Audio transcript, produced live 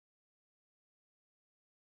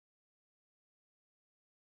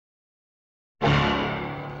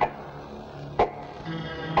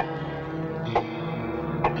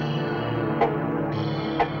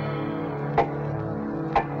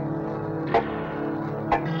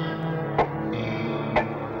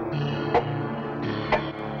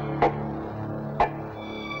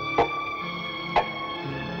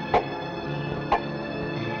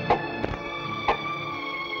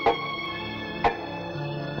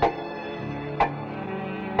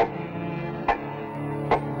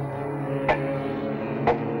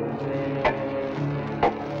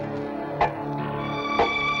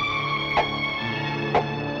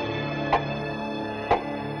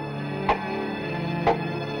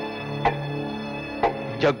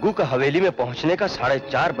जग्गू का हवेली में पहुंचने का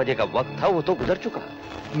 4:30 बजे का वक्त था, वो तो गुजर चुका।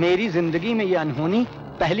 मेरी जिंदगी में ये अनहोनी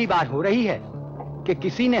पहली बार हो रही है कि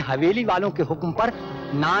किसी ने हवेली वालों के हुक्म पर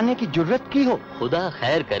ना आने की जुर्रत की हो। खुदा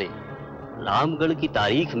खैर करे, रामगढ़ की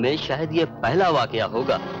तारीख में शायद ये पहला वाकया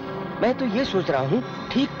होगा। मैं तो ये सोच रहा हूँ,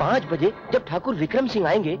 ठीक 5 बजे जब ठाकुर विक्रम सिंह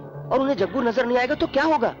आएंगे और उन्हें जग्गू नजर नहीं आएगा तो क्या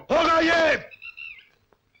होगा? होगा ये,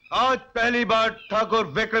 आज पहली बार ठाकुर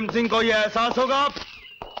विक्रम सिंह को यह एहसास होगा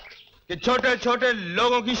कि छोटे छोटे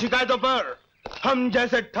लोगों की शिकायतों पर हम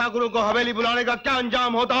जैसे ठाकुरों को हवेली बुलाने का क्या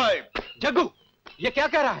अंजाम होता है। जग्गू, ये क्या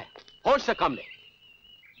कह रहा है? होश से काम ले।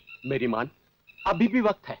 मेरी मान, अभी भी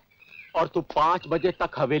वक्त है और तू 5 बजे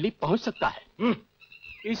तक हवेली पहुंच सकता है।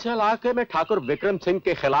 इस इलाके में ठाकुर विक्रम सिंह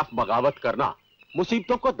के खिलाफ बगावत करना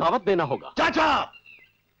मुसीबतों को दावत देना होगा। चाचा,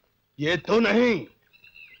 ये तो नहीं,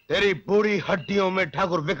 तेरी पूरी हड्डियों में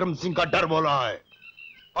ठाकुर विक्रम सिंह का डर बोल रहा है।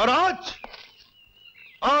 और आज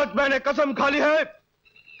मैंने कसम खा ली है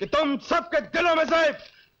कि तुम सबके दिलों में से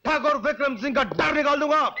ठाकुर विक्रम सिंह का डर निकाल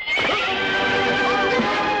दूंगा।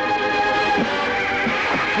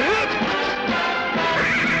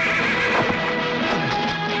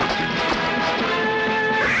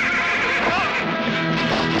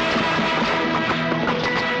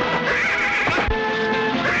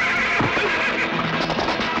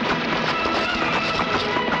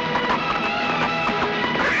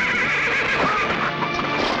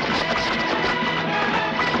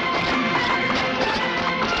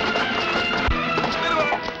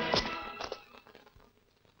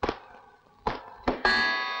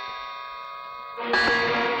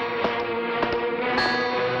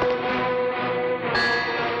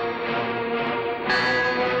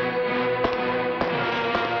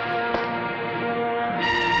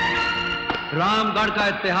 रामगढ़ का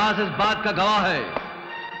इतिहास इस बात का गवाह है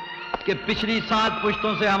कि पिछली 7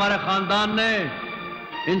 पुश्तों से हमारे खानदान ने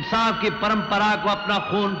इंसाफ की परंपरा को अपना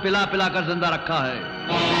खून पिला पिला कर जिंदा रखा है।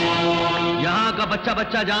 यहां का बच्चा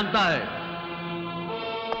बच्चा जानता है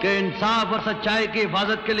कि इंसाफ और सच्चाई की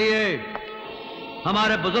हिफाजत के लिए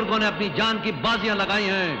हमारे बुजुर्गों ने अपनी जान की बाजियां लगाई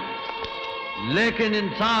हैं, लेकिन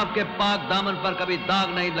इंसाफ के पाक दामन पर कभी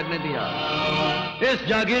दाग नहीं लगने दिया। इस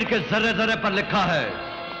जागीर के जर्रे जर्रे पर लिखा है,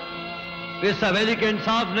 इस हवेली के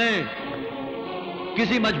इंसाफ ने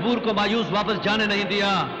किसी मजबूर को मायूस वापस जाने नहीं दिया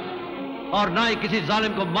और ना ही किसी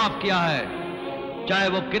जालिम को माफ किया है, चाहे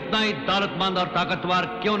वो कितना ही दौलतमंद और ताकतवर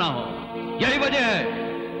क्यों ना हो। यही वजह है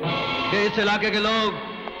कि इस इलाके के लोग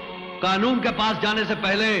कानून के पास जाने से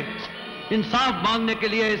पहले इंसाफ मांगने के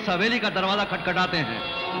लिए इस हवेली का दरवाजा खटखटाते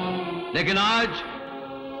हैं। लेकिन आज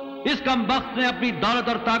इस कमबख्त ने अपनी दौलत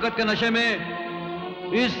और ताकत के नशे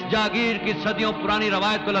में इस जागीर की सदियों पुरानी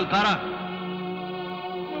रवायत को ललकारा।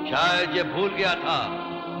 शायद ये भूल गया था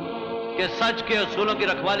कि सच के असूलों की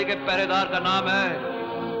रखवाली के पहरेदार का नाम है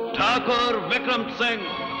ठाकुर विक्रम सिंह,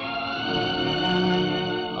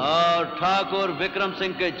 और ठाकुर विक्रम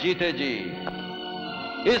सिंह के जीते जी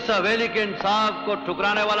इस हवेली के इंसाफ को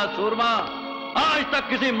ठुकराने वाला सूरमा आज तक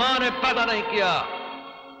किसी मां ने पैदा नहीं किया।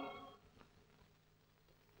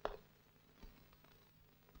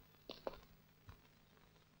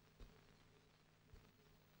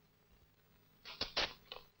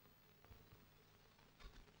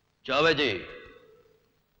 चौबे जी,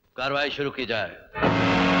 कार्रवाई शुरू की जाए।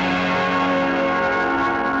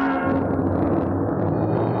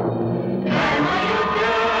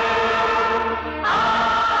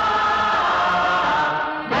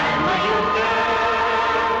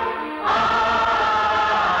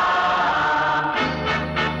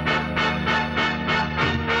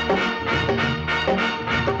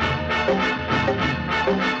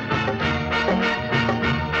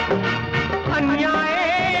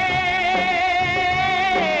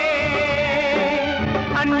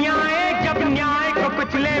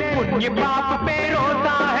 ये बाप पे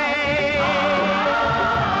रोता है,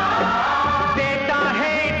 देता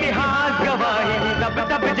है इतिहास गवाही, तब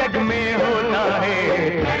तब जग में होता है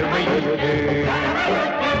धर्मयुद्ध,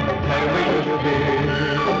 धर्मयुद्ध।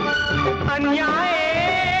 अन्याय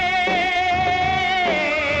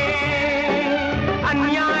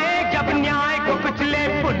अन्याय जब न्याय को कुचले,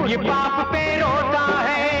 ये बाप पे रोता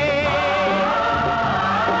है,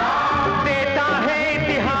 देता है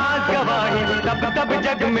इतिहास गवाही, तब तब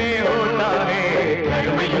जग में होता है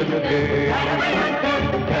धर्मयुद्ध,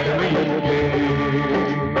 धर्मयुद्ध।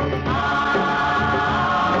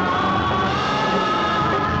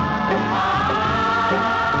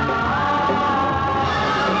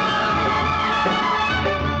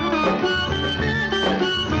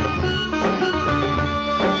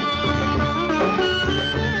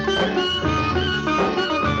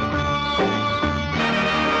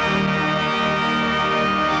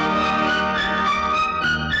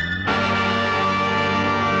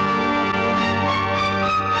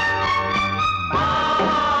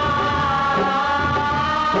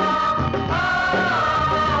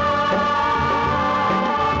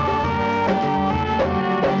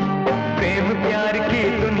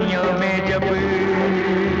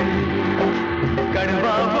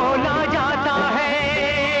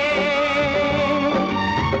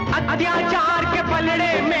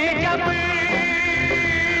 जब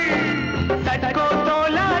सच को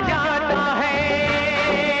तोला जाता है,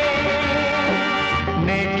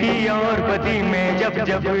 नेकी और बदी में जब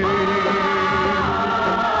जब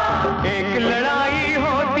एक लड़ाई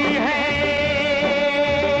होती है,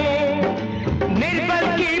 निर्बल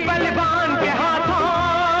की बलवान के हाथों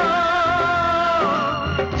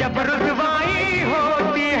जब रुसवाई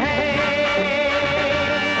होती है,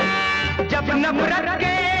 जब नफरत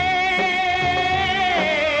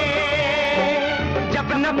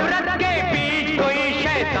के बीच कोई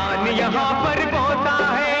शैतान यहाँ पर बोता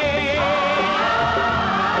है,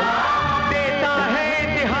 देता है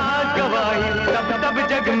इतिहास गवाही, तब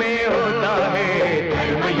जग में होता है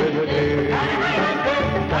धर्मयुद्ध,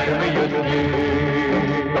 धर्मयुद्ध।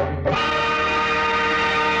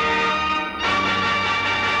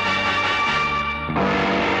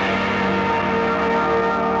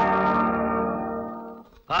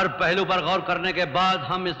 हर पहलू पर गौर करने के बाद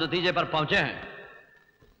हम इस नतीजे पर पहुंचे हैं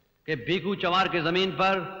कि भीखू चमार की जमीन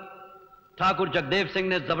पर ठाकुर जगदेव सिंह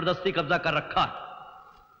ने जबरदस्ती कब्जा कर रखा है,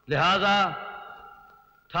 लिहाजा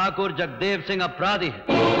ठाकुर जगदेव सिंह अपराधी है।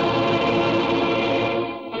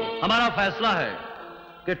 हमारा फैसला है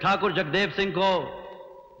कि ठाकुर जगदेव सिंह को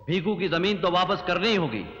भीखू की जमीन तो वापस करनी ही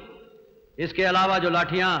होगी, इसके अलावा जो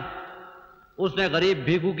लाठियां उसने गरीब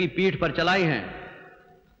भीखू की पीठ पर चलाई हैं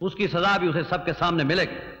उसकी सजा भी उसे सबके सामने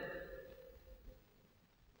मिलेगी।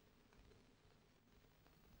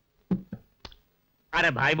 अरे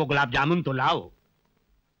भाई वो गुलाब जामुन तो लाओ।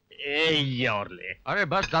 ये और ले। अरे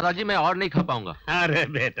बस दादाजी मैं और नहीं खा पाऊंगा। अरे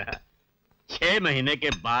बेटा 6 महीने के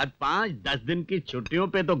बाद 5-10 दिन की छुट्टियों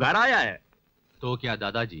पे तो घर आया है। तो क्या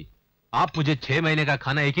दादाजी आप मुझे 6 महीने का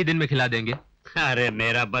खाना एक ही दिन में खिला देंगे? अरे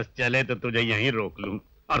मेरा बस चले तो तुझे यहीं रोक लूं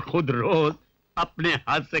और खुद रोज अपने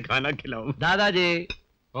हाथ से खाना खिलाऊं। दादाजी।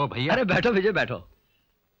 ओ भैया। अरे बैठो विजय बैठो।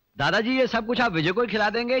 दादाजी ये सब कुछ आप विजय को ही खिला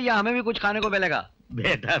देंगे या हमें भी कुछ खाने को मिलेगा?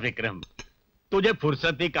 बेटा विक्रम तुझे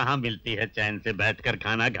फुर्सत ही कहाँ मिलती है चैन से बैठकर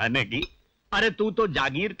खाना खाने की। अरे तू तो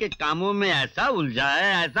जागीर के कामों में ऐसा उलझा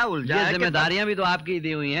है, ऐसा उलझा है। जिम्मेदारियां भी तो आपकी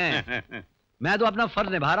दी हुई हैं। मैं तो अपना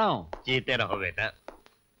फर्ज निभा रहा हूँ। जीते रहो बेटा।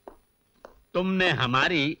 तुमने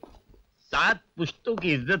हमारी 7 पुश्तों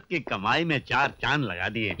की इज्जत की कमाई में 4 चांद लगा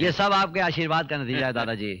दिए। ये सब आपके आशीर्वाद का नतीजा है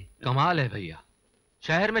दादाजी। कमाल है भैया,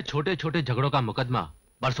 शहर में छोटे छोटे झगड़ों का मुकदमा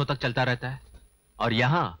बरसों तक चलता रहता है और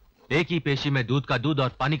यहाँ एक ही पेशी में दूध का दूध और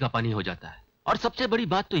पानी का पानी हो जाता है। और सबसे बड़ी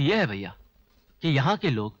बात तो यह है भैया कि यहाँ के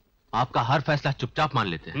लोग आपका हर फैसला चुपचाप मान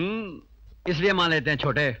लेते हैं। इसलिए मान लेते हैं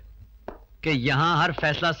छोटे कि यहाँ हर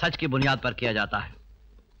फैसला सच की बुनियाद पर किया जाता है।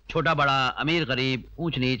 छोटा बड़ा, अमीर गरीब,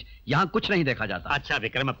 ऊंच नीच यहाँ कुछ नहीं देखा जाता। अच्छा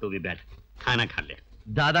विक्रम अब तू भी बैठ, खाना खा ले।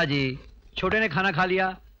 दादाजी छोटे ने खाना खा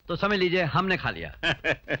लिया तो समझ लीजिए हमने खा लिया।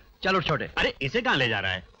 चलो छोटे। अरे इसे कहाँ ले जा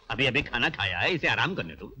रहा है? अभी अभी खाना खाया है, इसे आराम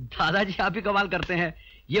करने दो। दादाजी आप ही कमाल करते हैं,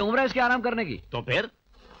 ये उम्र है इसके आराम करने की। तो फिर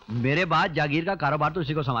मेरे बाद जागीर का कारोबार तो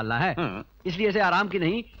उसी को संभालना है। इसलिए इसे आराम की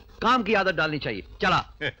नहीं काम की आदत डालनी चाहिए। चला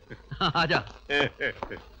आजा।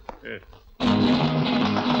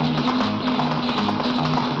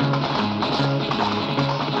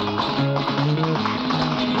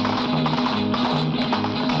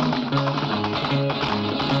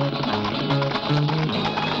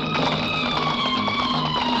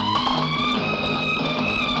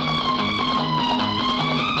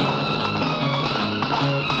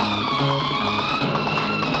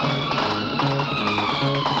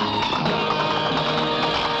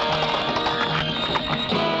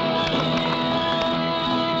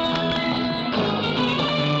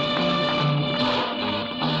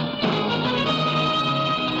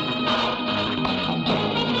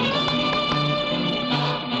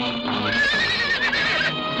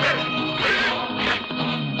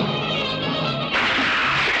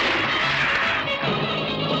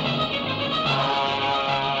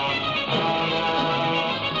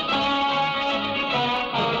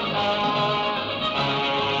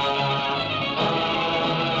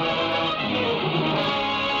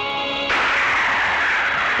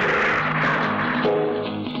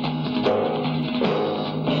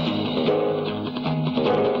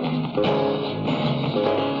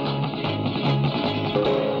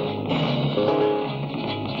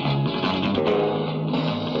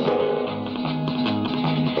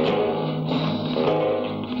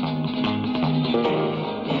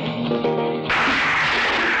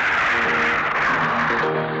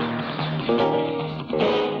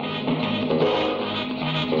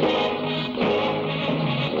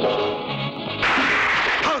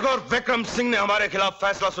 विक्रम सिंह ने हमारे खिलाफ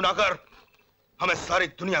फैसला सुनाकर हमें सारी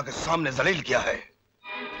दुनिया के सामने जलील किया है,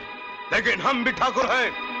 लेकिन हम भी ठाकुर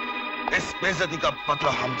हैं। इस बेइज्जती का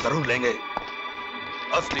बदला हम जरूर लेंगे।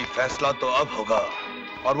 असली फैसला तो अब होगा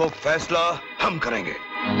और वो फैसला हम करेंगे।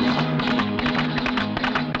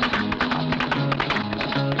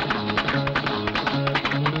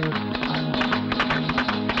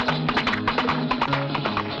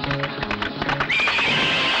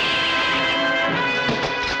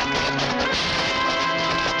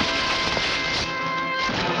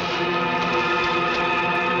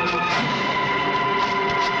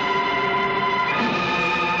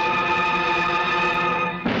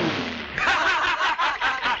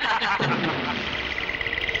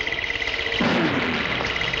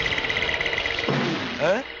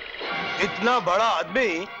 इतना बड़ा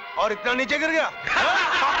आदमी और इतना नीचे गिर गया।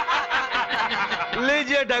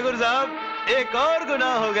 लीजिए ठाकुर साहब, एक और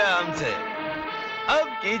गुनाह हो गया हमसे। अब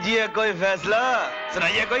कीजिए कोई फैसला,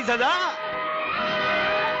 सुनाइए कोई सजा।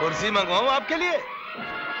 कुर्सी मंगवाऊं आपके लिए?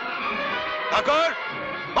 ठाकुर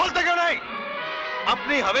बोलते क्यों नहीं?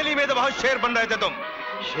 अपनी हवेली में तो बहुत शेर बन रहे थे तुम।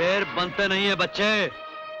 शेर बनते नहीं है बच्चे,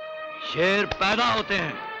 शेर पैदा होते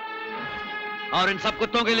हैं। और इन सब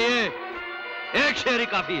कुत्तों के लिए एक शेर ही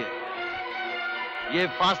काफी है। ये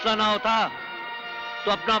फासला ना होता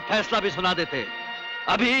तो अपना फैसला भी सुना देते,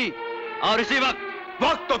 अभी और इसी वक्त।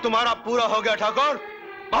 वक्त तो तुम्हारा पूरा हो गया ठाकुर,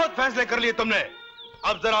 बहुत फैसले कर लिए तुमने,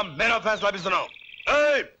 अब जरा मेरा फैसला भी सुनाओ।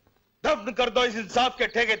 दफन कर दो इस इंसाफ के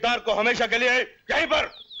ठेकेदार को हमेशा के लिए यहीं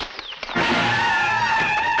पर।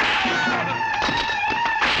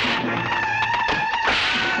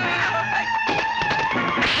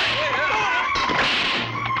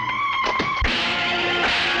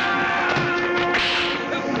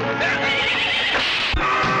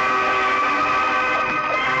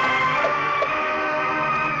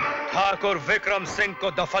 ठाकुर विक्रम सिंह को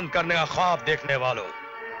दफन करने का ख्वाब देखने वालों,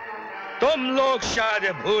 तुम लोग शायद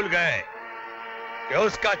ये भूल गए कि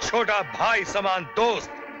उसका छोटा भाई समान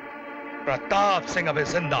दोस्त प्रताप सिंह अभी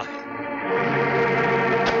जिंदा है।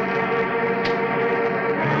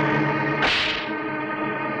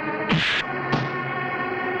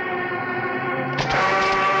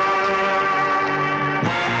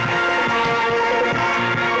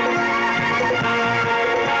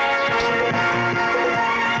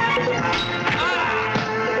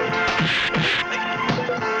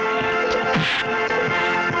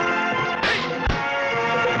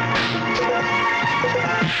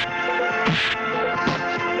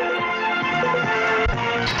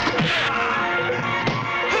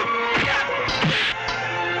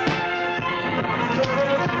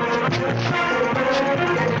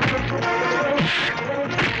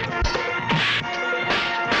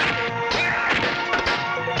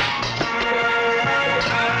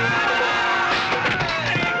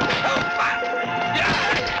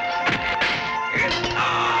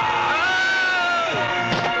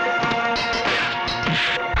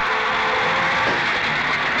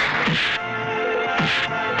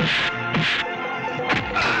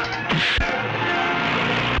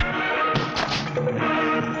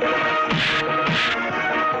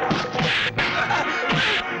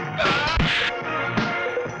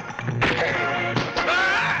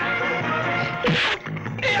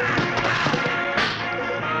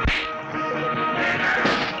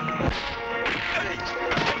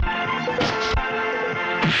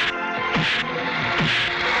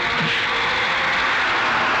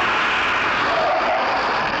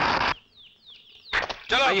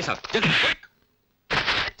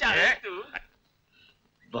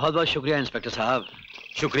 बहुत बहुत शुक्रिया इंस्पेक्टर साहब।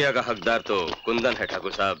 शुक्रिया का हकदार तो कुंदन है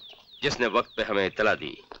ठाकुर साहब, जिसने वक्त पे हमें इत्तला दी।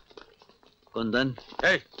 कुंदन,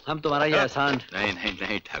 हम तुम्हारा ये एहसान। नहीं नहीं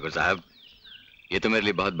नहीं ठाकुर साहब, ये तो मेरे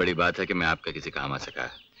लिए बहुत बड़ी बात है कि मैं आपका किसी काम आ सका।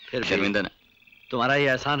 फिर शर्मिंदा तुम्हारा ये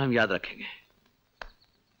एहसान हम याद रखेंगे।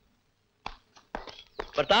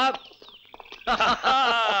 प्रताप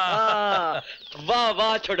वाह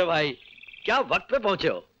वाह छोटे भाई, क्या वक्त पे पहुंचे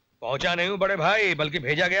हो। पहुंचा नहीं हूँ बड़े भाई, बल्कि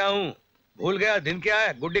भेजा गया हूँ। भूल गया दिन क्या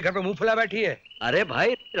है, गुड्डी घर पे मुंह फुला बैठी है। अरे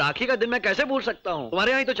भाई, राखी का दिन मैं कैसे भूल सकता हूँ,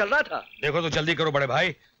 तुम्हारे यहाँ ही तो चल रहा था। देखो तो जल्दी करो बड़े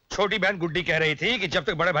भाई, छोटी बहन गुड्डी कह रही थी कि जब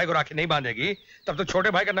तक बड़े भाई को राखी नहीं बांधेगी तब तक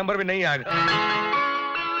छोटे भाई का नंबर भी नहीं आएगा।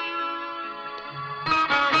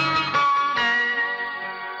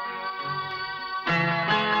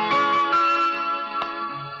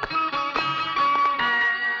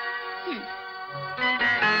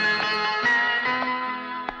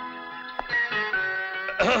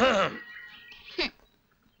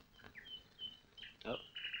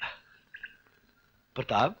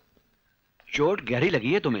 प्रताप, चोट गहरी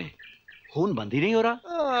लगी है तुम्हें, खून बंद ही नहीं हो रहा।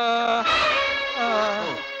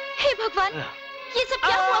 हे भगवान, ये सब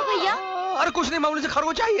क्या हुआ भैया? अरे कुछ नहीं, मामूली से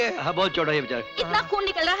खरोच आई है। हाँ, बहुत चोट है बेचारे। इतना खून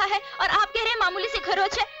निकल रहा है और आप कह रहे हैं मामूली से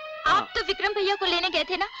खरोच है। आप तो विक्रम भैया को लेने गए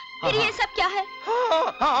थे ना, फिर ये सब क्या है?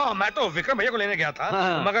 हाँ, मैं तो विक्रम भैया को लेने गया था,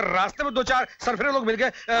 मगर रास्ते में 2-4 सरफिरे लोग मिल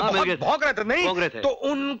गए, बहुत भौंक रहे थे, नहीं तो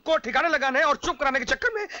उनको ठिकाने लगाने और चुप कराने के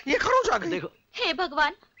चक्कर में ये खरोच आ गई। हे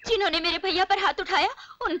भगवान, जिन्होंने मेरे भैया पर हाथ उठाया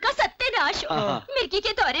उनका सत्यानाश हो, मिर्गी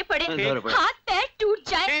के दौरे पड़े, हाथ पैर टूट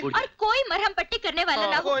जाए और कोई मरहम पट्टी करने वाला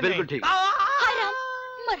ना हो। बिल्कुल ठीक। हाय राम,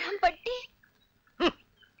 मरहम पट्टी?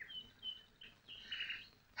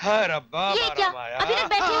 हाय रब्बा, ये क्या? अभी तक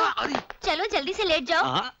बैठे हो? चलो जल्दी से लेट जाओ।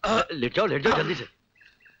 लेट जाओ जल्दी से।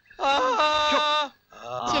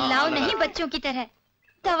 चिल्लाओ नहीं बच्चों की तरह,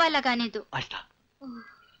 दवा लगाने दो। अच्छा।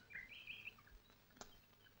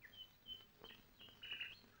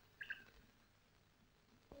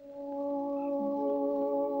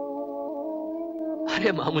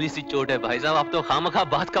 अरे मामूली सी चोट है भाई साहब, आप तो खामखा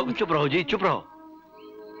बात का। चुप रहो जी, चुप रहो।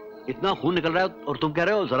 इतना खून निकल रहा है और तुम कह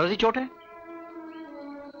रहे हो जरा सी चोट है?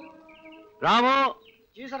 रामो।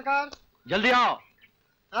 जी सरकार। जल्दी आओ।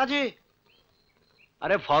 हाँ जी।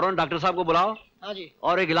 अरे फौरन डॉक्टर साहब को बुलाओ। हाँ जी।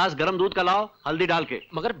 और एक गिलास गर्म दूध का लाओ, हल्दी डाल के।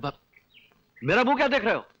 मगर मेरा मुंह क्या देख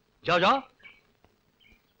रहे हो? जाओ जाओ।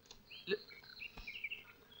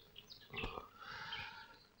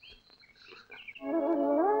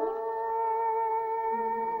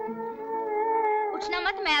 उठना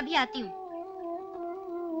मत, मैं अभी आती हूँ।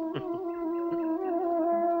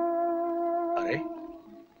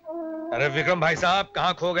 अरे विक्रम भाई साहब,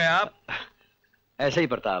 कहाँ खो गए आप? ऐसे ही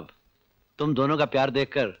प्रताप, तुम दोनों का प्यार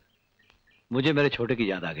देखकर मुझे मेरे छोटे की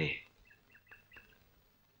याद आ गई।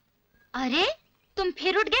 अरे तुम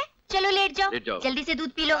फिर उठ गए? चलो लेट जाओ, जल्दी से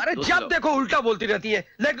दूध पी लो। अरे जब देखो उल्टा बोलती रहती है,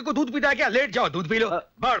 लेके को दूध पीता है क्या? लेट जाओ, दूध पी लो।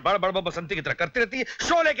 बड़ बसंती की तरह करती रहती है।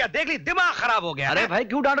 शोले क्या देख ली, दिमाग खराब हो गया। अरे भाई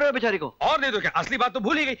क्यों डांट रहे हो बेचारी को? और नहीं तो क्या, असली बात तो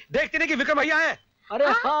भूल ही गई। देखती नहीं कि विक्रम भैया है? अरे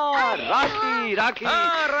हाँ, राखी राखी,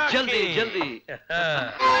 जल्दी जल्दी।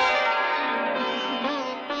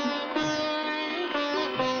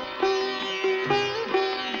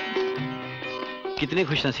 कितनी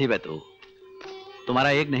खुशनसीब है तू, तुम्हारा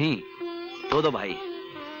एक नहीं दो भाई।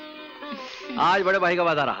 आज बड़े भाई का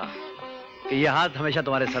वादा रहा कि यह हाथ हमेशा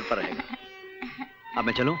तुम्हारे सर पर रहेगा। अब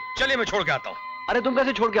मैं चलूं? चलिए मैं छोड़ के आता हूँ। अरे तुम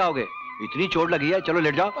कैसे छोड़ के आओगे? इतनी चोट लगी है, चलो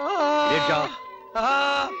लेट जाओ, लेट जाओ।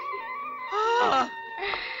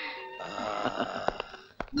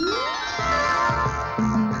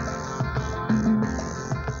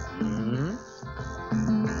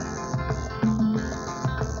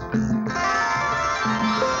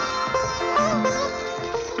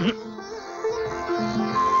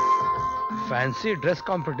 Fancy dress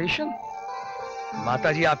competition?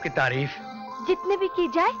 माताजी आपकी तारीफ। जितने भी की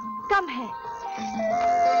जाए कम है।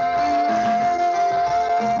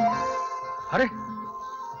 अरे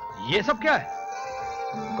ये सब क्या है?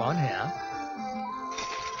 कौन है आप?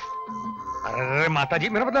 अरे माताजी,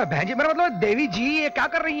 मेरा मतलब बहन जी, मेरा मतलब देवी जी, ये क्या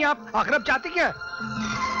कर रही हैं आप? आखिर आप चाहती क्या?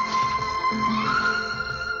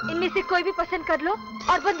 इनमें से कोई भी पसंद कर लो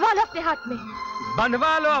और बंधवा लो अपने हाथ में।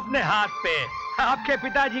 बंधवा लो अपने हाथ पे? आपके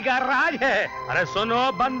पिताजी का राज है। अरे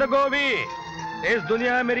सुनो बंद गोभी, इस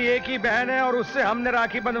दुनिया में मेरी एक ही बहन है और उससे हमने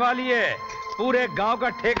राखी बंधवा ली है। पूरे गांव का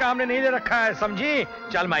ठेका हमने नहीं ले रखा है, समझी?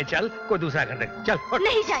 चल माई चल, कोई दूसरा कर दे। चल।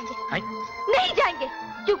 नहीं जाएंगे, नहीं जाएंगे,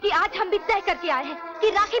 क्योंकि आज हम भी तय करके आए हैं कि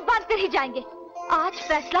राखी बांध कर ही जाएंगे। आज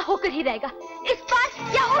फैसला होकर ही रहेगा, इस पार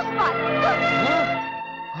या उस पार।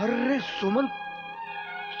 अरे सुमन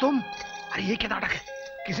तुम, अरे ये क्या नाटक है?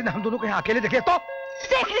 किसी ने हम दोनों को यहाँ अकेले देखे तो?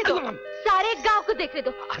 देखने दो, सारे गांव को देखने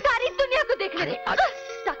दो, सारी दुनिया को देखने दो,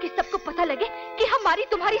 ताकि सबको पता लगे कि हमारी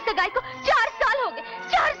तुम्हारी सगाई को 4 साल हो गए,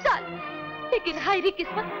 4 साल। लेकिन हायरी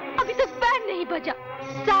किस्मत, अभी तक बैंड नहीं बजा।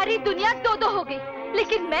 सारी दुनिया 2-2 हो गई,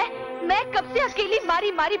 लेकिन मैं कब से अकेली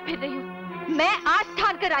मारी मारी फिर रही हूँ। मैं आज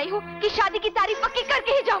ठान कर आई हूँ कि शादी की तारीख पक्की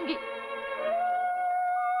करके ही जाऊंगी।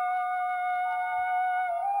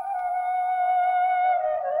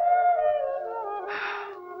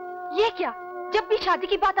 ये क्या, जब भी शादी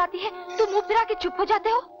की बात आती है तुम मुंह फिरा के चुप हो जाते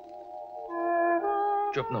हो।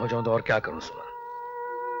 चुप न हो जाऊं तो और क्या करूं सुमन?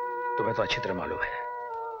 तुम्हें तो अच्छी तरह मालूम है,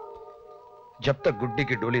 जब तक गुड्डी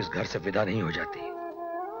की डोली इस घर से विदा नहीं हो जाती,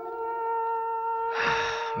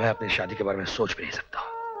 मैं अपनी शादी के बारे में सोच भी नहीं सकता।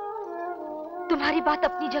 तुम्हारी बात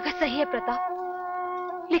अपनी जगह सही है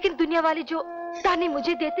प्रताप, लेकिन दुनिया वाले जो ताने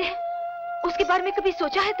मुझे देते हैं, उसके बारे में कभी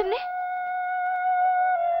सोचा है तुमने?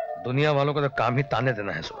 दुनिया वालों का तो काम ही ताने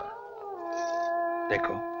देना है सुमन।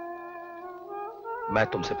 देखो, मैं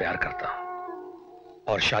तुमसे प्यार करता हूं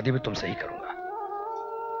और शादी भी तुमसे ही करूंगा,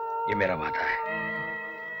 ये मेरा वादा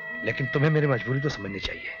है। लेकिन तुम्हें मेरी मजबूरी तो समझनी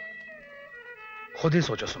चाहिए। खुद ही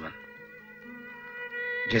सोचो सुमन,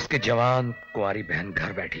 जिसके जवान कुंवारी बहन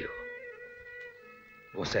घर बैठी हो,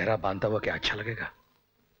 वो सेहरा बांधता हुआ क्या अच्छा लगेगा?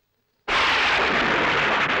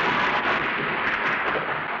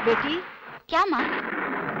 बेटी। क्या माँ?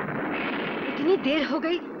 इतनी देर हो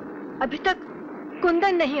गई, अभी तक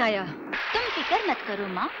कुंदन नहीं आया। तुम फिक्र मत करो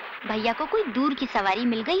माँ, भैया को कोई दूर की सवारी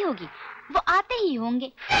मिल गई होगी, वो आते ही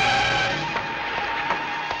होंगे।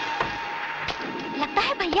 लगता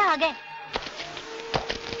है भैया आ गए।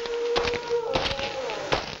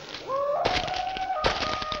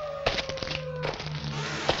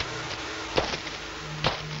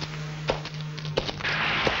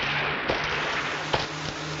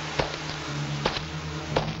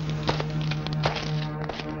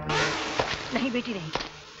 नहीं बेटी नहीं,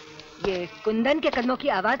 ये कुंदन के कदमों की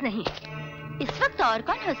आवाज नहीं। इस वक्त और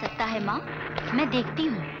कौन हो सकता है माँ? मैं देखती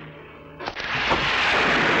हूँ।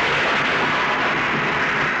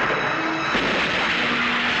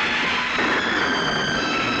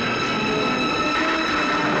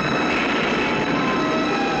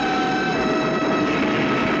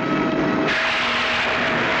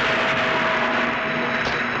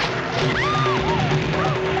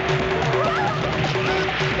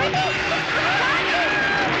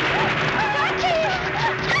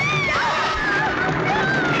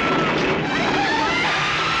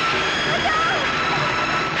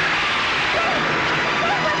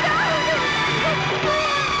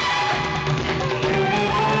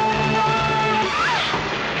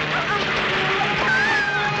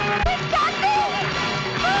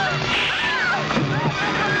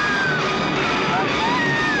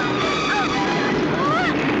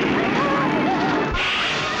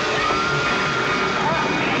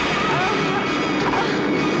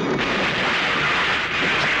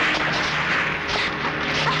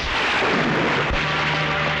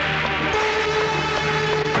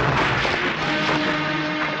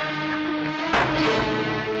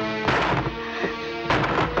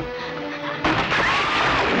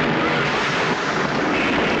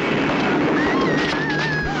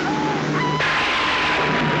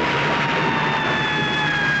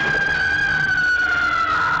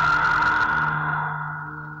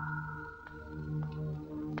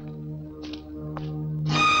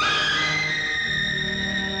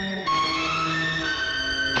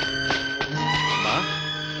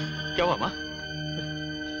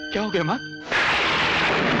 क्या हो गया माँ?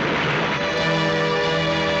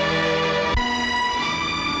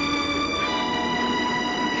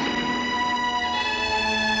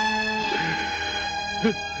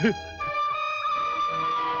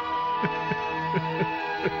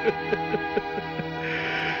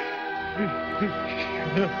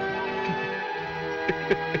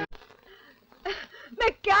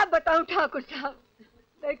 मैं क्या बताऊं ठाकुर साहब,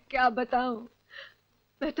 मैं क्या बताऊं।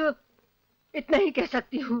 मैं तो इतना ही कह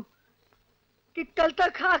सकती हूँ कि कल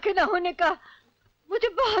तक आंखें न होने का मुझे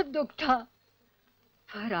बहुत दुख था,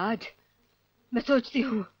 पर आज मैं सोचती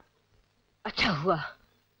हूँ अच्छा हुआ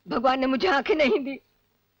भगवान ने मुझे आंखें नहीं दी,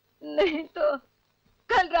 नहीं तो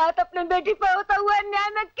कल रात अपने बेटी पर होता हुआ अन्याय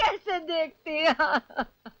में कैसे देखती,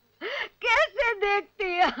 कैसे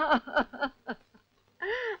देखती।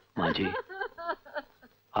 माँ जी,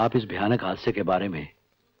 आप इस भयानक हादसे के बारे में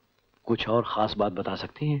कुछ और खास बात बता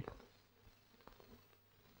सकती हैं?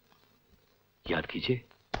 याद कीजिए।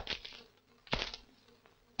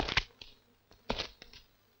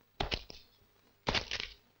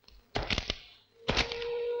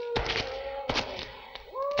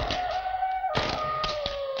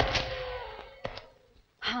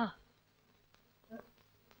 हाँ,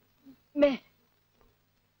 मैं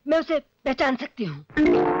उसे पहचान सकती हूँ।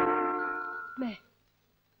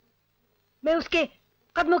 मैं उसके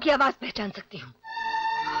कदमों की आवाज पहचान सकती हूँ।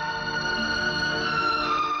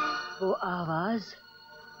 वो आवाज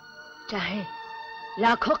चाहे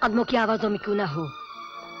लाखों कदमों की आवाजों में क्यों ना हो,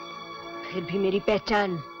 फिर भी मेरी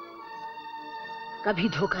पहचान कभी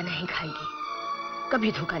धोखा नहीं खाएगी,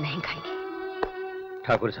 कभी धोखा नहीं खाएगी।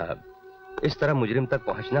 ठाकुर साहब, इस तरह मुजरिम तक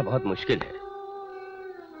पहुंचना बहुत मुश्किल है।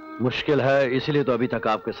 मुश्किल है, इसलिए तो अभी तक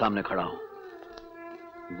आपके सामने खड़ा हूं,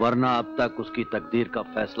 वरना अब तक उसकी तकदीर का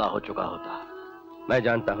फैसला हो चुका होता। मैं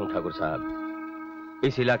जानता हूं ठाकुर साहब,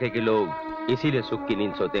 इस इलाके के लोग इसीलिए सुख की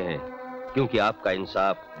नींद सोते हैं क्योंकि आपका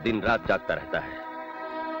इंसाफ दिन रात जागता रहता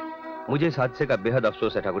है। मुझे इस हादसे का बेहद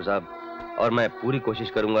अफसोस है ठाकुर साहब, और मैं पूरी कोशिश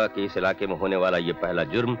करूंगा कि इस इलाके में होने वाला ये पहला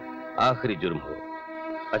जुर्म आखिरी जुर्म हो।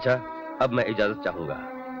 अच्छा, अब मैं इजाजत चाहूंगा,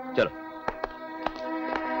 चलो।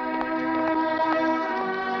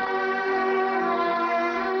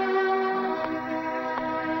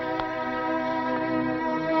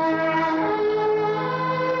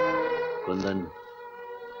 कुंदन,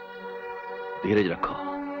 धीरज रखो।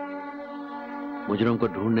 मुजरिम को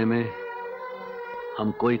ढूंढने में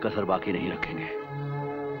हम कोई कसर बाकी नहीं रखेंगे।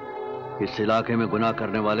 इस इलाके में गुनाह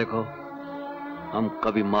करने वाले को हम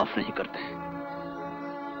कभी माफ नहीं करते।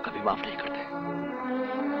 कभी माफ नहीं करते।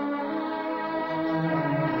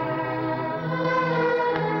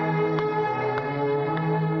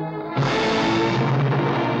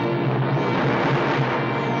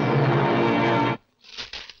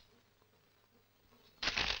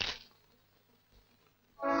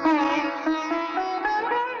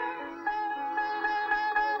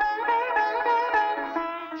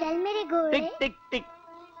 टिक टिक टिक,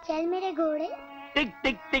 चल मेरे घोड़े। टिक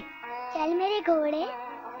टिक टिक, चल मेरे घोड़े।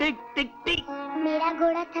 टिक टिक टिक, मेरा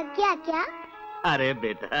घोड़ा थक गया क्या? अरे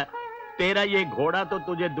बेटा, तेरा ये घोड़ा तो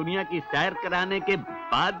तुझे दुनिया की सैर कराने के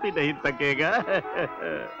बाद भी नहीं थकेगा।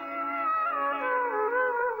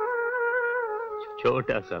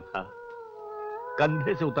 छोटा सा था,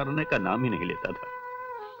 कंधे से उतरने का नाम ही नहीं लेता था।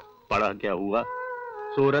 पढ़ा क्या हुआ,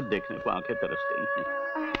 सूरत देखने को आंखें तरस गई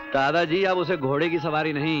हैं। दादाजी, अब उसे घोड़े की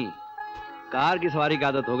सवारी नहीं, कार की सवारी की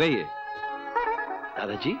आदत हो गई है।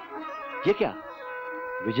 दादाजी, ये क्या?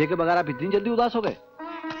 विजय के बगैर आप इतनी जल्दी उदास हो गए?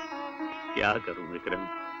 क्या करूं विक्रम,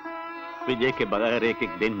 विजय के बगैर एक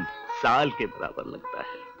एक दिन साल के बराबर लगता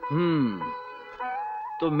है।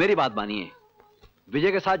 तो मेरी बात मानिए,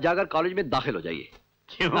 विजय के साथ जाकर कॉलेज में दाखिल हो जाइए।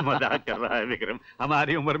 क्यों मजाक कर रहा है विक्रम?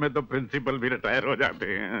 हमारी उम्र में तो प्रिंसिपल भी रिटायर हो जाते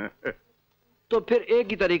हैं। तो फिर एक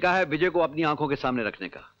ही तरीका है विजय को अपनी आंखों के सामने रखने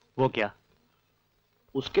का। वो क्या?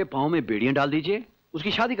 उसके पांव में बेड़ियां डाल दीजिए,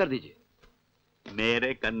 उसकी शादी कर दीजिए।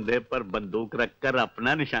 मेरे कंधे पर बंदूक रखकर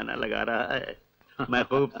अपना निशाना लगा रहा है। मैं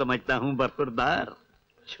खूब समझता हूँ बरखुरदार,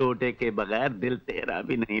 छोटे के बगैर दिल तेरा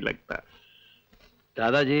भी नहीं लगता।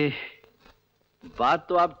 दादाजी, बात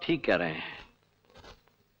तो आप ठीक कह रहे हैं,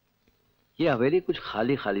 ये हवेली कुछ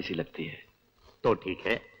खाली खाली सी लगती है। तो ठीक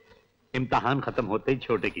है, इम्तिहान खत्म होते ही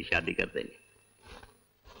छोटे की शादी कर देंगे।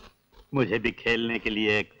 मुझे भी खेलने के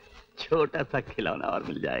लिए एक छोटा सा खिलौना और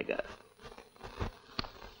मिल जाएगा।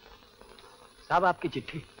 साहब, आपकी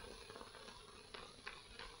चिट्ठी।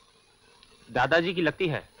 दादाजी की लगती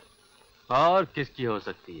है। और किसकी हो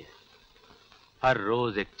सकती है? हर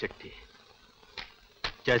रोज एक चिट्ठी,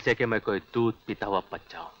 जैसे कि मैं कोई दूध पीता हुआ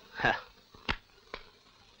बच्चा हूं।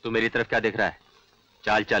 तू मेरी तरफ क्या देख रहा है?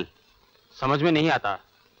 चाल चल। समझ में नहीं आता,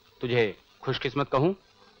 तुझे खुशकिस्मत कहूं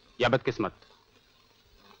या बदकिस्मत?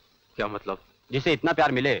 क्या मतलब? जिसे इतना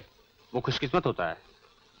प्यार मिले वो खुशकिस्मत होता है,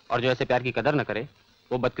 और जो ऐसे प्यार की कदर न करे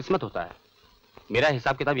वो बदकिस्मत होता है। मेरा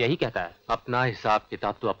हिसाब किताब यही कहता है। अपना हिसाब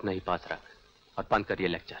किताब तो अपने ही पास रख और बंद कर ये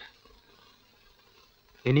लेक्चर।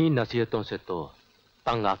 इन्हीं नसीहतों से तो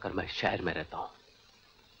तंग आकर मैं शहर में रहता हूं।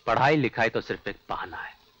 पढ़ाई लिखाई तो सिर्फ एक बहाना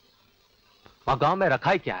है। वहां गांव में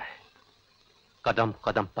रखा ही क्या है? कदम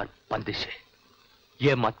कदम पर बंदिशें,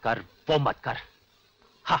 ये मत कर वो मत कर।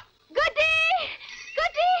 हाँ, गुड्डी,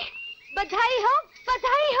 गुड्डी, बधाई हो,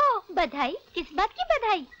 बधाई हो। बधाई? किस बात की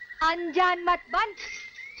बधाई? अनजान मत बन।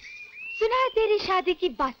 सुना है तेरी शादी की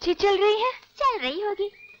बातचीत चल रही है? चल रही होगी।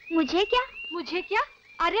 मुझे क्या? मुझे क्या?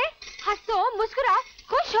 अरे हंसो, मुस्कुराओ,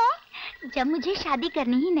 खुश हो। जब मुझे शादी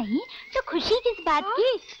करनी ही नहीं तो खुशी किस बात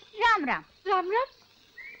की? राम राम। राम राम।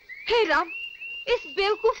 हे राम, इस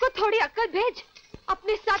बेवकूफ को थोड़ी अक्ल भेज।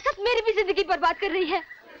 अपने साथ साथ मेरी भी जिंदगी बर्बाद कर रही है।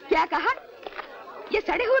 क्या कहा? ये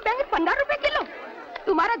सड़े हुए बैंगन 15 रुपए किलो?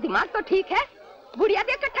 तुम्हारा दिमाग तो ठीक है, बुढ़िया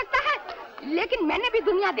देख कर ठगता है। लेकिन मैंने भी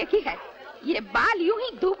दुनिया देखी है, ये बाल यूं ही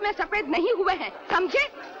धूप में सफेद नहीं हुए हैं, समझे?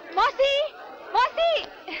 मौसी, मौसी।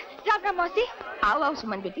 राम राम मौसी। आओ आओ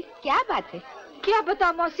सुमन बेटी, क्या बात है? क्या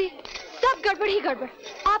बताओ मौसी, सब गड़बड़ ही गड़बड़।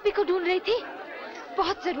 आप ही को ढूंढ रही थी,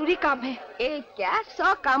 बहुत जरूरी काम है। क्या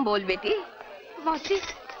 100 काम बोल बेटी। मौसी,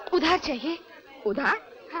 उधार चाहिए। उधार?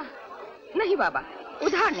 हाँ। नहीं बाबा,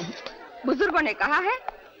 उधार नहीं। बुजुर्गों ने कहा है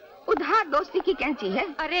उधार दोस्ती की कैंची है।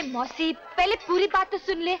 अरे मौसी, पहले पूरी बात तो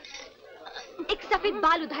सुन ले। एक सफेद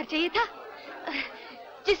बाल उधार चाहिए था।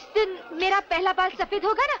 जिस दिन मेरा पहला बाल सफेद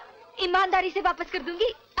होगा ना, ईमानदारी से वापस कर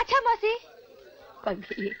दूंगी। अच्छा मौसी?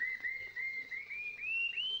 पगली।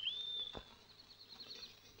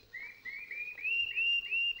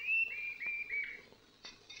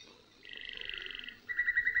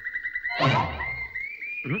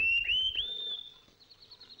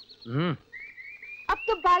 अब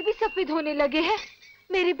तो बाल भी सफेद होने लगे हैं।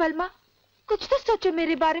 मेरी बलमा, कुछ तो सोचो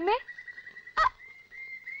मेरे बारे में।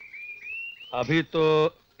 अभी तो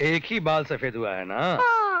एक ही बाल सफेद हुआ है ना?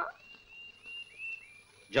 हाँ।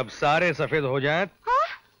 जब सारे सफेद हो जाएं, हाँ?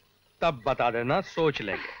 तब बता देना, सोच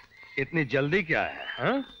लेंगे। इतनी जल्दी क्या है?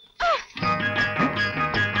 हाँ?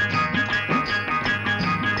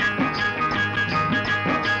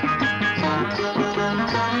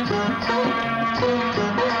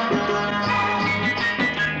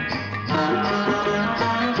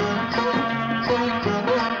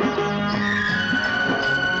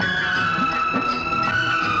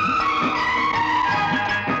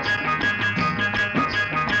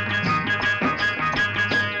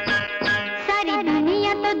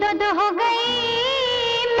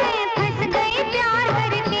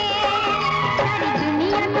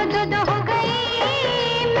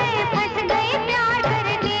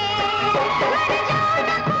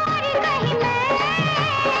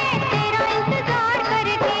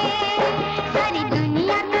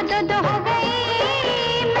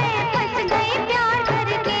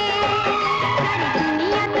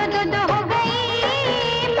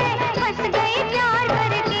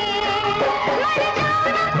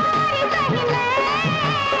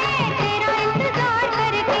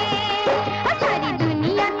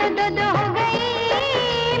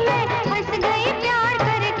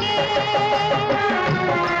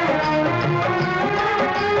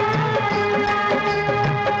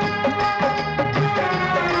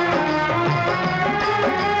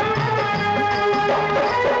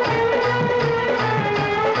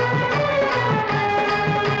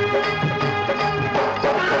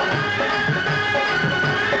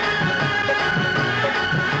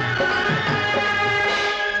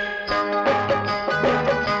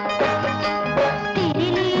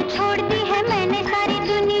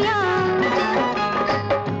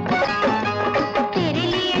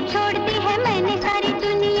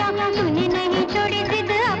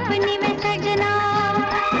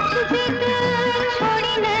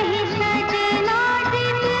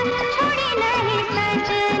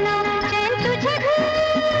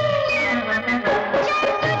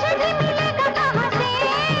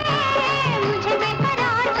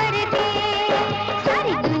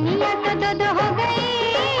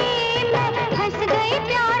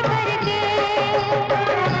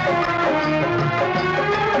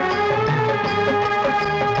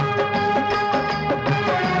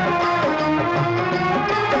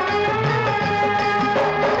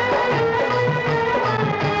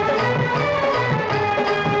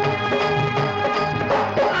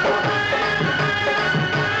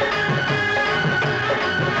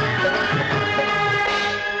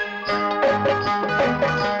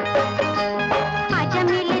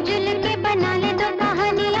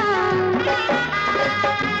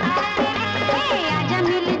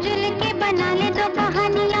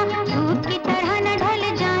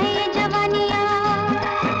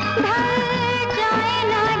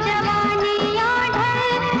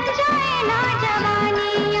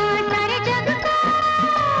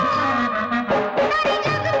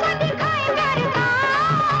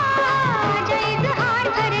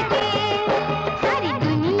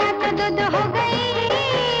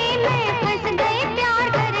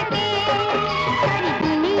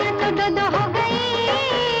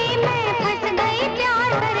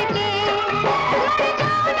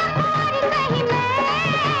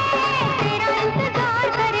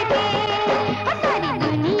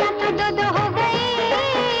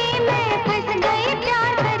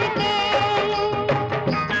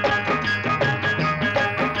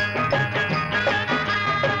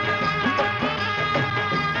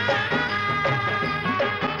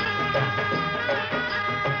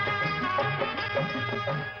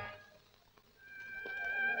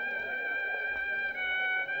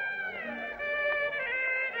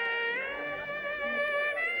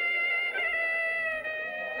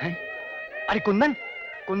 हैं? अरे कुंदन,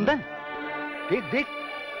 कुंदन, देख देख,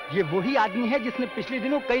 ये वही आदमी है जिसने पिछले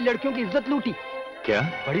दिनों कई लड़कियों की इज्जत लूटी। क्या?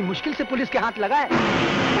 बड़ी मुश्किल से पुलिस के हाथ लगा है।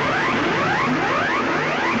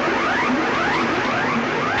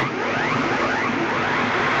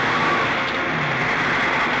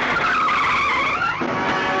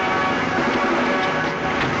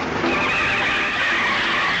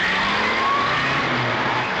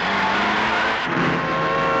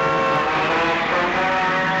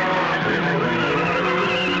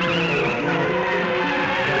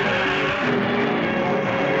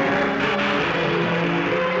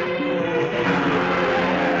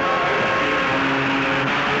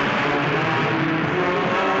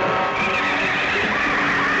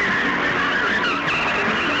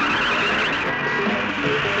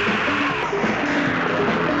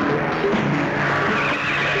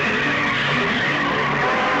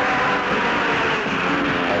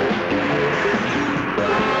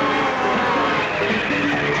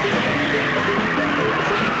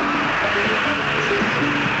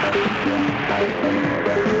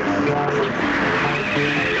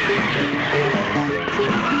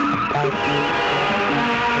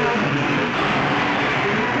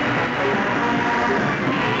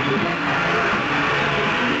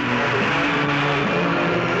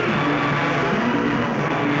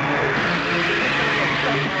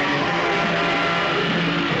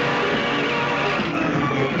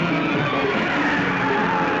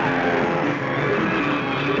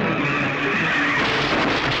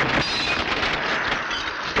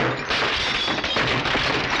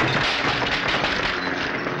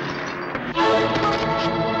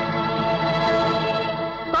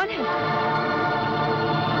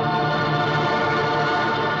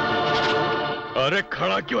 अरे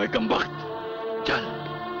खड़ा क्यों है कमबख्त? चल,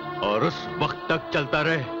 और उस वक्त तक चलता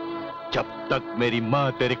रहे जब तक मेरी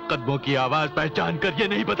माँ तेरे कदमों की आवाज पहचान कर ये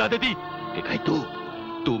नहीं बता देती कि कहीं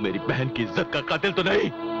तू मेरी बहन की इज्जत का कातिल तो नहीं।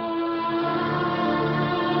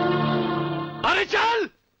 अरे चल,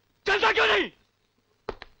 चलता क्यों नहीं?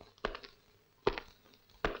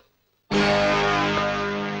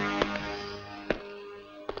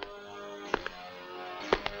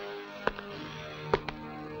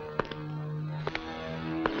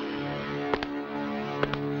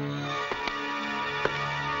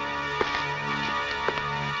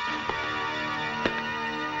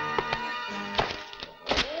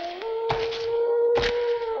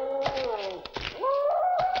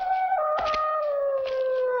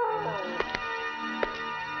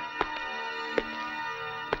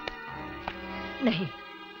 नहीं,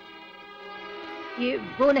 ये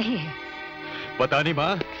वो नहीं है। पता नहीं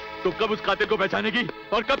माँ, तू कब उस कातिल को पहचानेगी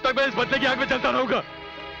और कब तक मैं इस बदले की आग में चलता रहूंगा।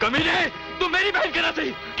 कमीने, तू मेरी बहन का ना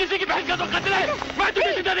सही, किसी की बहन का तो कत्ल है। मैं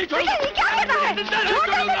तुझे जिंदा नहीं छोड़ूंगा।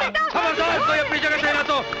 खबरदार, कोई अपनी जगह से ना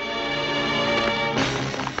तो।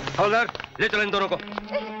 हवलदार, ले चलो इन दोनों को।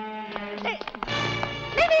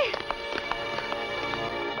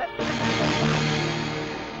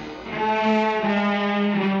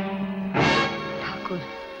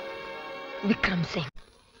 विक्रम सिंह।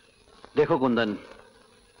 देखो कुंदन,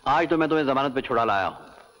 आज तो मैं तुम्हें जमानत पे छुड़ा लाया हूं,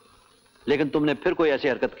 लेकिन तुमने फिर कोई ऐसी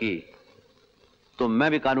हरकत की तो मैं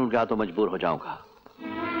भी कानून के हाथों मजबूर हो जाऊंगा।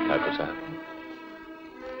 ठाकुर साहब,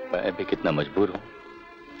 मैं भी कितना मजबूर हूं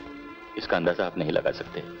इसका अंदाजा आप नहीं लगा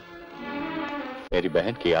सकते। मेरी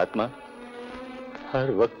बहन की आत्मा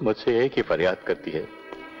हर वक्त मुझसे एक ही फरियाद करती है,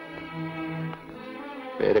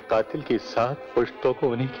 मेरे कातिल की 7 पुश्तों को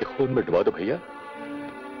उन्हीं के खून में डुबा दो भैया,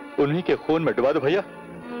 उन्हीं के खून में डुबा दो भैया,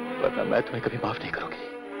 वरना मैं तुम्हें कभी माफ नहीं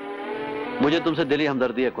करूंगी। मुझे तुमसे दिली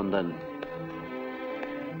हमदर्दी है कुंदन।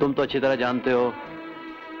 तुम तो अच्छी तरह जानते हो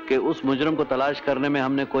कि उस मुजरिम को तलाश करने में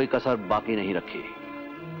हमने कोई कसर बाकी नहीं रखी,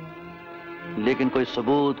 लेकिन कोई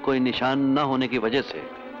सबूत, कोई निशान न होने की वजह से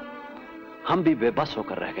हम भी बेबस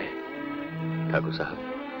होकर रह गए। ठाकुर साहब,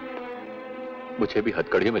 मुझे भी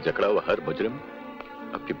हथकड़ियों में जकड़ा हुआ हर मुजरिम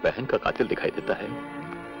अपनी बहन का कातिल दिखाई देता है।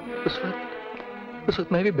 उस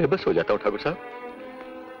वक्त मैं भी बेबस हो जाता हूं ठाकुर साहब।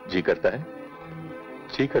 जी करता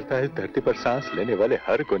है इस धरती पर सांस लेने वाले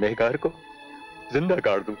हर गुनहगार को जिंदा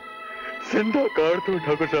काट दूं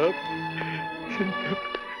ठाकुर साहब।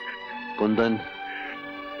 कुंदन,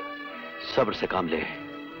 सब्र से काम ले।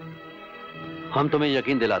 हम तुम्हें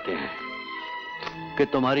यकीन दिलाते हैं कि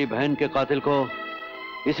तुम्हारी बहन के कातिल को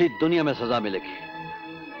इसी दुनिया में सजा मिलेगी।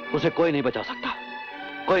 उसे कोई नहीं बचा सकता,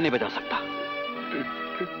 कोई नहीं बचा सकता।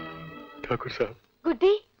 ठाकुर साहब।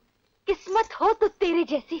 गुड्डी, किस्मत हो तो तेरे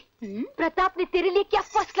जैसी। प्रताप ने तेरे लिए क्या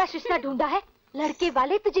फर्स्ट क्लास रिश्ता ढूंढा है। लड़के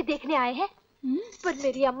वाले तुझे देखने आए हैं। पर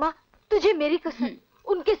मेरी अम्मा, तुझे मेरी कसम,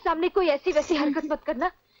 उनके सामने कोई ऐसी वैसी हरकत मत करना,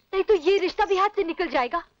 नहीं तो ये रिश्ता भी हाथ से निकल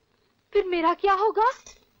जाएगा। फिर मेरा क्या होगा?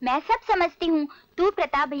 मैं सब समझती हूँ। तू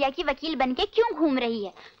प्रताप भैया की वकील बनके क्यों घूम रही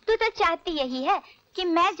है? तू तो चाहती यही है कि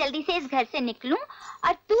मैं जल्दी से इस घर से निकलूं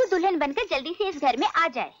और तू दुल्हन बनकर जल्दी से इस घर में आ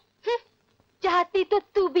जाए। चाहती तो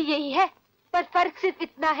तू भी यही है, पर फर्क सिर्फ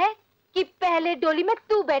इतना है कि पहले डोली में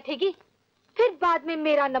तू बैठेगी, फिर बाद में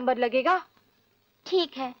मेरा नंबर लगेगा।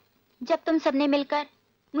 ठीक है, जब तुम सबने मिलकर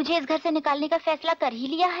मुझे इस घर से निकालने का फैसला कर ही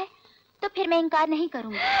लिया है तो फिर मैं इनकार नहीं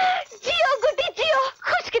करूंगी। जियो गुड्डी जियो,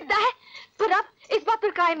 खुश कितना है। पर अब इस बात पर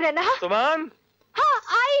कायम रहना। सुमन। हाँ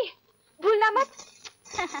आई, भूलना मत।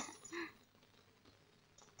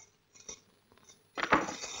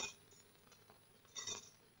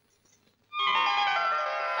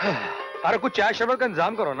 अरे कुछ चाय शरबत का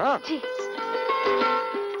इंतजाम करो ना। जी।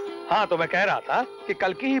 हाँ तो मैं कह रहा था कि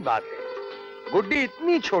कल की ही बात है, गुड्डी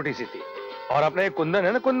इतनी छोटी सी थी और अपने कुंदन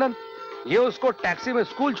है ना, कुंदन, ये उसको टैक्सी में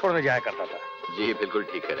स्कूल छोड़ने जाया करता था। जी बिल्कुल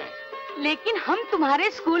ठीक कह रहे हैं। लेकिन हम तुम्हारे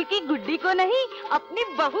स्कूल की गुड्डी को नहीं, अपनी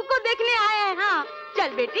बहू को देखने आए हैं। हाँ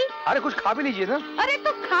चल बेटी। अरे कुछ खा भी लीजिए ना। अरे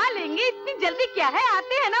तो खा लेंगे, इतनी जल्दी क्या है,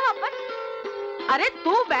 आते हैं ना वापस। अरे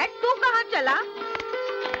तू बैठ, तू कहाँ चला?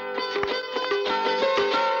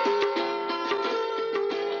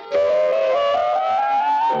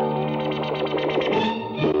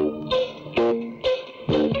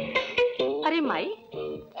 अरे माई,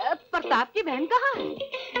 प्रताप की बहन कहाँ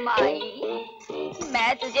है? माई,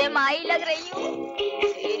 मैं तुझे माई लग रही हूँ?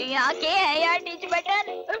 तेरी आंखें हैं यार डिच बटन।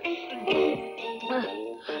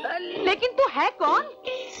 लेकिन तू है कौन?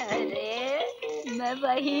 अरे मैं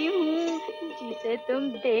वही हूँ जिसे तुम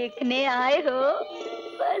देखने आए हो,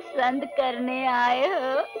 पसंद करने आए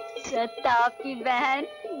हो। प्रताप की बहन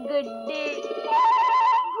गुड्डी।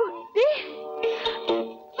 गुड्डी?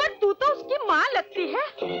 पर तू तो उसकी माँ लगती है।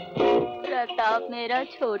 प्रताप मेरा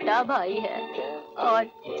छोटा भाई है और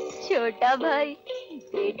छोटा भाई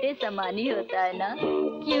बेटे समान ही होता है ना।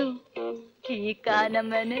 क्यों, ठीक कहा ना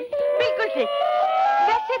मैंने? बिल्कुल ठीक।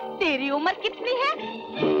 वैसे तेरी उम्र कितनी है?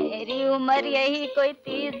 मेरी उम्र यही कोई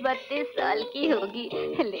 30-32 साल की होगी,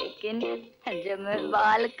 लेकिन जब मैं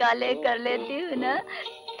बाल काले कर लेती हूँ ना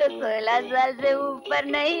तो 16 साल से ऊपर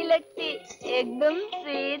नहीं लगती, एकदम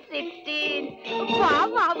स्वीट 16। वाह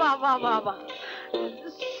वाह वाह वाह वाह वाह,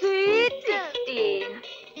 स्वीट 16।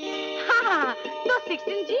 हाँ तो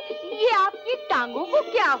 16 जी, ये आपकी टांगों को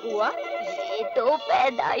क्या हुआ? ये तो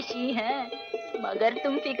पैदाइशी है, मगर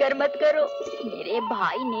तुम फिक्र मत करो। मेरे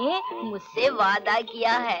भाई ने मुझसे वादा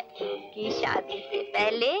किया है कि शादी से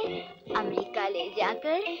पहले अमेरिका ले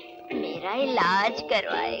जाकर मेरा इलाज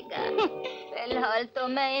करवाएगा। फिलहाल तो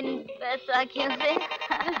मैं इन बैसाखियों से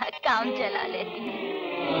काम चला लेती हूँ।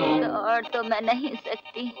 दौड़ तो मैं नहीं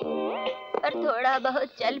सकती, पर थोड़ा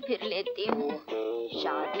बहुत चल फिर लेती हूँ।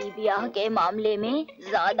 शादी ब्याह के मामले में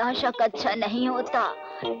ज्यादा शक अच्छा नहीं होता।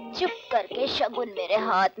 चुप करके शगुन मेरे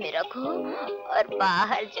हाथ में रखो और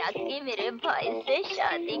बाहर जाके मेरे भाई से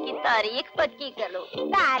शादी की तारीख पक्की कर लो।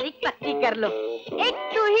 तारीख पक्की कर लो? एक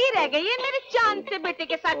तू ही रह गई है मेरे चांद से बेटे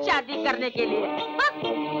के साथ शादी करने के लिए।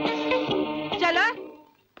 चलो,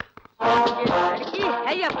 ये लड़की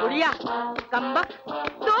है या बुढ़िया? कमबख्त,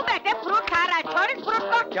 तू बेटे फ्रूट खा रहा है, छोड़ इस फ्रूट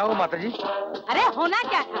को। क्या हुआ माता जी? अरे होना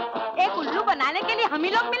क्या था, एक उल्लू बनाने के लिए हम ही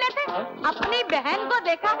लोग मिले थे। अपनी बहन को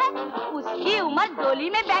देखा है, उसकी उम्र डोली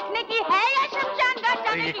में बैठने की है या शमशान घाट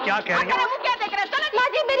जाने की? क्या कह रही है? वो क्या देख रहे? चलो माँ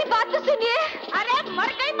जी मेरी बात तो सुनिए। अरे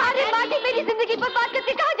मर गई अरे माँ जी, मेरी जिंदगी पर बात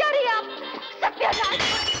करके कहाँ जा रही है आप? सत्यानाश,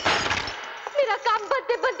 मेरा काम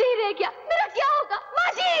बनते बनते ही रह गया, मेरा क्या होगा?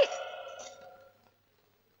 माँ जी।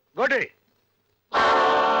 गुड्डी,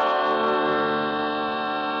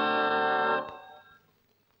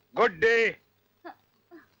 गुड्डी,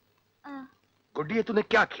 गुड्डी, ये तूने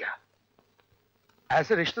क्या किया?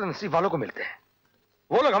 ऐसे रिश्ते नसीब वालों को मिलते हैं।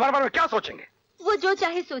 वो लोग हमारे बारे में क्या सोचेंगे? वो जो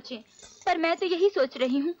चाहे सोचे, पर मैं तो यही सोच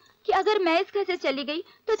रही हूँ कि अगर मैं इस घर से चली गई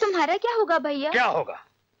तो तुम्हारा क्या होगा भैया? क्या होगा?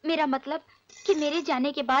 मेरा मतलब कि मेरे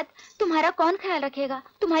जाने के बाद तुम्हारा कौन ख्याल रखेगा?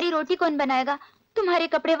 तुम्हारी रोटी कौन बनाएगा? तुम्हारे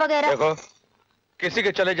कपड़े वगैरह? देखो, किसी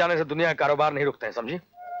के चले जाने से दुनिया का कारोबार नहीं रुकते हैं, समझी?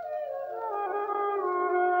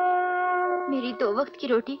 मेरी 2 वक्त की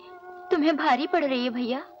रोटी तुम्हें भारी पड़ रही है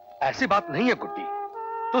भैया। ऐसी बात नहीं है गुड्डी,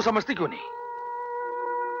 तू समझती क्यों नहीं?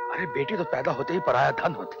 अरे बेटी तो पैदा होते ही पराया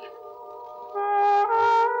धन होती है।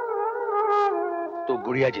 तू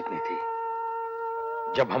गुड़िया जितनी थी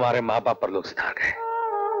जब हमारे माँ बाप पर लोग सिधार गए।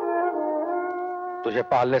 तुझे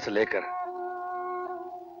पालने से लेकर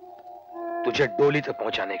तुझे डोली तक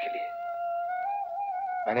पहुंचाने के लिए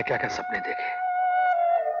मैंने क्या क्या सपने देखे,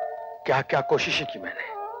 क्या क्या कोशिशें की मैंने,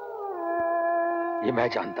 ये मैं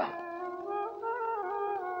जानता हूं,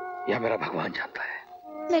 यह मेरा भगवान जानता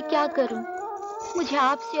है। मैं क्या करूं? मुझे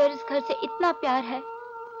आपसे और इस घर से इतना प्यार है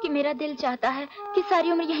कि मेरा दिल चाहता है कि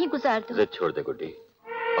सारी उम्र यहीं गुजार दूं। जिद छोड़ दे गुड्डी,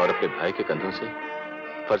 और अपने भाई के कंधों से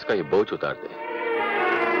फर्ज का ये बोझ उतार दे।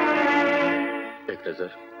 एक नजर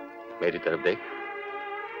मेरी तरफ देख।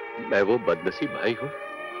 मैं वो बदनसीब भाई हूं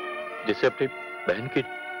जिसे अपनी बहन की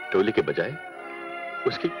टोली के बजाय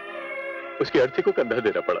उसकी अर्थी को कंधा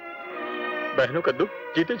देना पड़ा। बहनों का दुख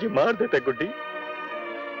जीते जी मार देता है गुड्डी,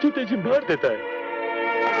 जीते जी मार देता है।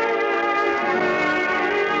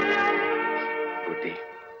 गुड्डी,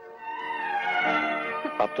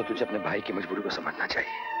 अब तो तुझे अपने भाई की मजबूरी को समझना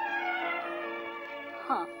चाहिए।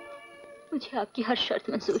 हाँ, मुझे आपकी हर शर्त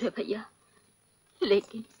मंजूर है भैया,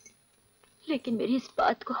 लेकिन मेरी इस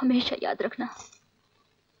बात को हमेशा याद रखना।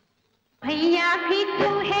 भैया भी तू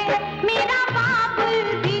है, मेरा बाबुल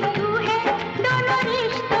भी तू है, दोनों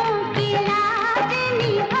रिश्तों की लाज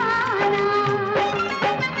निभाना।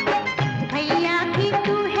 भैया भी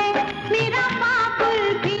तू है, मेरा बाबुल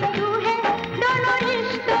भी तू है, दोनों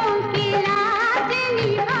रिश्तों की लाज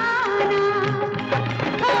निभाना।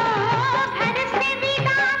 ओ घर से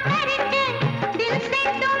विदा करके दिल से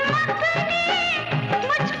तुम अपने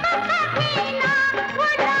मुझको कभी ना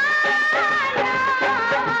भुलाना।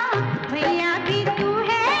 भैया भी तू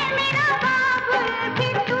है, मेरा बाबुल भी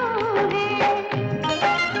तू है।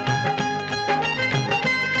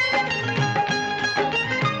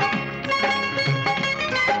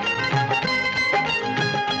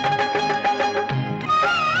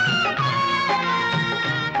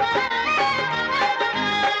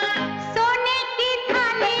 सोने की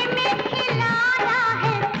थाली में खिलाया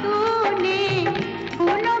है तूने,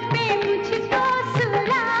 फूलों पे मुझको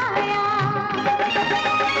सुलाया।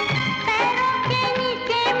 पैरों के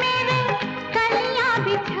नीचे मेरे कलियां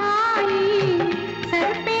बिछाई, सर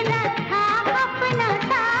पे रखा अपना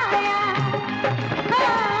साया। ओ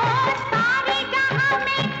सारे जहां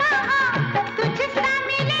में कहा तुझसा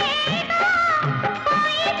मिलेगा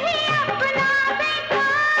कोई भी अपना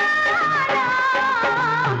बेगाना।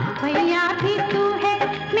 भैया भी तू है,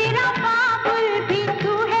 मेरा बाबुल भी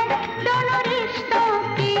तू है, दोनों रिश्तों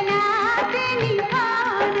की लाज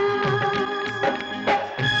निभाना।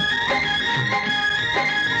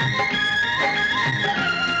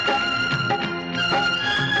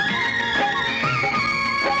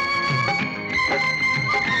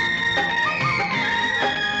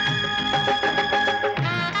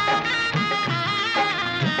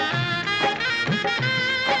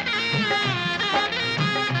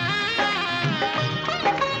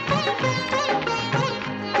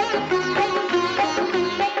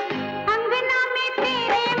 अंगना में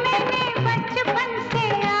तेरे मैंने बचपन से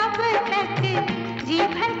अब तक जी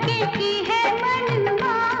भर के की है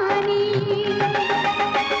मनमानी।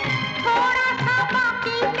 थोड़ा सा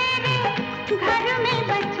बाकी तेरे घर में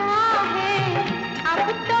बचा है, अब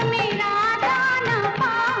तो मेरा दाना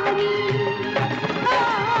पानी। ओ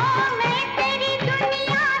मैं तेरी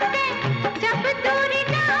दुनिया से जब दूर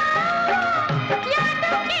जाऊं,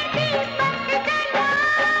 यादों के दीपक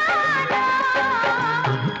जलाना।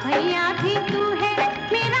 भैया भी तू है,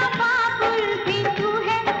 मेरा बाबुल भी तू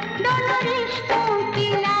है, दोनों रिश्तों की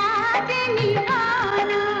लाज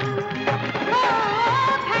निभाना। ओ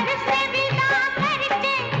घर से विदा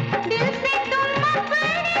करके दिल से तुम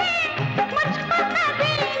अपने मुझको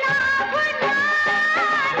कभी ना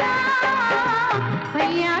भुलाना।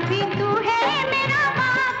 भैया भी तू है, मेरा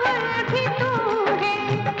बाबुल भी तू है।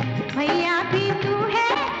 भैया भी तू है,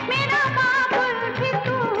 मेरा बाबुल भी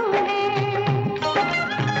तू है।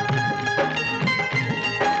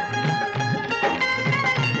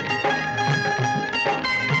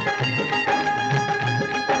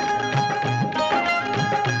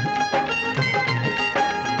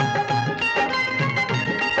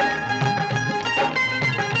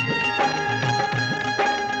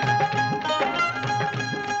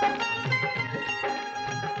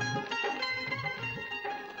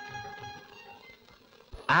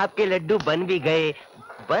 आपके लड्डू बन भी गए,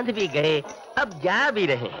 बंध भी गए, अब जा भी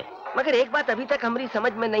रहे हैं। मगर एक बात अभी तक हमारी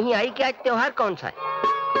समझ में नहीं आई कि आज त्योहार कौन सा है।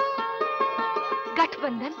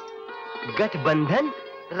 गठबंधन। गठबंधन?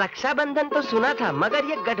 रक्षाबंधन तो सुना था, मगर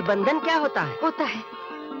ये गठबंधन क्या होता है? होता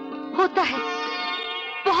है,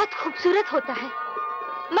 बहुत खूबसूरत होता है।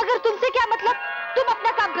 मगर तुमसे क्या मतलब? तुम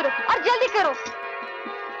अपना काम करो और जल्दी करो।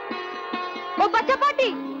 ओ बच्चा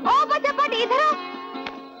पार्टी, इधर आओ।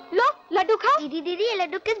 लो लड्डू खाओ। दीदी ये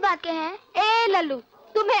लड्डू किस बात के हैं? ए लल्लू,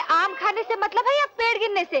 तुम्हें आम खाने से मतलब है या पेड़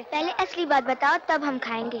गिरने से? पहले असली बात बताओ, तब हम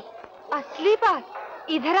खाएंगे। असली बात?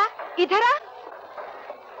 इधर आ।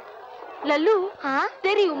 लल्लू, हाँ?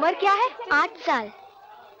 तेरी उम्र क्या है? 8 साल।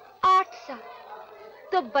 8 साल?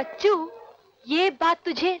 तो बच्चू, ये बात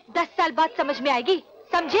तुझे 10 साल बाद समझ में आएगी,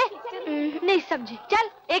 समझे? नहीं समझे। चल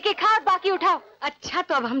एक एक खा और बाकी उठाओ। अच्छा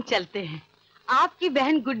तो अब हम चलते हैं। आपकी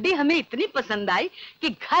बहन गुड्डी हमें इतनी पसंद आई कि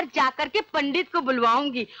घर जाकर के पंडित को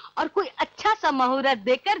बुलवाऊंगी और कोई अच्छा सा मुहूर्त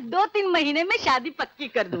देकर 2-3 महीने में शादी पक्की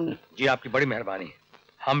कर दूंगी। जी आपकी बड़ी मेहरबानी है,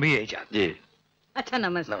 हम भी यही चाहते जी। अच्छा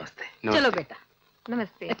नमस्ते। नमस्ते। चलो बेटा।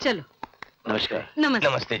 नमस्ते। चलो। नमस्कार। नमस्ते।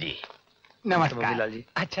 नमस्ते जी। नमस्कार लाल जी।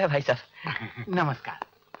 अच्छा भाई साहब। नमस्कार।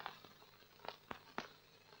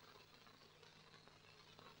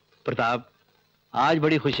 प्रताप, आज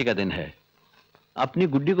बड़ी खुशी का दिन है। अपनी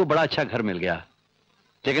गुड्डी को बड़ा अच्छा घर मिल गया,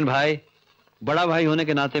 लेकिन भाई, बड़ा भाई होने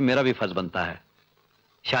के नाते मेरा भी फर्ज बनता है।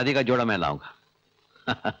 शादी का जोड़ा मैं लाऊंगा।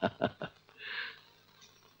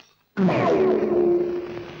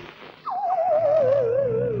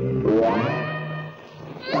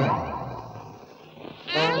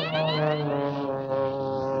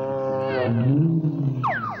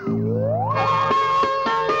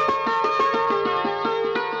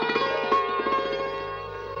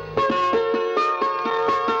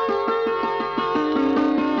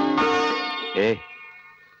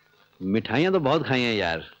 मिठाइयां तो बहुत खाई हैं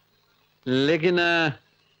यार, लेकिन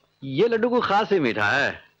ये लड्डू को खास ही मीठा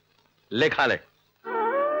है। ले खा ले।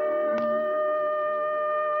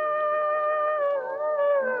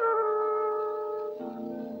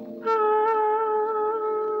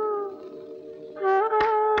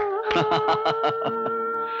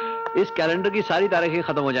 इस कैलेंडर की सारी तारीखें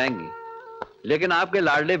खत्म हो जाएंगी, लेकिन आपके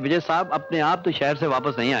लाडले विजय साहब अपने आप तो शहर से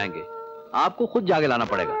वापस नहीं आएंगे। आपको खुद जाके लाना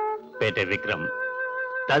पड़ेगा। बेटे विक्रम,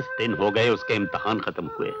 10 दिन हो गए उसके इम्तिहान खत्म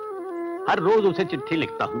हुए। हर रोज उसे चिट्ठी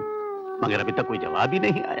लिखता हूँ, मगर अभी तक कोई जवाब ही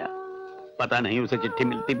नहीं आया। पता नहीं उसे चिट्ठी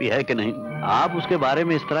मिलती भी है कि नहीं। आप उसके बारे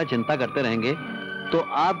में इस तरह चिंता करते रहेंगे तो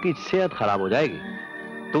आपकी सेहत खराब हो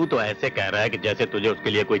जाएगी। तू तो ऐसे कह रहा है कि जैसे तुझे उसके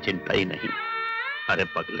लिए कोई चिंता ही नहीं। अरे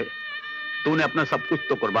पगले, तूने अपना सब कुछ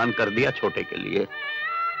तो कुर्बान कर दिया छोटे के लिए।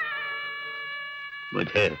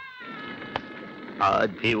 मुझे आज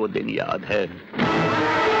भी वो दिन याद है।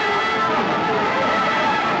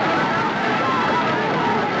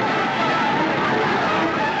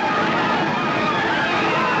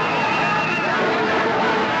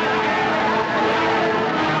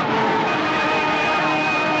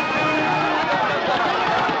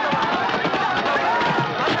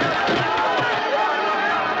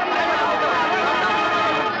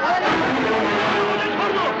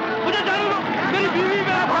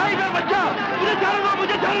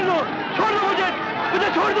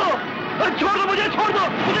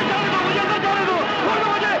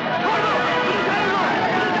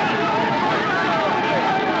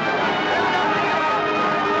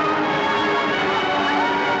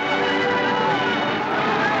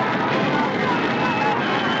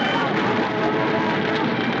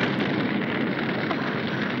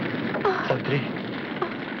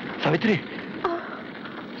 सावित्री,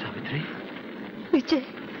 विजय,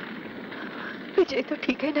 विजय तो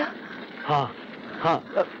ठीक है ना? हाँ हाँ,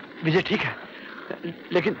 विजय ठीक है,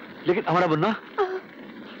 लेकिन हमारा मुन्ना,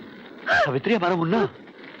 सावित्री हमारा मुन्ना।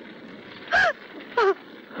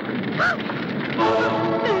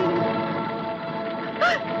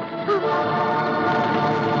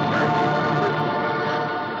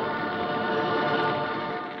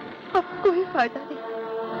 अब कोई फायदा नहीं,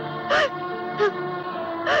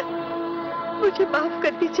 मुझे माफ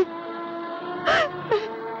कर दीजिए।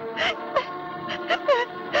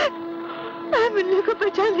 मैं मुन्ने को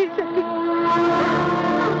बचा नहीं सकी।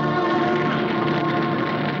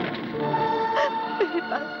 मेरे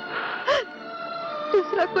पास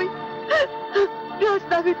दूसरा कोई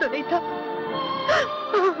रास्ता भी तो नहीं था।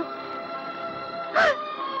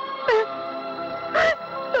 मैं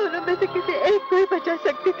दोनों में से किसी एक को ही बचा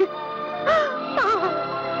सकती थी।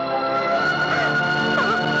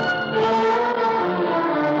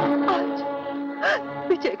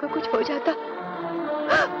 विजय को कुछ हो जाता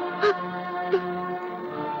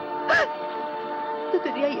तो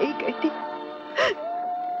दुनिया यही कहती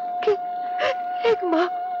कि एक माँ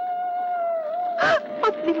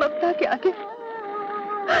अपनी ममता के आगे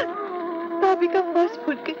भाभी का बस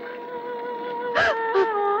भूल गई।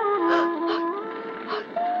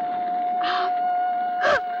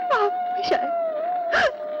 आप भी शायद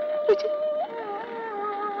मुझे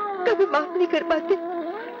कभी माफ नहीं कर पाते।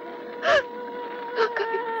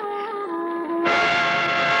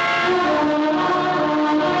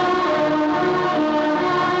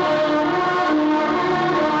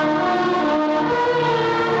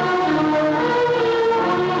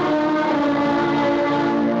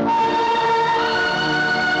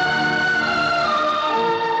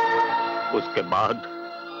 उसके बाद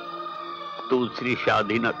दूसरी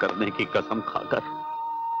शादी न करने की कसम खाकर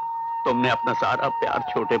तुमने अपना सारा प्यार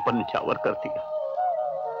छोटे पर निछावर कर दिया।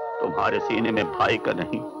 तुम्हारे सीने में भाई का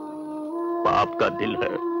नहीं बाप का दिल है,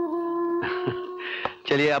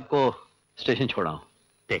 चलिए आपको स्टेशन छोड़ाऊं।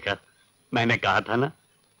 देखा, मैंने कहा था ना,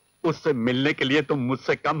 उससे मिलने के लिए तुम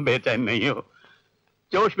मुझसे कम बेचैन नहीं हो।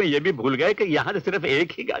 जोश में ये भी भूल गए कि यहाँ से सिर्फ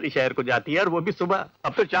एक ही गाड़ी शहर को जाती है, और वो भी सुबह।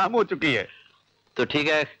 अब तो शाम हो चुकी है। तो ठीक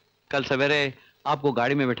है, कल सवेरे आपको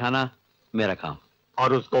गाड़ी में बिठाना मेरा काम,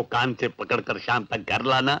 और उसको कान से पकड़कर शाम तक घर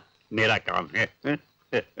लाना मेरा काम है।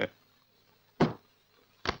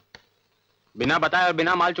 बिना बताए और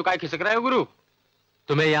बिना माल चुकाए खिसक रहे हो गुरु।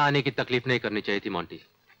 तुम्हें यहाँ आने की तकलीफ नहीं करनी चाहिए थी मोंटी।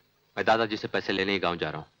 मैं दादाजी से पैसे लेने ही गांव जा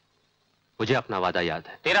रहा हूँ। मुझे अपना वादा याद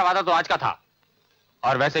है। तेरा वादा तो आज का था,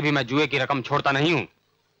 और वैसे भी मैं जुए की रकम छोड़ता नहीं हूँ।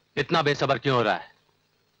 इतना बेसब्र क्यों हो रहा है?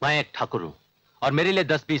 मैं एक ठाकुर हूँ, और मेरे लिए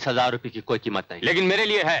 10-20 हजार रुपए की कोई कीमत नहीं, लेकिन मेरे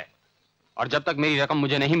लिए है। और जब तक मेरी रकम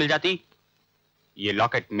मुझे नहीं मिल जाती, ये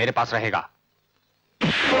लॉकेट मेरे पास रहेगा।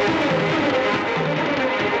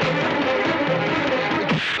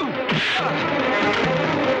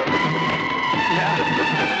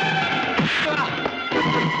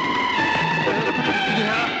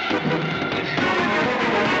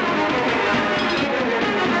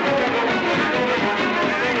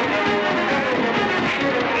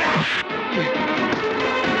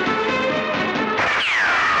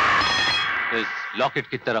 इस लॉकेट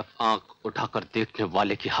की तरफ आंख उठाकर देखने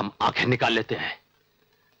वाले की हम आंखें निकाल लेते हैं।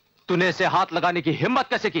 तूने इसे हाथ लगाने की हिम्मत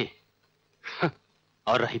कैसे की?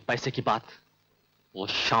 और रही पैसे की बात, वो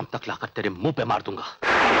शाम तक लाकर तेरे मुंह पे मार दूंगा।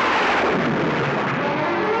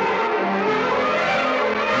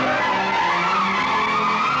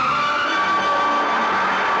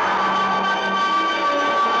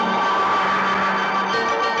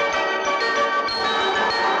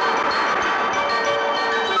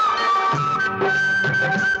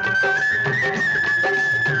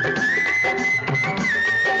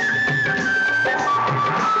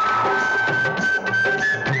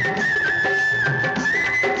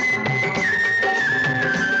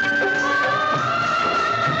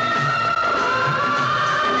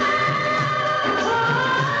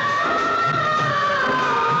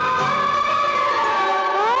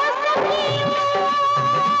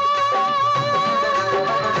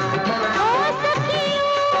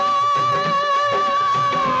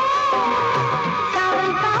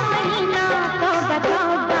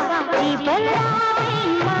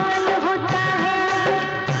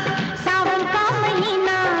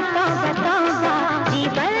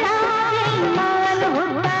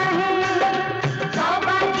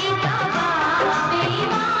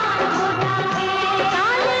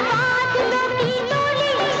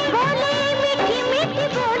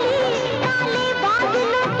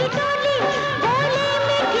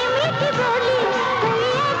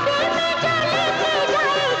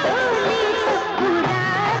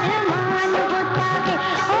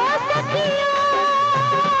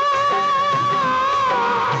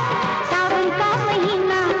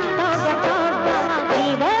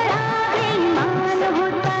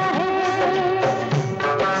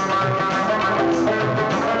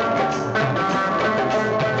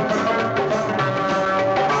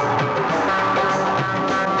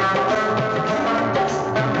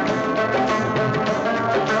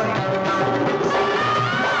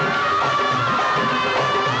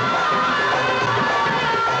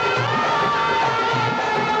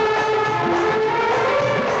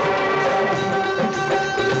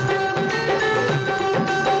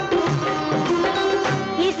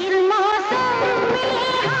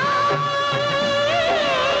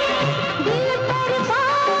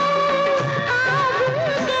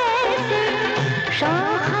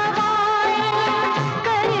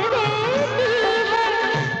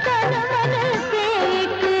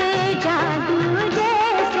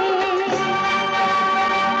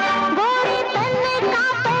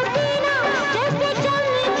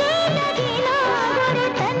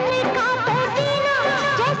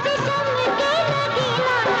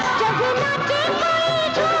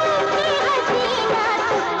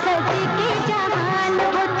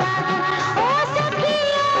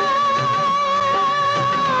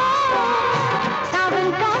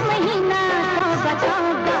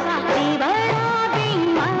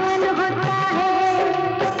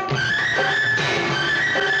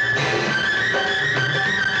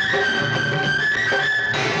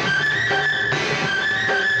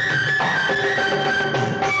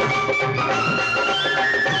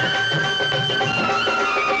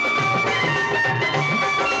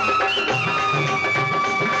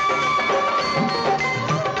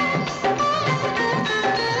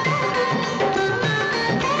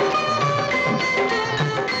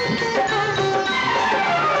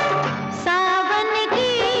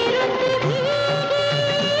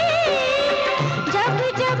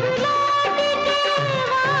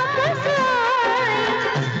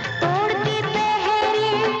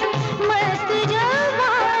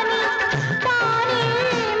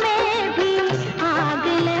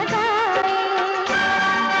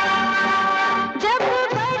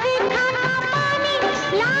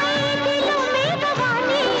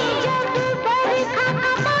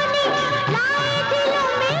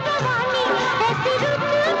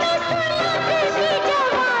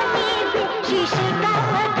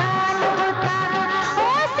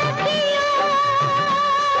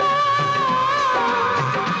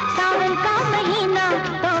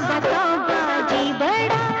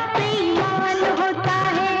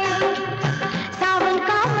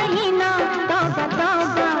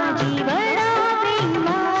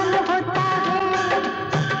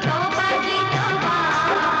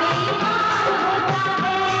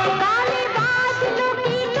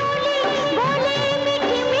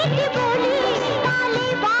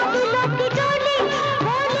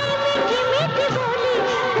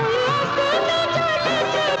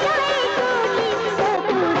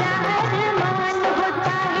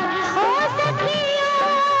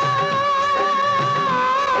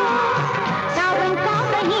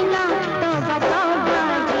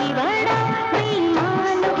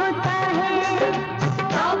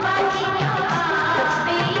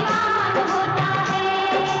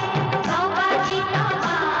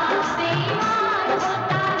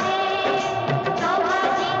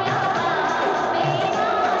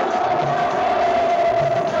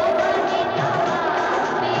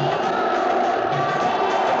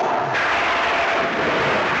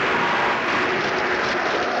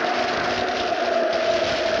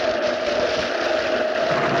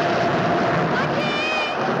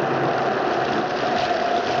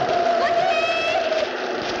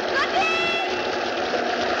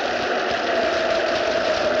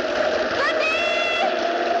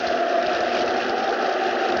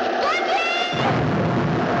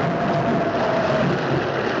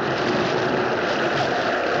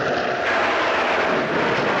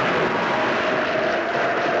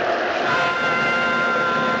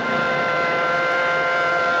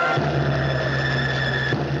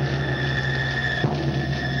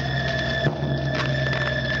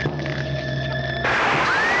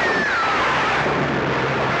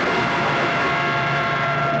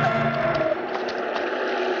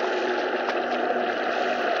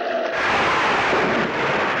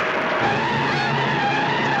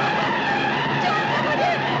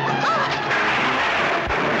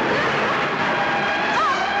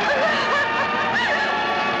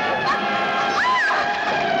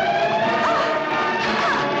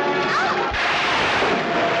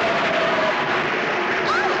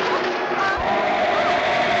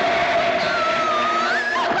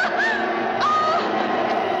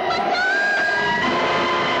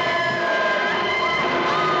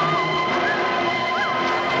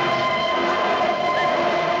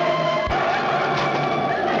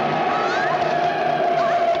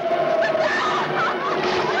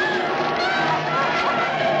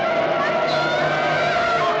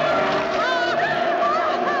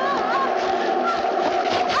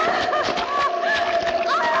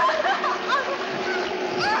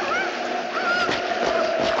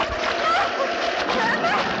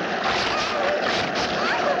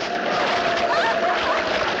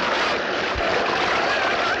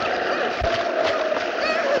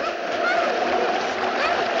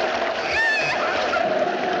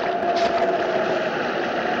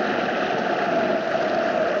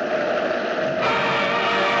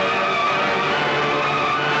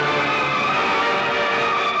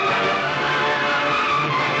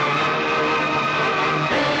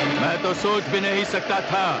 सोच भी नहीं सकता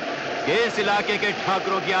था कि इस इलाके के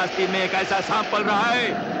ठाकुरों की आस्ती में एक ऐसा सांप पल रहा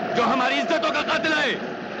है जो हमारी इज्जतों का कातिल है।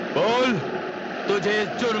 बोल, तुझे इस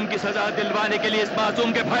जुर्म की सजा दिलवाने के लिए इस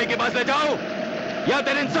मासूम के भाई के पास ले जाओ या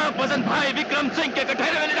तेरे इंसाफ पसंद भाई विक्रम सिंह के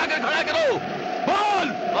कटहरे में ले जाकर खड़ा करो। बोल।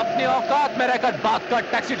 अपनी औकात में रहकर बात कर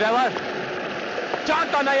टैक्सी ड्राइवर।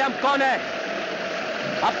 जानता नहीं हम कौन है।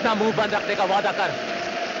 अपना मुंह बंद रखने का वादा कर,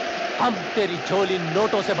 हम तेरी झोली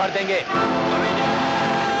नोटों से भर देंगे।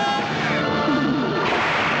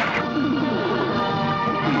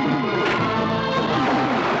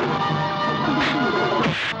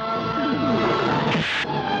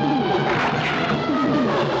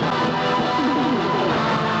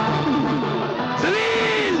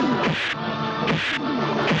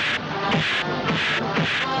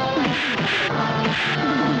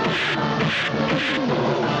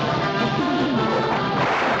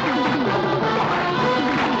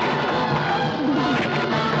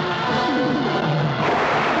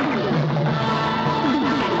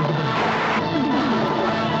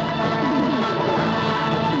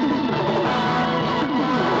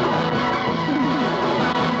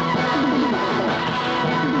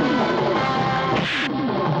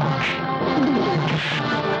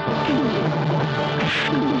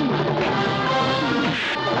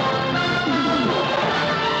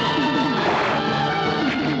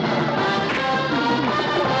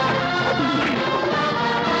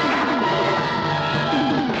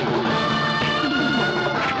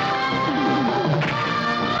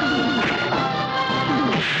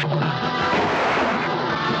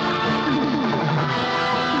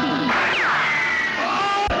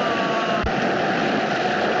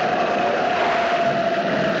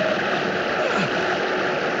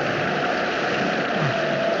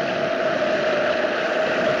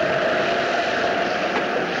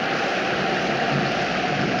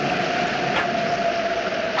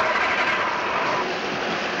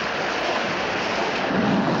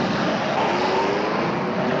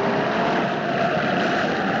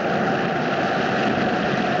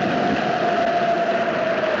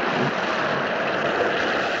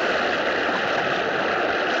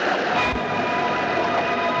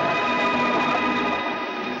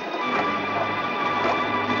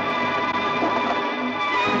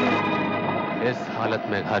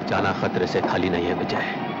 घर जाना खतरे से खाली नहीं है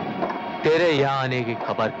विजय। तेरे यहां आने की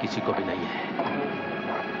खबर किसी को भी नहीं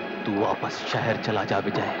है। तू वापस शहर चला जा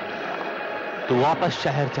विजय, तू वापस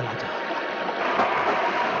शहर चला जा।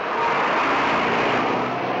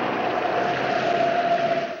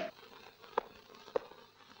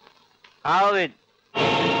 आओ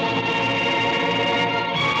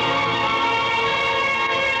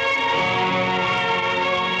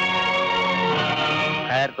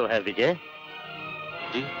खैर तो है विजय?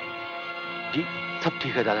 जी जी सब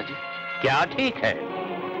ठीक है दादाजी। क्या ठीक है?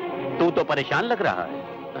 तू तो परेशान लग रहा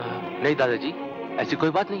है। नहीं दादाजी, ऐसी कोई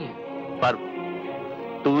बात नहीं है। पर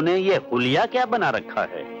तूने ये हुलिया क्या बना रखा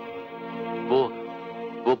है? वो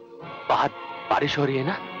बाहर बारिश हो रही है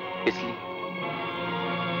ना, इसलिए।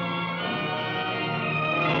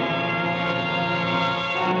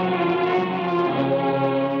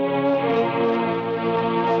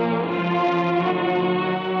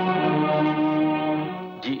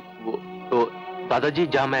 दादाजी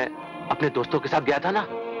जहां मैं अपने दोस्तों के साथ गया था ना,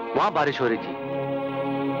 वहां बारिश हो रही थी।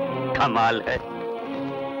 कमाल है,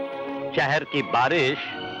 शहर की बारिश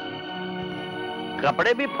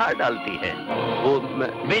कपड़े भी फाड़ डालती है। वो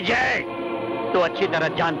विजय, तो अच्छी तरह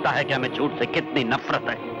जानता है कि हमें झूठ से कितनी नफरत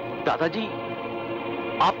है। दादाजी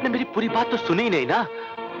आपने मेरी पूरी बात तो सुनी ही नहीं ना।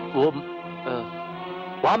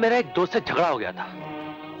 वहां मेरा एक दोस्त से झगड़ा हो गया था।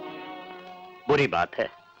 बुरी बात है,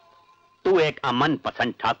 तू एक अमन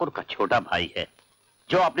पसंद ठाकुर का छोटा भाई है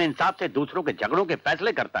जो अपने इंसाफ से दूसरों के झगड़ों के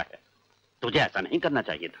फैसले करता है। तुझे ऐसा नहीं करना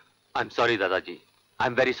चाहिए था। आई एम सॉरी दादाजी, आई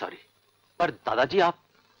एम वेरी सॉरी। पर दादाजी आप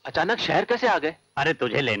अचानक शहर कैसे आ गए? अरे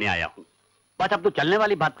तुझे लेने आया हूं, बस अब तू चलने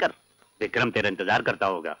वाली बात कर। विक्रम तेरा इंतजार करता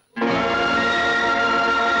होगा।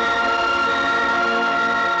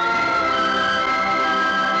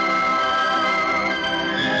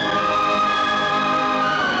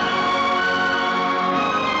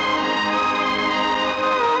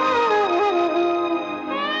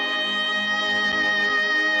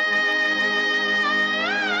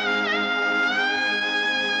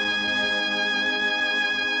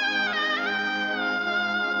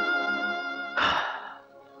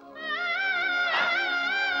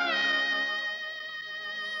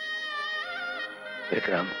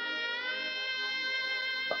 विक्रम,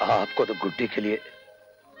 आपको तो गुड्डी के लिए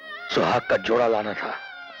सुहाग का जोड़ा लाना था।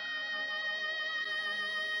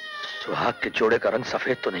 सुहाग के जोड़े का रंग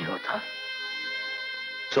सफेद तो नहीं होता?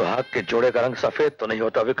 सुहाग के जोड़े का रंग सफेद तो नहीं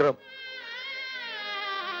होता विक्रम?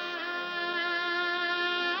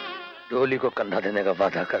 डोली को कंधा देने का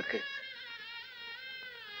वादा करके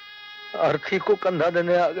अर्थी को कंधा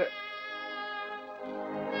देने आ गए।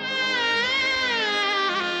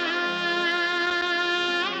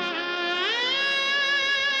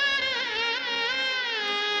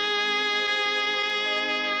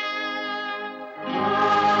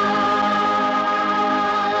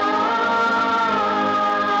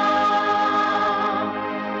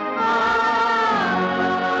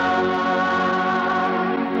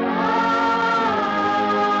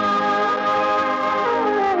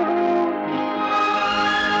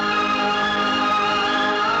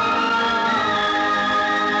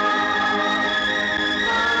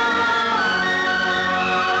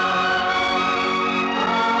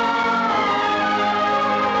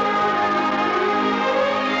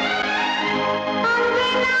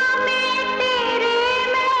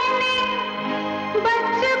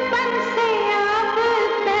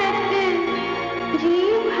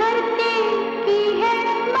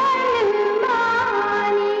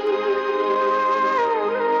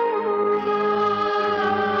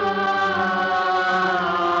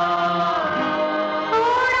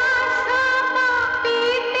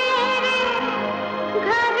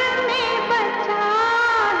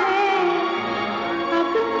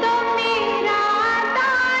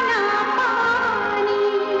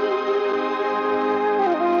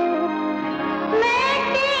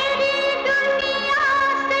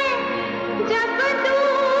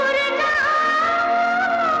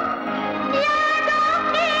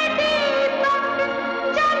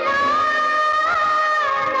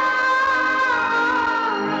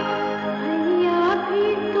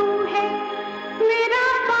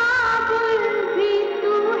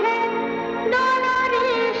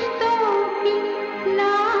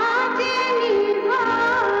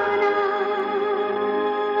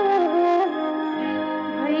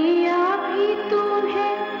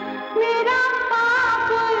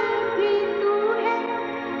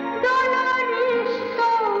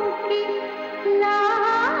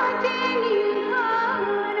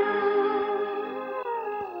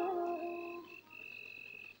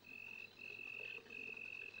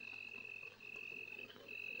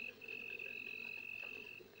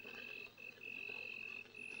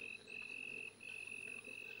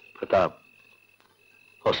 प्रताप,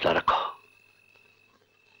 हौसला रखो।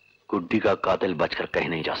 गुड्डी का कातिल बचकर कहीं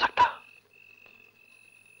नहीं जा सकता।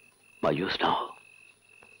 मायूस ना हो।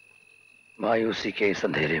 मायूसी के इस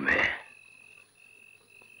अंधेरे में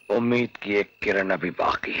उम्मीद की एक किरण अभी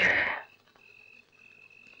बाकी है।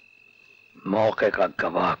 मौके का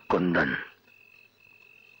गवाह कुंदन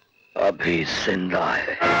अभी जिंदा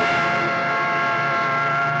है।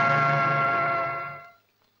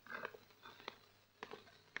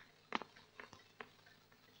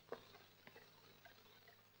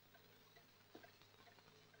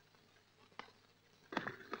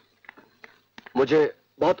 मुझे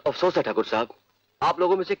बहुत अफसोस है ठाकुर साहब, आप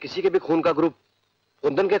लोगों में से किसी के भी खून का ग्रुप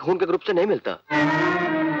कुंदन के खून के ग्रुप से नहीं मिलता।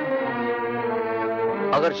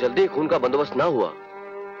 अगर जल्दी खून का बंदोबस्त ना हुआ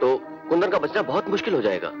तो कुंदन का बचना बहुत मुश्किल हो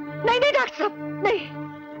जाएगा। नहीं नहीं डॉक्टर साहब, नहीं,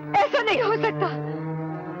 ऐसा नहीं हो सकता।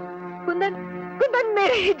 कुंदन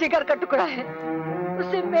मेरे ही जिगर का टुकड़ा है।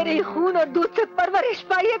 उसे मेरे ही खून और दूध से परवरिश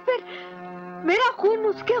पाई है, फिर मेरा खून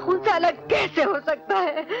उसके खून से अलग कैसे हो सकता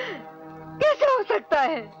है? कैसे हो सकता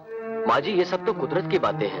है? माँ जी, ये सब तो कुदरत की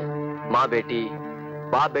बातें हैं। माँ बेटी,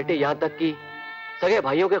 बाप बेटे, यहाँ तक कि सगे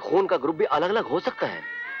भाइयों के खून का ग्रुप भी अलग अलग हो सकता है।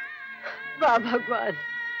 वाह भगवान,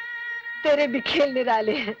 तेरे भी खेल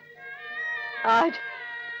निराले हैं। आज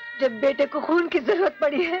जब बेटे को खून की जरूरत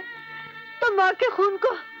पड़ी है तो माँ के खून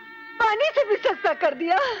को पानी से भी सस्ता कर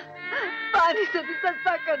दिया। पानी से भी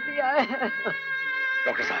सस्ता कर दिया है।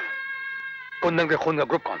 डॉक्टर साहब, कुंदन के खून का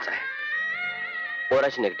ग्रुप कौन सा है?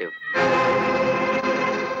 ओआरएच नेगेटिव।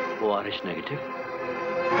 ओआरएच नेगेटिव?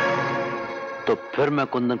 तो फिर मैं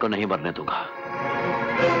कुंदन को नहीं मरने दूंगा।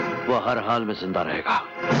 वो हर हाल में जिंदा रहेगा।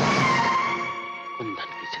 कुंदन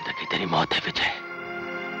की जिंदगी तेरी मौत है विजय,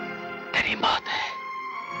 तेरी मौत है।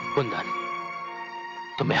 कुंदन,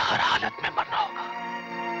 तुम्हें हर हालत में मरना होगा।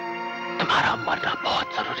 तुम्हारा मरना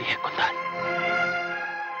बहुत जरूरी है कुंदन।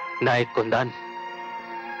 नहीं कुंदन,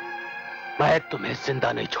 मैं तुम्हें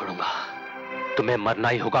जिंदा नहीं छोड़ूंगा। तुम्हें मरना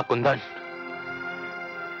ही होगा कुंदन,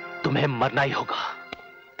 तुम्हें मरना ही होगा।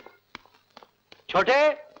 छोटे,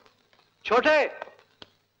 छोटे,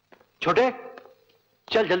 छोटे,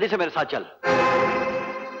 चल जल्दी से मेरे साथ चल।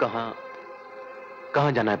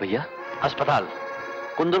 कहां जाना है भैया? अस्पताल।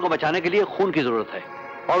 कुंदन को बचाने के लिए खून की जरूरत है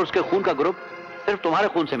और उसके खून का ग्रुप सिर्फ तुम्हारे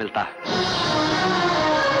खून से मिलता है।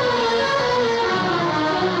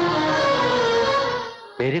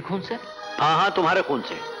 मेरे खून से? हाँ हाँ, तुम्हारे खून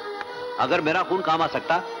से। अगर मेरा खून काम आ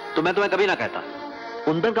सकता तो मैं तुम्हें कभी ना कहता।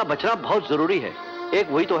 कुंदन का बचना बहुत जरूरी है। एक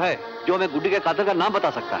वही तो है जो हमें गुड्डी के कातिल का नाम बता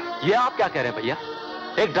सकता है। ये आप क्या कह रहे हैं भैया?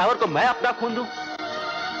 एक ड्राइवर को मैं अपना खून दूं?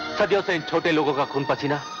 सदियों से इन छोटे लोगों का खून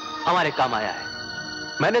पसीना हमारे काम आया है।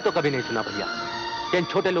 मैंने तो कभी नहीं सुना भैया कि इन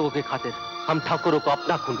छोटे लोगों की खातिर हम ठाकुरों को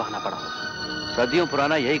अपना खून बहाना पड़ा हो। सदियों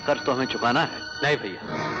पुराना यही कर्ज तो हमें चुकाना है। नहीं भैया,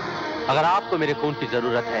 अगर आपको मेरे खून की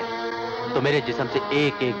जरूरत है तो मेरे जिस्म से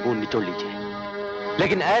एक एक बूंद निचोड़ लीजिए,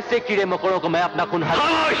 लेकिन ऐसे कीड़े मकोड़ों को मैं अपना खून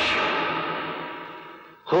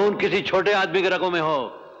खून किसी छोटे आदमी के रगों में हो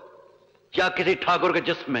या किसी ठाकुर के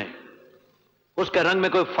जिस्म में, उसके रंग में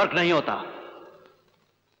कोई फर्क नहीं होता।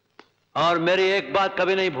 और मेरी एक बात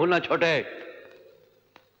कभी नहीं भूलना छोटे,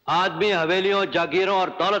 आदमी हवेलियों, जागीरों और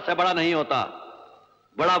दौलत से बड़ा नहीं होता।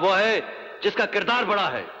 बड़ा वो है जिसका किरदार बड़ा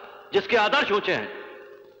है, जिसके आदर्श ऊंचे हैं।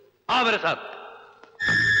 आओ मेरे साथ।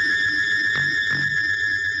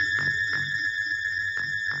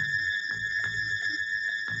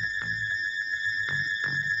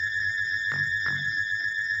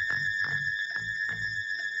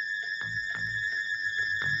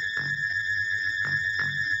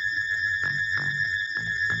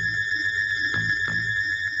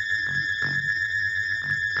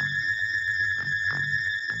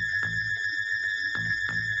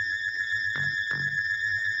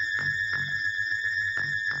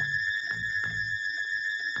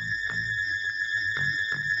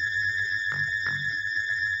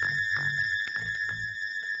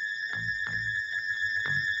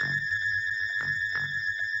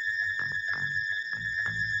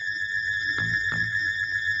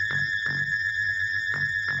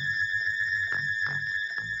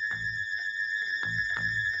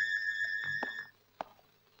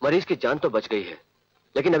 मरीज की जान तो बच गई है,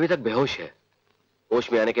 लेकिन अभी तक बेहोश है।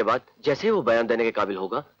 होश में आने के बाद जैसे ही वो बयान देने के काबिल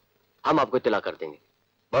होगा, हम आपको इत्तला कर देंगे।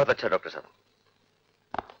 बहुत अच्छा डॉक्टर साहब।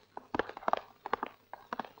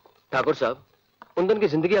 ठाकुर साहब, कुंदन की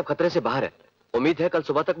जिंदगी अब खतरे से बाहर है। उम्मीद है कल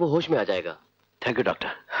सुबह तक वो होश में आ जाएगा। थैंक यू डॉक्टर,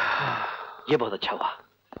 ये बहुत अच्छा हुआ।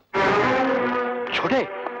 छोटे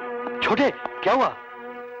छोटे क्या हुआ?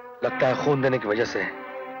 लगता है खून देने की वजह से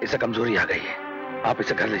इसे कमजोरी आ गई है। आप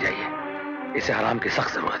इसे घर ले जाइए, इसे आराम की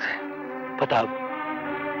सख्त जरूरत है। प्रताप,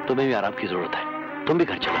 तुम्हें भी आराम की जरूरत है, तुम भी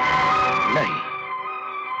घर चलो। नहीं,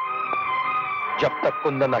 जब तक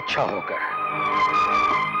कुंदन अच्छा होकर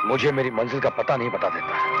मुझे मेरी मंजिल का पता नहीं बता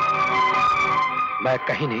देता, मैं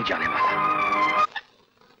कहीं नहीं जाने वाला।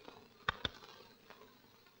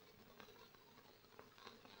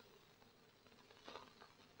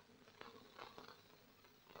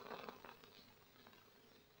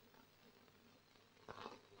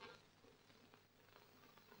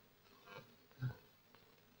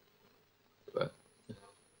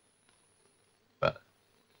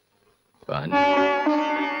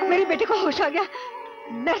 मेरे बेटे को होश आ गया।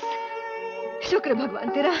 नर्स, शुक्र भगवान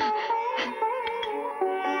तेरा।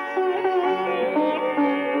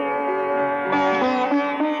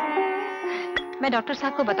 मैं डॉक्टर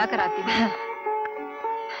साहब को बता कर आती हूँ।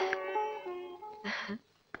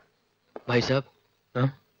 भाई साहब,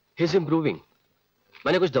 ही इज इम्प्रूविंग।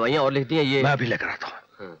 मैंने कुछ दवाइयां और लिख दी हैं, ये मैं अभी लेकर आता हूँ।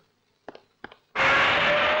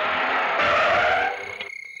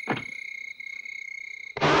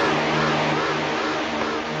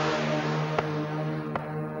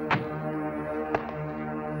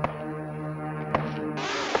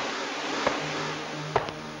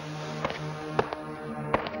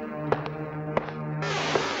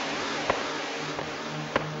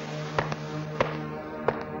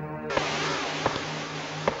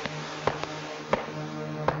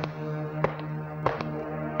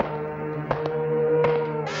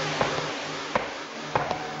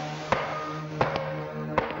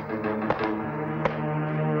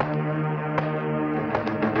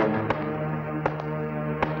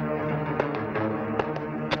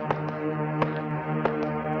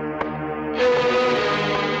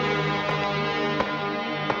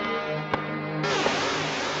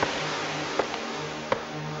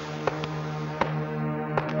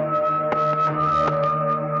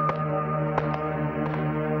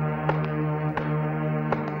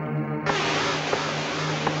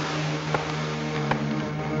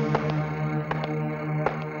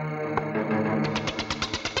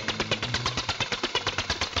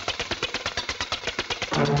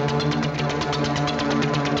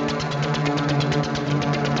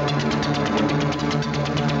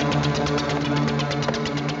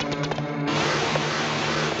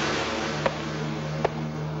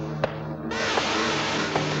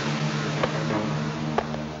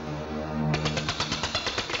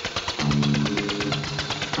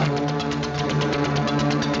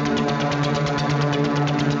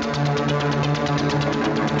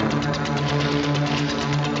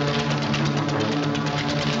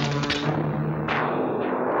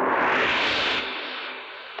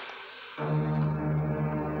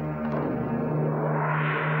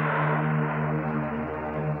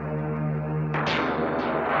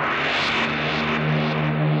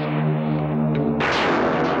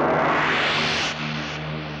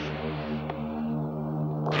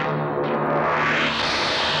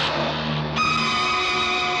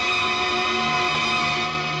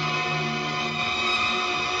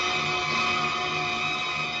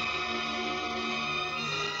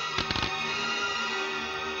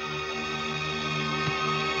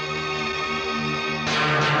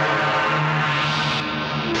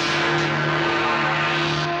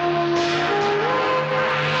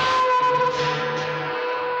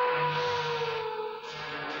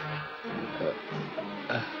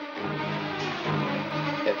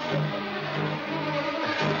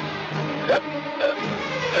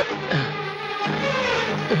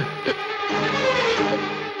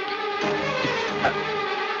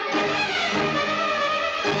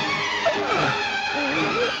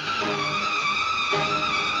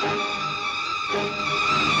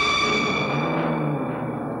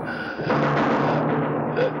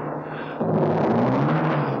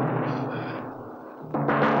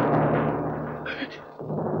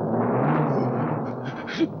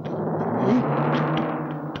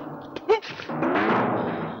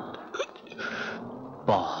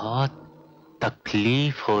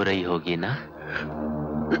 तकलीफ हो रही होगी ना?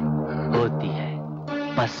 होती है,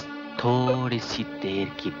 बस थोड़ी सी देर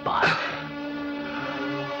की बात है।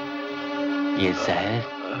 ये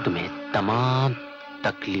जहर तुम्हें तमाम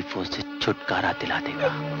तकलीफों से छुटकारा दिला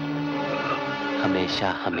देगा, हमेशा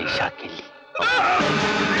हमेशा के लिए।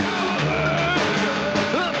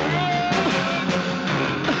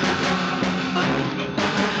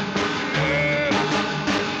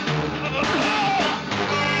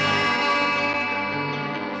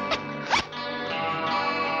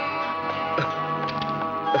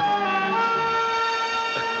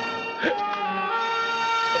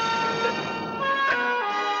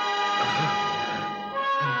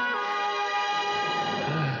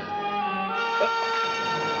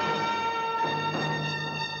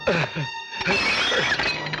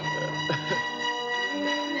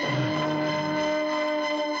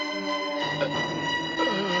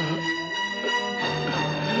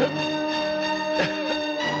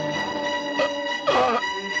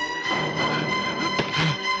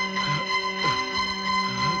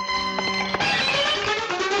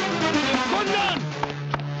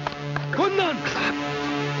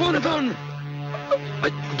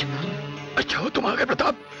 अच्छा हो तुम आ गए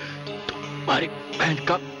प्रताप। तुम्हारी बहन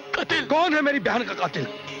का कातिल कौन है? मेरी बहन का कातिल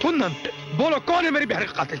कुंदन। बोलो कौन है मेरी बहन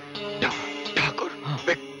का कातिल? ठाकुर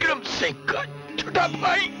विक्रम सिंह का छोटा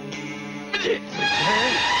भाई विजय।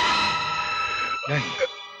 नहीं,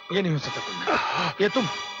 ये नहीं हो सकता कुंदन।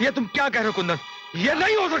 ये तुम क्या कह रहे हो कुंदन? ये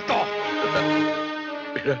नहीं हो सकता।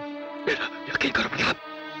 मेरा यकीन करो प्रताप,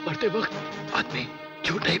 मरते वक्त आदमी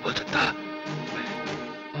झूठ नहीं बोल सकता।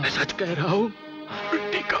 मैं सच कह रहा हूँ।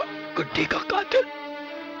 गुड्डी का कातिल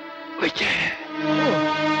विजय।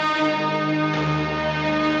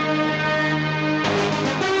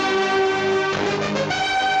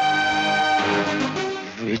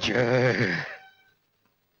 विजय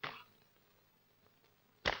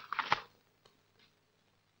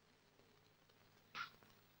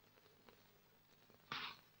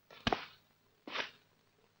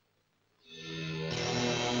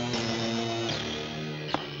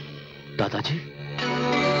दादाजी,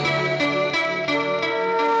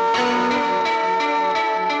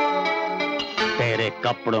 तेरे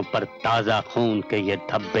कपड़ों पर ताजा खून के ये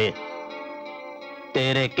धब्बे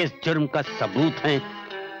तेरे किस जुर्म का सबूत हैं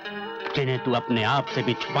जिन्हें तू अपने आप से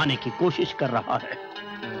भी छुपाने की कोशिश कर रहा है?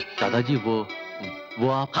 दादाजी वो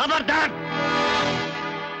आप। खबरदार!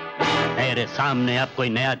 मेरे सामने अब कोई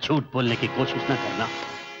नया झूठ बोलने की कोशिश न करना।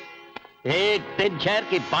 एक दिन शहर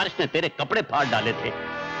की बारिश ने तेरे कपड़े फाड़ डाले थे।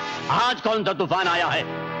 आज कौन सा तूफान आया है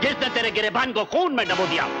जिसने तेरे गिरेबान को खून में डबो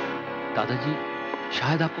दिया? दादाजी,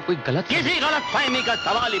 शायद आपको कोई किसी गलत फहमी का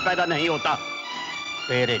सवाल ही पैदा नहीं होता।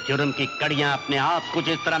 तेरे जुर्म की कड़ियां अपने आप कुछ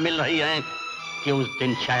इस तरह मिल रही हैं कि उस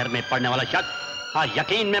दिन शहर में पड़ने वाला शक आज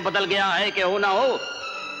यकीन में बदल गया है कि हो ना हो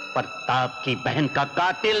प्रताप की बहन का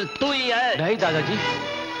कातिल तू ही है। नहीं दादाजी,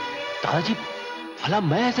 भला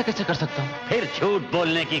मैं ऐसा कैसे कर सकता हूँ? फिर झूठ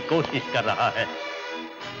बोलने की कोशिश कर रहा है।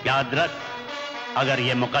 याद रख, अगर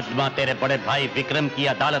ये मुकदमा तेरे बड़े भाई विक्रम की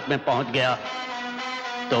अदालत में पहुंच गया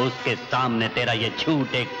तो उसके सामने तेरा ये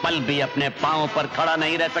झूठ एक पल भी अपने पांव पर खड़ा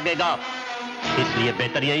नहीं रह सकेगा। इसलिए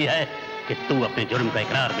बेहतर यही है कि तू अपने जुर्म का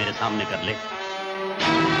इकरार मेरे सामने कर ले।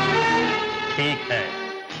 ठीक है,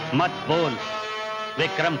 मत बोल,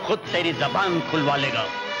 विक्रम खुद तेरी जबान खुलवा लेगा।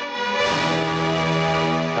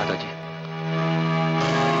 दादाजी,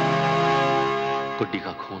 गुड्डी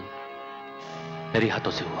का खून मेरे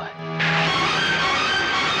हाथों से हुआ है।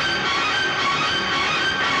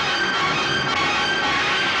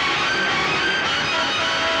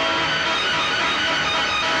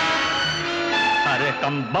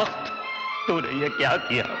 कमबख्त, तूने ये क्या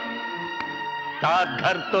किया? साथ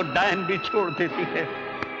घर तो डायन भी छोड़ देती है।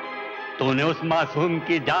 तूने उस मासूम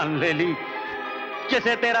की जान ले ली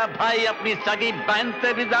जिसे तेरा भाई अपनी सगी बहन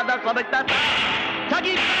से भी ज्यादा समझता था।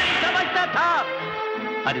 सगी बहन समझता था।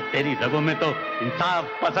 अरे तेरी रगों में तो इंसाफ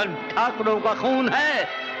पसंद ठाकुरों का खून है,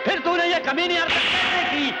 फिर तूने ये कमीनी हरकत कैसे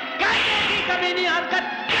की कमीनी हरकत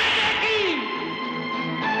कैसे की?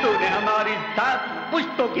 तूने हमारी 7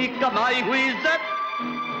 पुश्तों की कमाई हुई इज्जत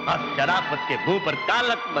और शराफत के मुंह पर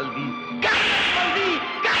कालक मल दी, कालक मल दी,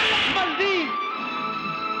 कालक मल दी।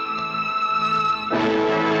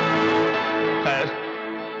 खैर,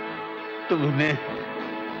 तूने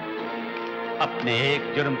अपने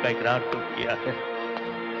एक जुर्म का इकरार तो किया है,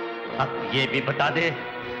 अब ये भी बता दे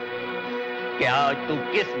कि आज तू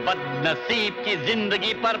किस बदनसीब की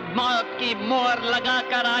जिंदगी पर मौत की मोहर लगा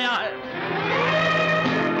कर आया है?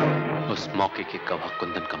 उस मौके के गवाह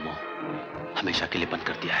कुंदन का मुंह हमेशा के लिए बंद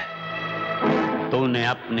कर दिया है। तूने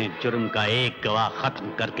अपने जुर्म का एक गवाह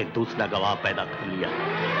खत्म करके दूसरा गवाह पैदा कर लिया,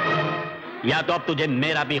 या तो अब तुझे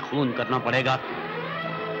मेरा भी खून करना पड़ेगा,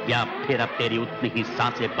 या फिर अब तेरी उतनी ही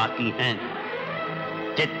सांसें बाकी हैं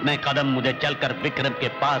जितने कदम मुझे चलकर विक्रम के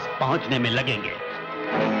पास पहुंचने में लगेंगे।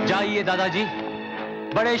 जाइए दादाजी,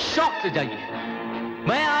 बड़े शौक से जाइए।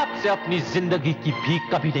 मैं आपसे अपनी जिंदगी की भीख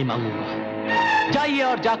कभी नहीं मांगूंगा। जाइए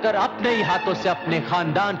और जाकर अपने ही हाथों से अपने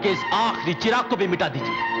खानदान के इस आखिरी चिराग को भी मिटा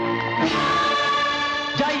दीजिए।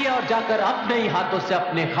 जाइए और जाकर अपने ही हाथों से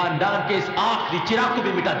अपने खानदान के इस आखिरी चिराग को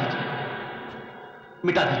भी मिटा दीजिए।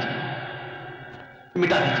 मिटा दीजिए,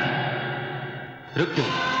 मिटा दीजिए। रुक क्यों,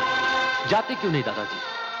 जाते क्यों नहीं दादाजी?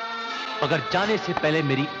 मगर जाने से पहले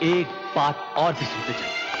मेरी एक बात और भी सुनते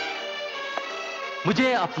जाइए।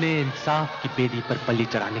 मुझे अपने इंसाफ की बेदी पर बलि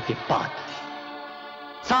चढ़ाने के बाद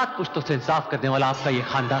 7 पुश्तों से इंसाफ करने वाला आपका यह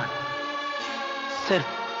खानदान सिर्फ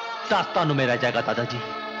दास्तानों में रह जाएगा दादाजी,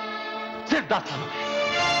 सिर्फ दास्तानों में।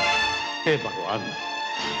 हे भगवान,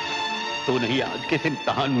 तूने ही आज किस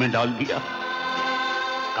इम्तिहान में डाल दिया।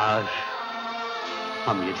 काश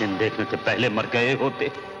हम ये दिन देखने से पहले मर गए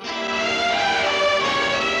होते।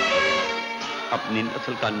 अपनी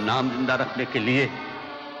नस्ल का नाम जिंदा रखने के लिए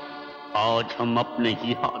आज हम अपने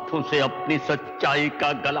ही हाथों से अपनी सच्चाई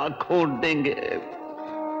का गला घोंट देंगे।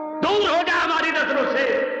 दूर हो जा हमारी नजरों से।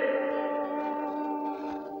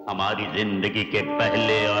 हमारी जिंदगी के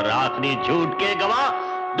पहले और आखिरी झूठ के गवाह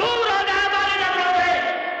दूर हो जा हमारी नजरों से।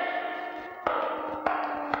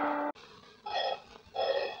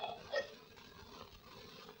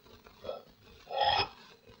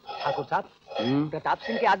 ठाकुर साहब, प्रताप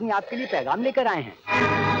सिंह के आदमी आपके लिए पैगाम लेकर आए हैं।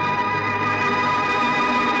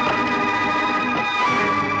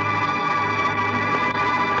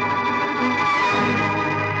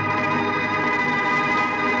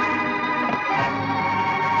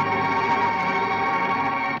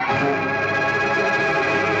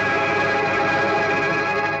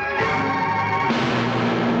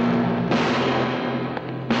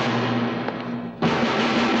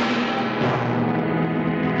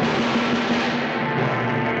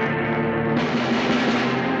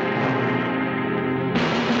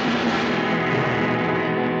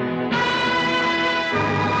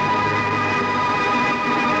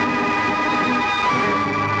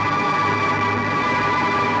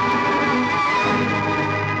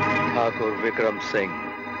 विक्रम सिंह,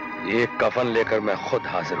 ये कफन लेकर मैं खुद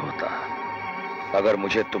हाजिर होता अगर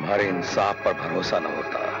मुझे तुम्हारे इंसाफ पर भरोसा न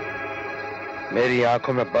होता। मेरी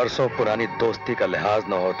आंखों में बरसों पुरानी दोस्ती का लिहाज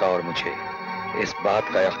न होता और मुझे इस बात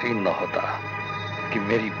का यकीन न होता कि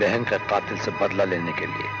मेरी बहन के कातिल से बदला लेने के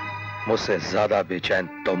लिए मुझसे ज्यादा बेचैन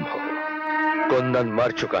तुम हो। कुंदन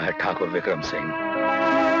मर चुका है ठाकुर विक्रम सिंह,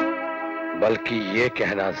 बल्कि ये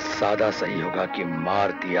कहना ज्यादा सही होगा कि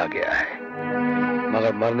मार दिया गया है।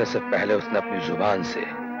 मगर मरने से पहले उसने अपनी जुबान से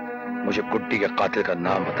मुझे गुड्डी के कातिल का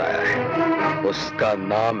नाम बताया है। उसका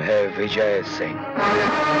नाम है विजय सिंह।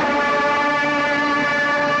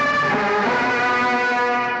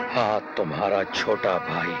 हाँ, तुम्हारा छोटा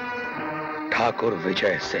भाई ठाकुर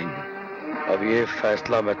विजय सिंह। अब ये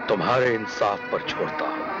फैसला मैं तुम्हारे इंसाफ पर छोड़ता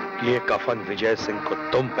हूँ कि ये कफन विजय सिंह को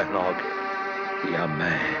तुम पहनाओगे या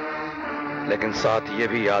मैं। लेकिन साथ ये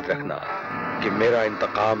भी याद रखना कि मेरा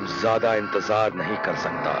इंतकाम ज्यादा इंतजार नहीं कर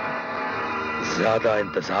सकता, ज्यादा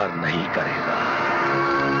इंतजार नहीं करेगा।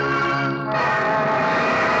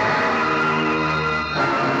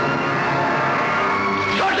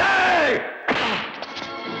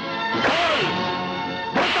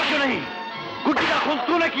 बोलता क्यों नहीं? गुड्डी का खून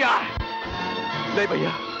तूने किया है? नहीं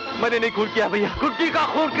भैया, मैंने नहीं खून किया भैया। गुड्डी का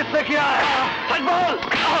खून किसने किया है? सच बोल।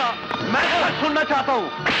 मैं सच सुनना चाहता हूँ,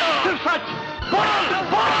 सिर्फ सच। बोल, बोल,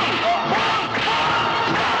 बोल, बोल।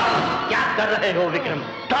 क्या कर रहे हो विक्रम?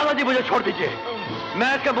 दादाजी मुझे छोड़ दीजिए,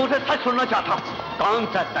 मैं इसके मुंह से सच सुनना चाहता हूँ। कौन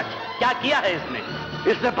सा सच? क्या किया है इसने?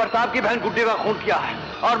 इसने प्रताप की बहन गुड्डी का खून किया है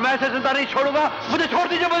और मैं इसे जिंदा नहीं छोड़ूंगा। मुझे छोड़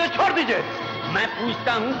दीजिए, मुझे छोड़ दीजिए। मैं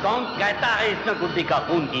पूछता हूँ कौन कहता है इसने गुड्डी का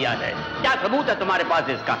खून किया है? क्या सबूत है तुम्हारे पास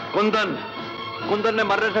इसका? कुंदन ने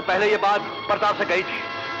मरने से पहले ये बात प्रताप से कही थी।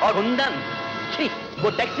 और कुंदन? छी, वो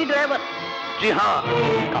टैक्सी ड्राइवर? जी हाँ।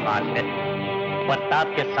 कमाल है,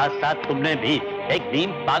 प्रताप के साथ साथ तुमने भी एक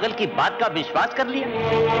नीम पागल की बात का विश्वास कर लिया।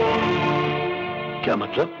 क्या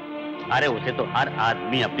मतलब? अरे उसे तो हर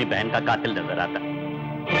आदमी अपनी बहन का कातिल नजर आता।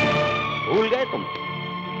 भूल गए तुम?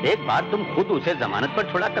 एक बार तुम खुद उसे जमानत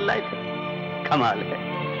पर छुड़ा कर लाए थे। कमाल है,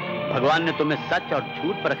 भगवान ने तुम्हें सच और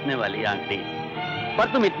झूठ परखने वाली आंख दी,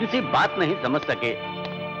 पर तुम इतनी सी बात नहीं समझ सके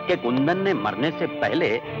कि कुंदन ने मरने से पहले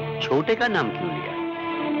छोटे का नाम क्यों लिया।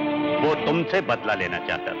 वो तुमसे बदला लेना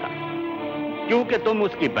चाहता था, क्योंकि तुम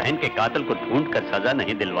उसकी बहन के कातिल को ढूंढकर सजा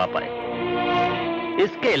नहीं दिलवा पाए।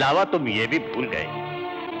 इसके अलावा तुम ये भी भूल गए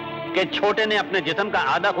कि छोटे ने अपने जिस्म का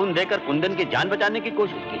आधा खून देकर कुंदन की जान बचाने की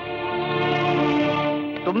कोशिश की।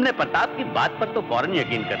 तुमने प्रताप की बात पर तो फौरन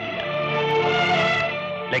यकीन कर लिया,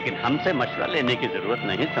 लेकिन हमसे मशवरा लेने की जरूरत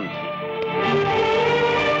नहीं समझी।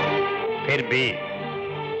 फिर भी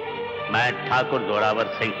मैं ठाकुर जोरावर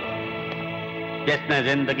सिंह, जिसने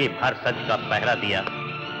जिंदगी भर सच का पहरा दिया,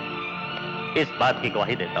 इस बात की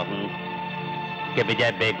गवाही देता हूं कि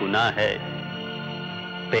विजय बेगुनाह है,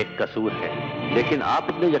 बेकसूर है। लेकिन आप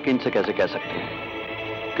इतने यकीन से कैसे कह सकते हैं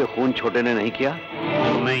कि खून छोटे ने नहीं किया?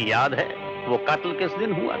 तुम्हें याद है वो कत्ल किस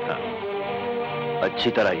दिन हुआ था? अच्छी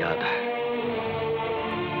तरह याद है।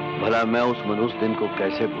 भला मैं उस मनुष्य दिन को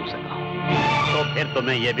कैसे भूल सका हूं? तो फिर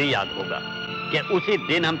तुम्हें यह भी याद होगा कि उसी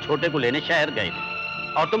दिन हम छोटे को लेने शहर गए थे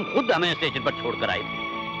और तुम खुद हमें स्टेशन पर छोड़कर आए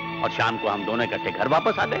थे, और शाम को हम दोनों इकट्ठे घर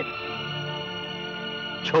वापस आ गए थे।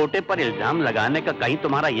 छोटे पर इल्जाम लगाने का कहीं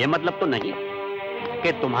तुम्हारा यह मतलब तो नहीं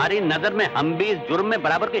कि तुम्हारी नजर में हम भी इस जुर्म में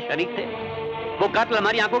बराबर के शरीक थे? वो कत्ल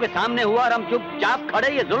हमारी आंखों के सामने हुआ और हम चुपचाप खड़े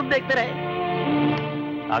ये जुर्म देखते रहे।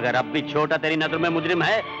 अगर अब भी छोटा तेरी नजर में मुजरिम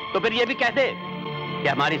है तो फिर ये भी कह दे कि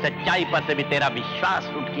हमारी सच्चाई पर से भी तेरा विश्वास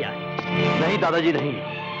उठ गया है। नहीं दादाजी नहीं,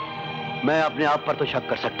 मैं अपने आप पर तो शक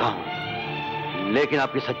कर सकता हूं, लेकिन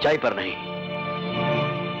आपकी सच्चाई पर नहीं।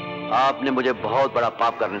 आपने मुझे बहुत बड़ा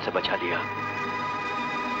पाप करने से बचा लिया।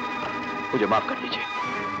 मुझे माफ कर दीजिए,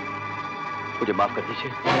 मुझे माफ कर दीजिए।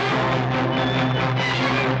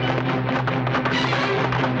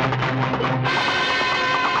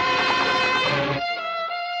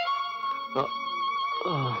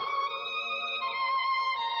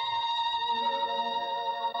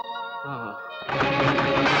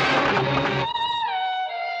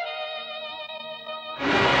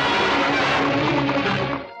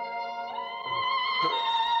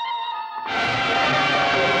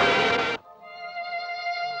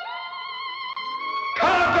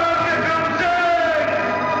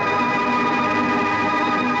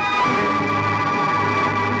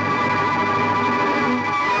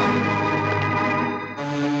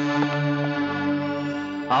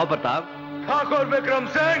 प्रताप। ठाकुर विक्रम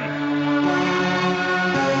सिंह,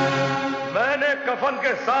 मैंने कफन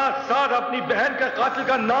के साथ साथ अपनी बहन के कातिल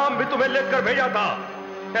का नाम भी तुम्हें लिखकर भेजा था।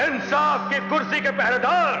 इंसाफ की कुर्सी के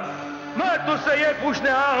पहरेदार, मैं तुझसे ये पूछने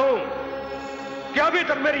आया हूं कि अभी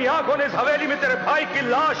तक मेरी आंखों ने इस हवेली में तेरे भाई की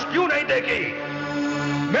लाश क्यों नहीं देखी?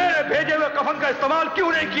 मेरे भेजे हुए कफन का इस्तेमाल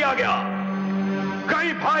क्यों नहीं किया गया?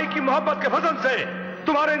 कहीं भाई की मोहब्बत के वजन से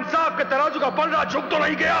तुम्हारे इंसाफ के तराजू का पलड़ा झुक तो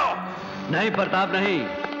नहीं गया? नहीं प्रताप, नहीं।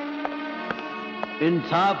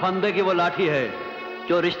 इंसाफ अंधे की वो लाठी है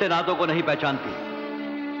जो रिश्ते नातों को नहीं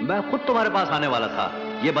पहचानती। मैं खुद तुम्हारे पास आने वाला था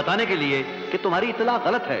ये बताने के लिए कि तुम्हारी इत्तला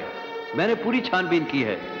गलत है। मैंने पूरी छानबीन की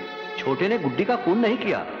है, छोटे ने गुड्डी का खून नहीं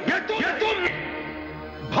किया। ये तुम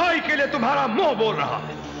भाई के लिए तुम्हारा मुंह बोल रहा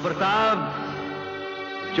है। प्रताप,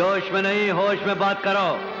 जोश में नहीं होश में बात करो।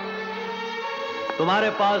 तुम्हारे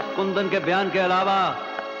पास कुंदन के बयान के अलावा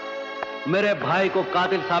मेरे भाई को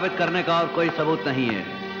कातिल साबित करने का और कोई सबूत नहीं है,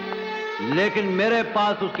 लेकिन मेरे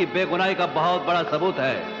पास उसकी बेगुनाही का बहुत बड़ा सबूत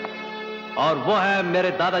है, और वो है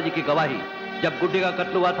मेरे दादाजी की गवाही। जब गुड्डी का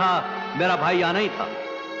कत्ल हुआ था मेरा भाई यहां नहीं था,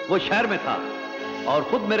 वो शहर में था, और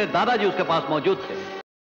खुद मेरे दादाजी उसके पास मौजूद थे।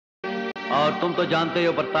 और तुम तो जानते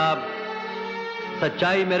हो प्रताप,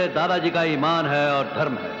 सच्चाई मेरे दादाजी का ईमान है और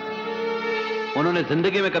धर्म है। उन्होंने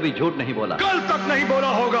जिंदगी में कभी झूठ नहीं बोला। कल तक नहीं बोला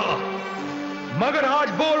होगा, मगर आज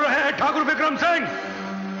बोल रहे हैं ठाकुर विक्रम सिंह,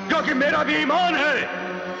 क्योंकि मेरा भी ईमान है,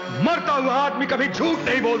 मरता हुआ आदमी कभी झूठ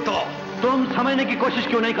नहीं बोलता। तुम समझने की कोशिश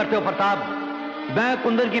क्यों नहीं करते हो प्रताप? मैं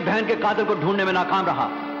कुंदन की बहन के कातिल को ढूंढने में नाकाम रहा,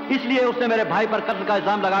 इसलिए उसने मेरे भाई पर कत्ल का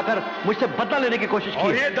इल्जाम लगाकर मुझसे बदला लेने की कोशिश की।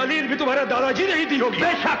 और ये दलील भी तुम्हारे दादाजी ने ही दी होगी।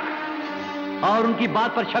 बेशक, और उनकी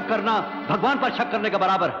बात पर शक करना भगवान पर शक करने के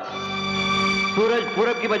बराबर है। सूरज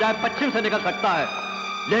पूरब की बजाय पश्चिम से निकल सकता है,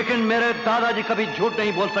 लेकिन मेरे दादाजी कभी झूठ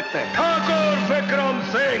नहीं बोल सकते। ठाकुर विक्रम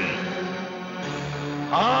सिंह,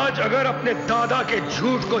 आज अगर अपने दादा के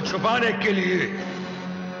झूठ को छुपाने के लिए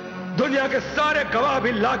दुनिया के सारे गवाह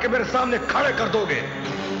भी लाके मेरे सामने खड़े कर दोगे,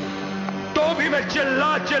 तो भी मैं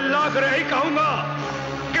चिल्ला चिल्ला कर यही कहूंगा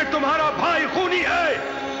कि तुम्हारा भाई खूनी है,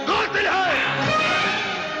 कातिल है।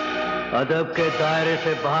 अदब के दायरे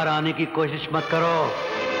से बाहर आने की कोशिश मत करो।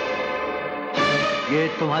 ये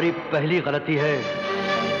तुम्हारी पहली गलती है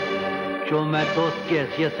जो मैं दोस्त की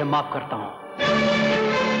हैसियत से माफ करता हूं।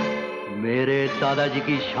 मेरे दादाजी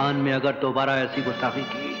की शान में अगर दोबारा ऐसी गुस्ताखी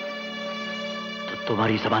की तो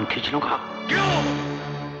तुम्हारी जबान खींच लूंगा। क्यों?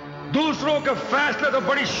 दूसरों के फैसले तो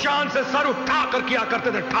बड़ी शान से सर उठाकर किया करते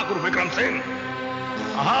थे ठाकुर विक्रम सिंह।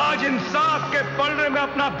 आज इंसाफ के पलड़े में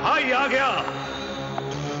अपना भाई आ गया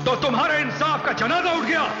तो तुम्हारे इंसाफ का जनाजा उठ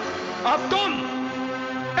गया। अब तुम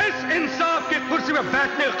इस इंसाफ की कुर्सी में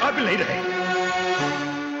बैठने के काबिल नहीं रहे।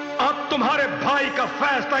 अब तुम्हारे भाई का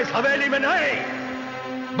फैसला इस हवेली में नहीं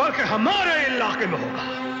बल्कि हमारे इलाके में होगा,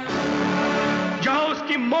 जहां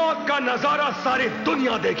उसकी मौत का नजारा सारी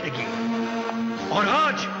दुनिया देखेगी। और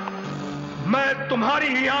आज मैं तुम्हारी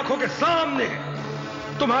ही आंखों के सामने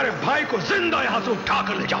तुम्हारे भाई को जिंदा यहां से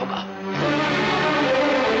उठाकर ले जाऊंगा।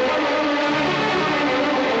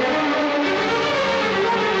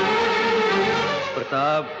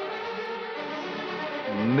 प्रताप,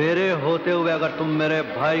 मेरे होते हुए अगर तुम मेरे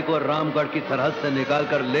भाई को रामगढ़ की सरहद से निकाल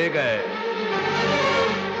कर ले गए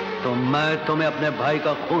तो मैं तुम्हें अपने भाई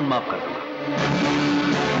का खून माफ कर दूंगा।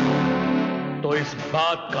 तो इस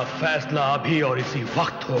बात का फैसला अभी और इसी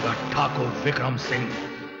वक्त होगा ठाकुर विक्रम सिंह।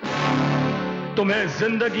 तुम्हें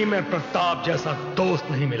जिंदगी में प्रताप जैसा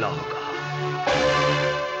दोस्त नहीं मिला होगा,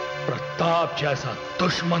 प्रताप जैसा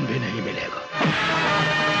दुश्मन भी नहीं मिलेगा।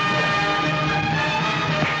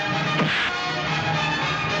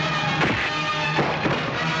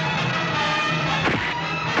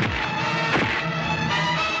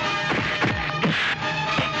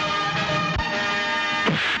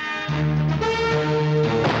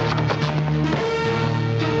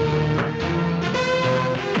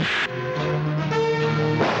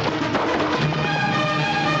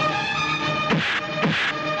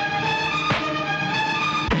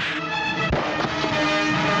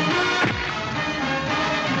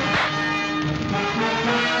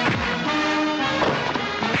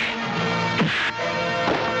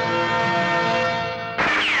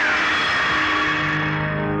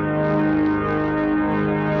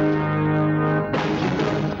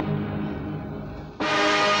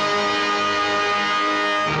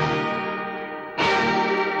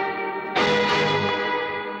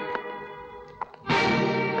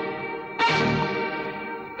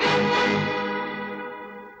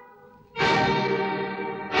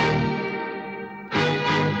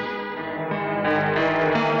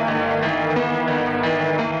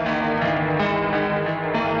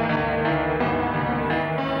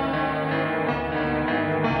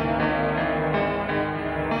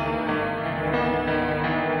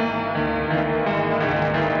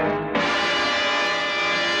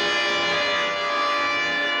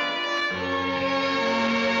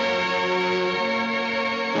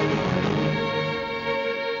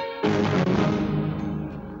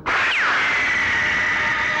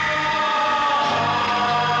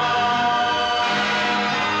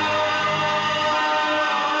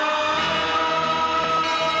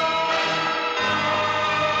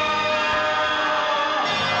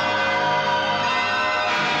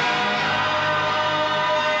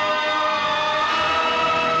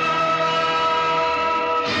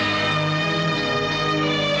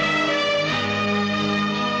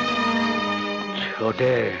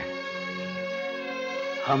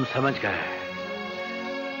 हम समझ गए,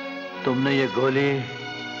 तुमने ये गोली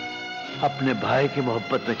अपने भाई की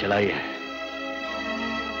मोहब्बत में चलाई है।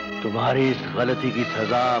 तुम्हारी इस गलती की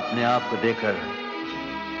सजा अपने आप को देकर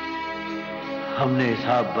हमने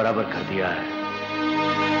हिसाब बराबर कर दिया है।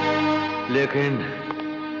 लेकिन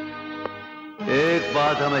एक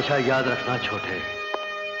बात हमेशा याद रखना छोटे,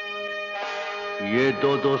 ये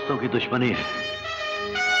दो दोस्तों की दुश्मनी है।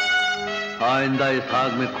 आइंदा इस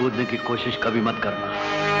आग में कूदने की कोशिश कभी मत करना,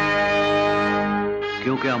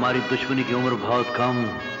 क्योंकि हमारी दुश्मनी की उम्र बहुत कम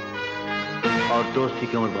और दोस्ती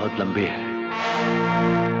की उम्र बहुत लंबी है।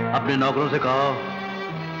 अपने नौकरों से कहो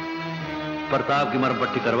प्रताप की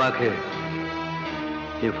मरम्मत करवा के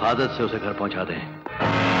हिफाजत से उसे घर पहुंचा दें।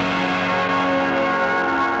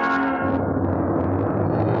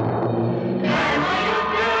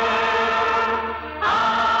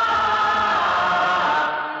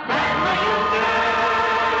 धर्मयुद्ध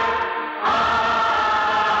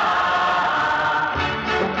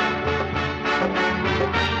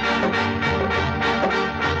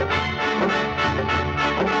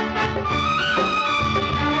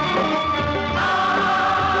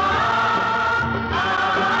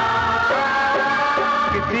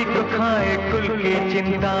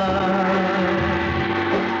चिंता,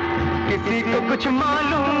 किसी को कुछ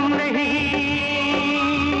मालूम नहीं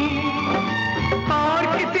और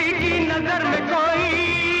किसी की नजर में कोई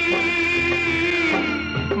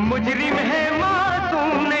मुजरिम है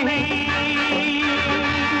मासूम नहीं।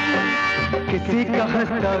 किसी का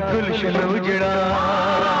हंसता गुलशन उजड़ा,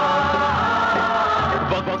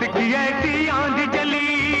 वक्त की ऐसी आंधी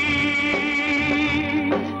जली,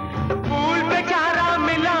 फूल बेचारा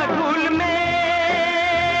मिला धूल में,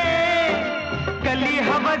 कली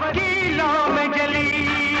हवस की लौ में जली।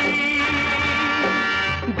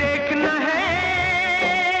 देखना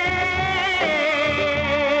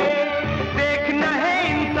है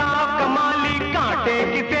इंसाफ का मालिक कांटे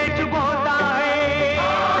किसे चुभोता है,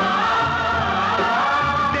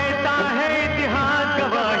 देता है इतिहास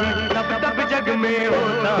गवाही तब तब जग में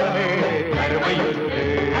होता है। धर्मयुद्ध,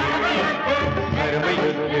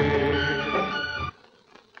 धर्मयुद्ध।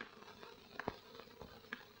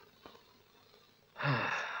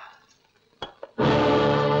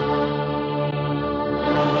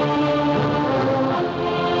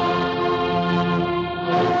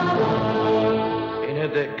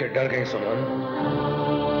 देख के डर गई सुमन?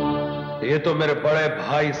 ये तो मेरे बड़े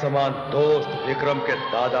भाई समान दोस्त विक्रम के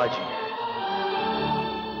दादाजी हैं,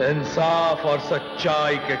 इंसाफ और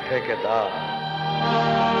सच्चाई के ठेकेदार।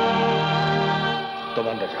 तुम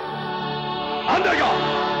अंदर जाओ, अंदर जाओ।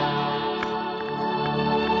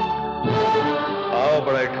 आओ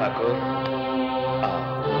बड़े ठाकुर, आओ।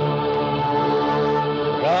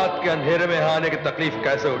 रात के अंधेरे में आने की तकलीफ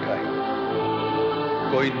कैसे उठाई?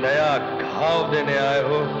 कोई नया घाव देने आए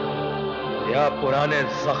हो या पुराने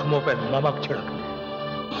जख्मों पे नमक छिड़कने?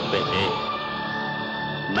 बेटे,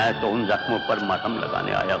 मैं तो उन जख्मों पर मरहम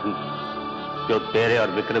लगाने आया हूं जो तेरे और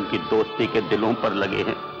विक्रम की दोस्ती के दिलों पर लगे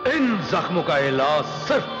हैं। इन जख्मों का इलाज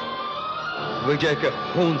सिर्फ विजय के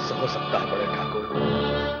खून से हो सकता है बड़े ठाकुर,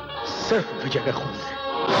 सिर्फ विजय के खून से।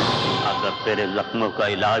 अगर तेरे जख्मों का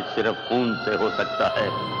इलाज सिर्फ खून से हो सकता है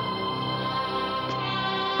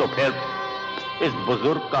तो फिर इस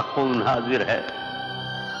बुजुर्ग का खून हाजिर है।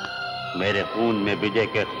 मेरे खून में विजय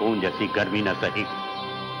के खून जैसी गर्मी न सही।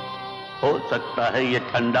 हो सकता है ये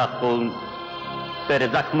ठंडा खून तेरे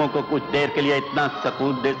जख्मों को कुछ देर के लिए इतना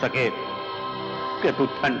सुकून दे सके कि तू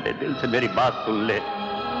ठंडे दिल से मेरी बात सुन ले।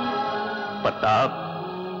 प्रताप,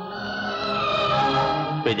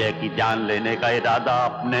 विजय की जान लेने का इरादा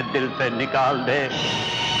अपने दिल से निकाल दे।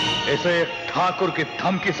 इसे एक ठाकुर की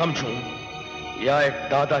धमकी समझूं या एक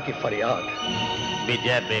दादा की फरियाद?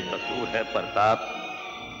 विजय बेकसूर है प्रताप,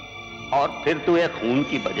 और फिर तू एक खून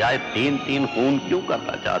की बजाय 3-3 खून क्यों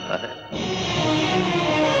करना चाहता है?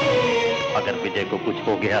 अगर विजय को कुछ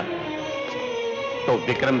हो गया तो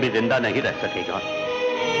विक्रम भी जिंदा नहीं रह सकेगा,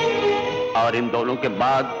 और इन दोनों के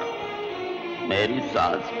बाद मेरी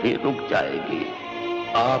सांस भी रुक जाएगी।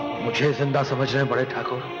 आप मुझे जिंदा समझ रहे हैं बड़े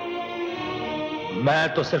ठाकुर?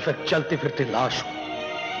 मैं तो सिर्फ एक चलती फिरती लाश हूं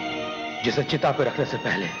जिसे चिता पे रखने से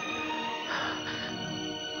पहले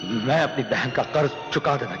मैं अपनी बहन का कर्ज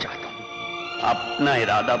चुका देना चाहता हूं। अपना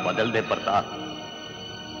इरादा बदल दे प्रताप।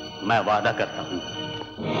 मैं वादा करता हूं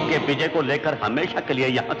कि विजय को लेकर हमेशा के लिए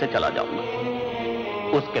यहां से चला जाऊंगा।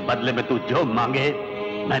 उसके बदले में तू जो मांगे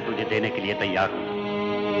मैं तुझे देने के लिए तैयार हूं।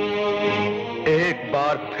 एक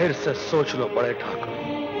बार फिर से सोच लो बड़े ठाकुर,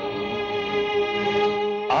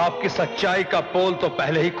 आपकी सच्चाई का पोल तो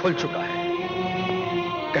पहले ही खुल चुका है,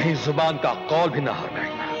 कहीं जुबान का कौल भी ना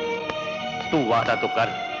हरकाएगा। तू वादा तो कर,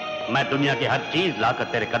 मैं दुनिया की हर चीज लाकर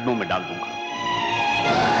तेरे कदमों में डाल दूंगा।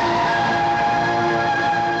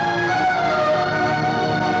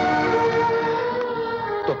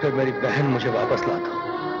 तो फिर मेरी बहन मुझे वापस ला दो,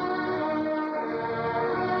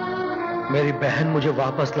 मेरी बहन मुझे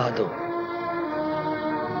वापस ला दो।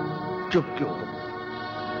 चुप क्यों हो?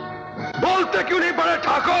 बोलते क्यों नहीं बड़े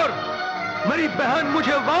ठाकुर? मेरी बहन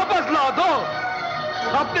मुझे वापस ला दो।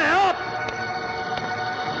 अपने आप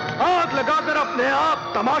आग लगाकर अपने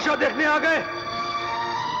आप तमाशा देखने आ गए?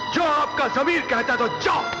 जो आपका जमीर कहता है तो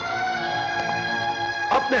जाओ,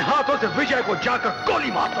 अपने हाथों से विजय को जाकर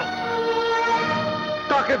गोली मार दो,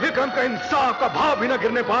 ताकि विक्रम का इंसाफ का भाव भी न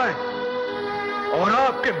गिरने पाए और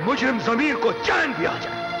आपके मुजरिम जमीर को चैन भी आ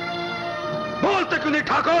जाए। बोलते क्यों नहीं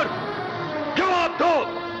ठाकुर? जवाब दो,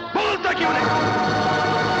 बोलते क्यों नहीं?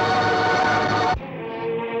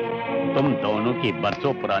 तुम दोनों की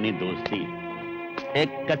बरसों पुरानी दोस्ती एक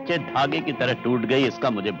कच्चे धागे की तरह टूट गई, इसका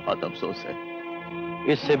मुझे बहुत अफसोस है।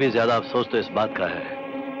 इससे भी ज्यादा अफसोस तो इस बात का है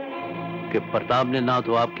कि प्रताप ने ना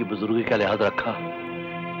तो आपकी बुजुर्गी का लिहाज रखा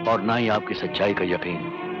और ना ही आपकी सच्चाई का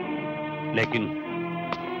यकीन। लेकिन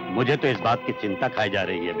मुझे तो इस बात की चिंता खाई जा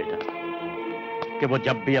रही है बेटा कि वो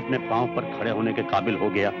जब भी अपने पांव पर खड़े होने के काबिल हो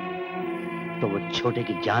गया तो वो छोटे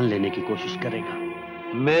की जान लेने की कोशिश करेगा।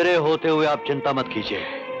 मेरे होते हुए आप चिंता मत कीजिए।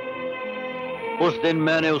 उस दिन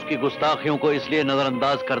मैंने उसकी गुस्ताखियों को इसलिए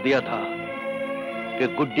नजरअंदाज कर दिया था कि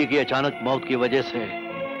गुड्डी की अचानक मौत की वजह से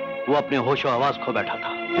वो अपने होशो हवास खो बैठा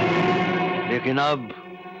था। लेकिन अब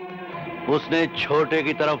उसने छोटे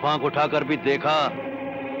की तरफ आंख उठाकर भी देखा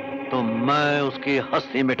तो मैं उसकी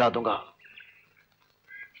हस्ती मिटा दूंगा।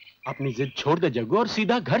 अपनी जिद छोड़ दे जग्गू और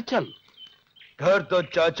सीधा घर चल। घर तो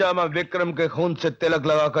चाचा मैं विक्रम के खून से तिलक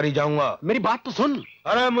लगा कर ही जाऊंगा। मेरी बात तो सुन।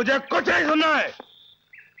 अरे मुझे कुछ नहीं सुनना है।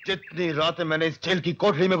 जितनी रातें मैंने इस जेल की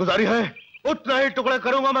कोठरी में गुजारी है उतना ही टुकड़े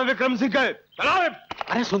करूंगा मैं विक्रम सिंह के।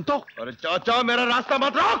 अरे सुन तो। अरे चाचा मेरा रास्ता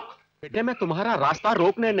मत रोक। बेटे मैं तुम्हारा रास्ता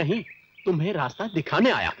रोकने नहीं, तुम्हें रास्ता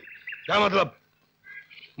दिखाने आया हूं। क्या मतलब?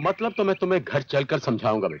 मतलब तो मैं तुम्हें घर चलकर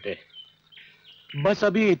समझाऊंगा बेटे। बस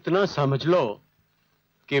अभी इतना समझ लो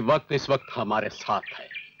कि वक्त इस वक्त हमारे साथ है।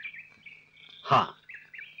 हाँ,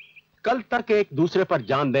 कल तक एक दूसरे पर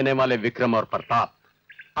जान देने वाले विक्रम और प्रताप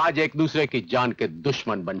आज एक दूसरे की जान के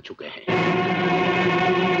दुश्मन बन चुके हैं।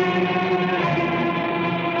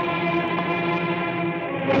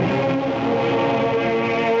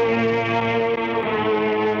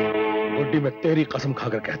 गुड्डी मैं तेरी कसम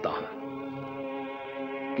खाकर कहता हूं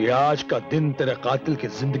कि आज का दिन तेरे कातिल की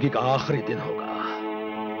जिंदगी का आखिरी दिन होगा।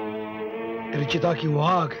 तेरी चिता की वो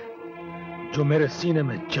आग जो मेरे सीने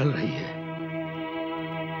में जल रही है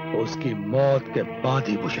उसकी मौत के बाद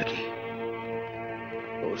ही बुझेगी।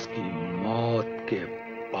 उसकी मौत के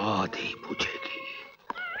बाद ही बुझेगी।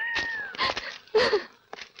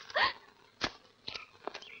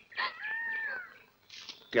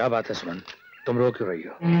 क्या बात है सुमन, तुम रो क्यों रही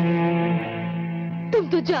हो? तुम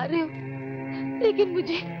तो जा रहे हो, लेकिन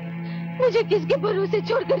मुझे किसके भरोसे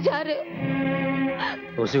छोड़कर जा रहे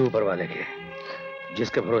हो? उसी ऊपर वाले के,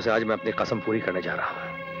 जिसके भरोसे आज मैं अपनी कसम पूरी करने जा रहा हूं।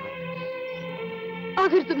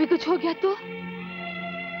 अगर तुम्हें कुछ हो गया तो?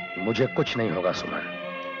 मुझे कुछ नहीं होगा सुमन,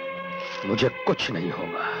 मुझे कुछ नहीं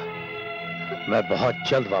होगा। मैं बहुत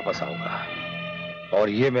जल्द वापस आऊंगा और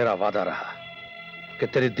ये मेरा वादा रहा कि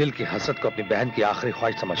तेरे दिल की हसरत को अपनी बहन की आखिरी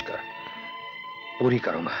ख्वाहिश समझकर पूरी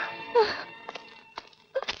करूंगा।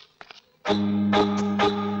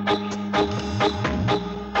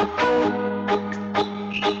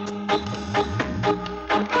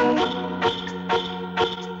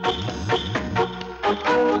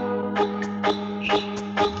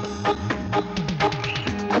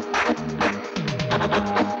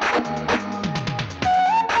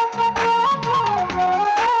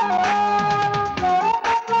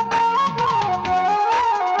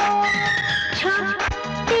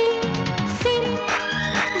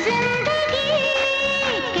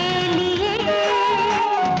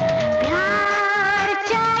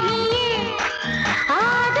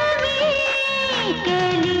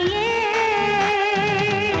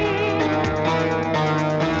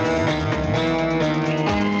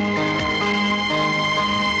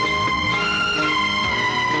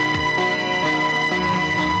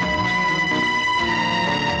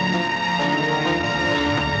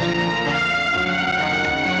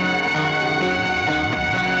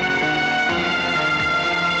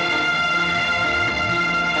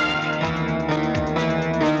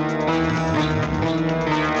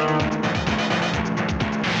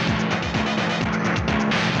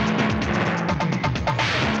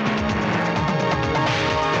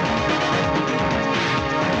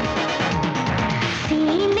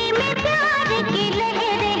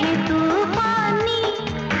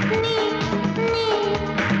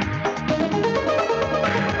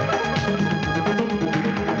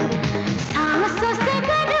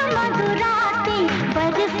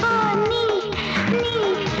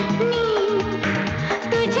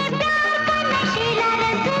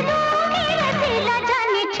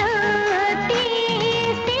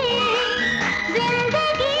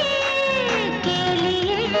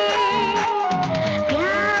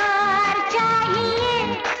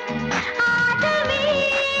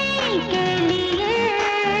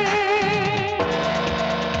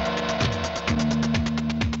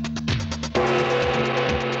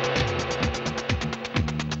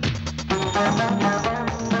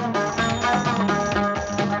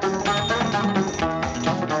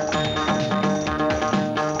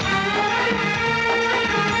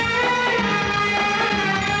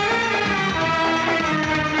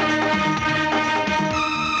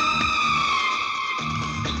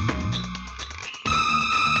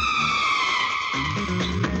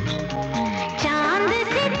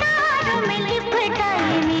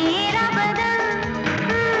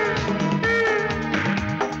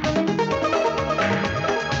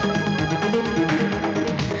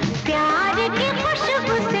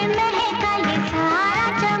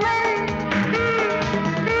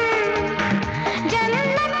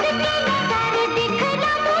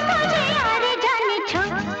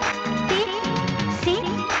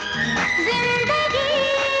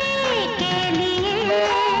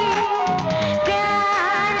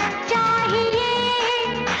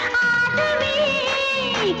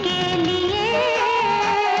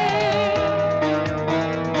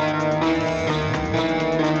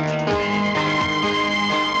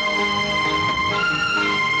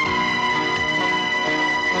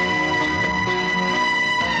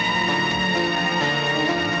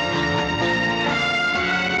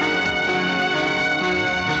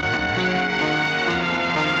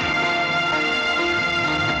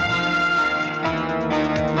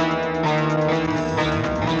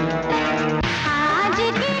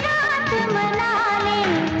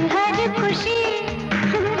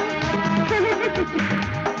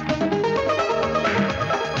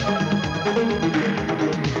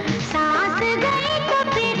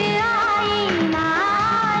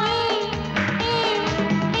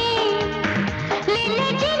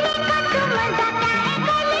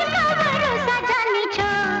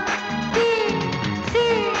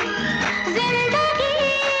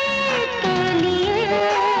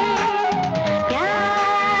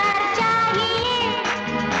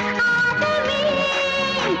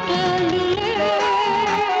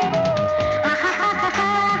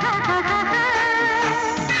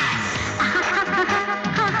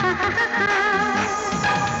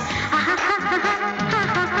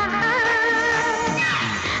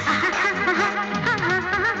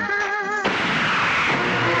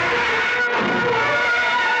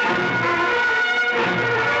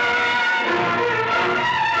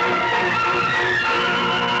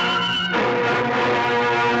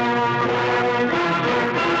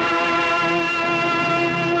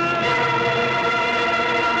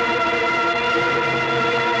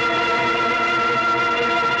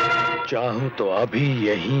 चाहूं तो अभी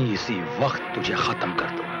यहीं इसी वक्त तुझे खत्म कर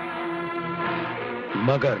दूं,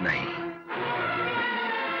 मगर नहीं।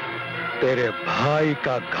 तेरे भाई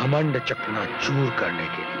का घमंड चकनाचूर करने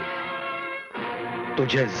के लिए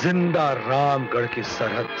तुझे जिंदा रामगढ़ की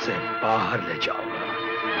सरहद से बाहर ले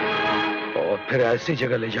जाऊंगा और फिर ऐसी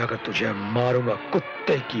जगह ले जाकर तुझे मारूंगा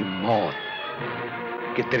कुत्ते की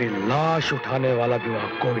मौत कि तेरी लाश उठाने वाला भी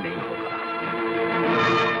वहां कोई नहीं होगा।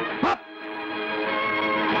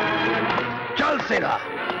 चल सेना।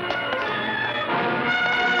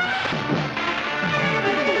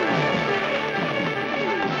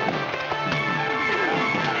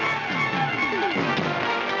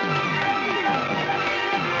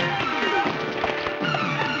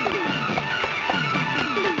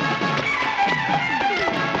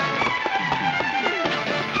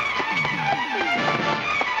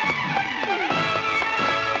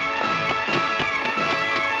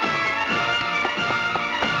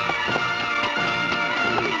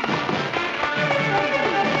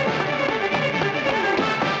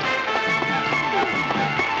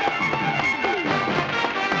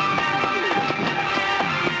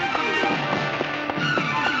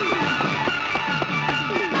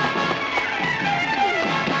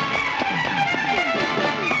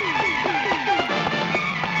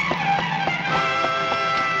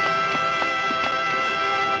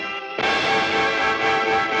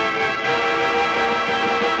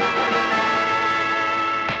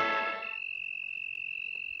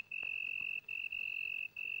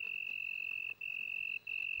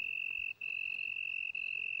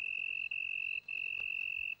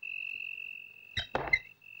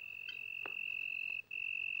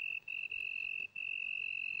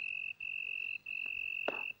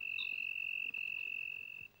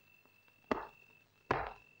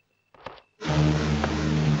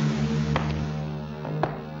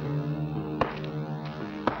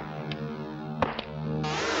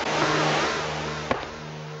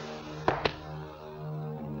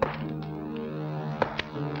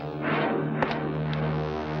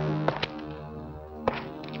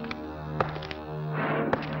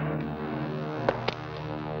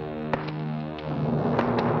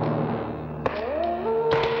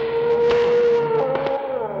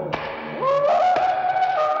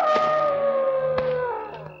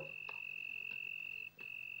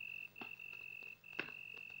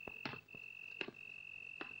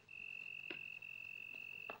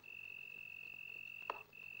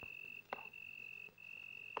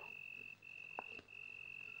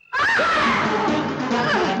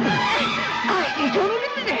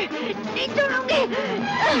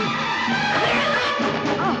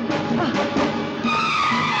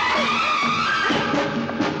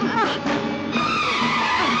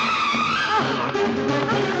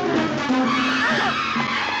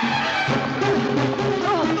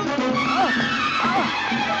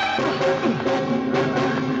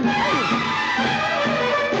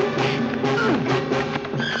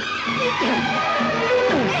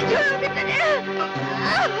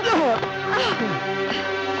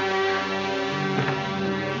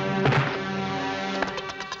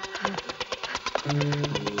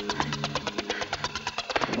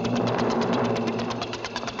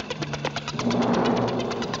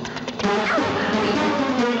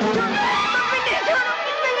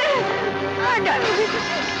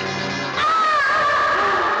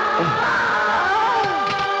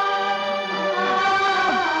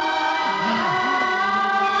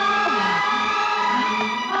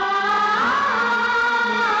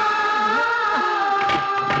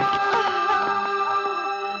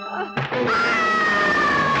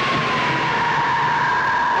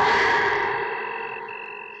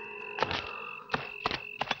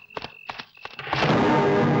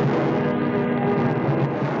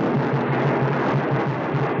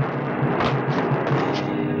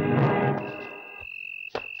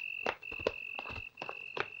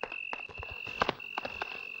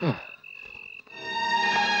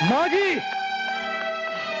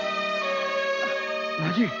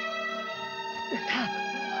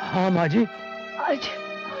 माँ जी, आज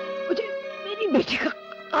मुझे मेरी बेटी का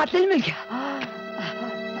कातिल मिल गया।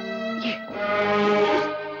 ये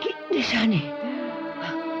उसकी निशानी।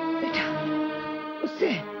 बेटा, उससे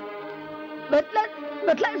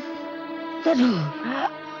बदला जरूर।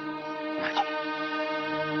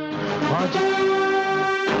 माँ जी,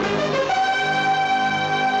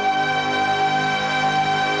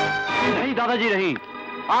 नहीं दादाजी नहीं,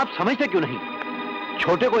 आप समझते क्यों नहीं?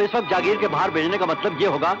 छोटे को इस वक्त जागीर के बाहर भेजने का मतलब ये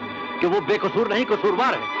होगा कि वो बेकसूर नहीं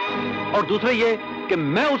कसूरवार है, और दूसरे ये कि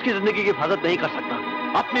मैं उसकी जिंदगी की हिफाजत नहीं कर सकता।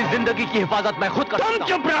 अपनी जिंदगी की हिफाजत मैं खुद कर सकता हूं। तुम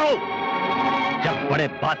चुप रहो। जब बड़े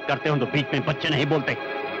बात करते हो तो बीच में बच्चे नहीं बोलते।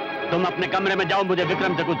 तुम अपने कमरे में जाओ, मुझे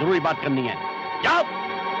विक्रम से कुछ जरूरी बात करनी है। जाओ।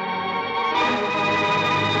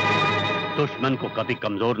 दुश्मन को कभी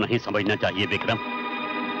कमजोर नहीं समझना चाहिए विक्रम।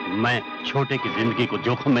 मैं छोटे की जिंदगी को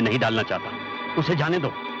जोखिम में नहीं डालना चाहता, उसे जाने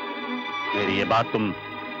दो। मेरी ये बात तुम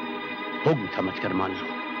हुक्म समझकर मान लो।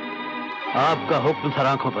 आपका हुक्म सर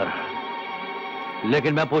आंखों पर,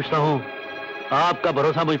 लेकिन मैं पूछता हूं आपका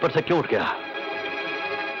भरोसा मुझ पर से क्यों उठ गया?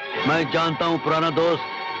 मैं जानता हूं पुराना दोस्त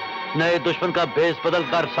नए दुश्मन का भेष बदल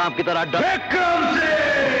कर सांप की तरह विक्रम सिंह!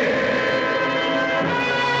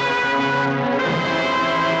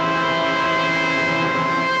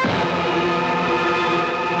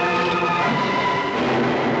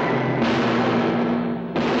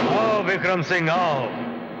 आओ विक्रम सिंह आओ,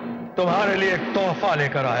 तुम्हारे लिए एक तोहफा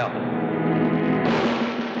लेकर आया हूं।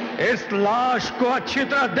 इस लाश को अच्छी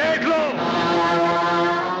तरह देख लो,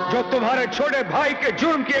 जो तुम्हारे छोटे भाई के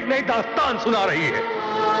जुर्म की एक नई दास्तान सुना रही है।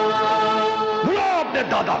 बुलाओ अपने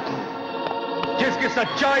दादा को, जिसकी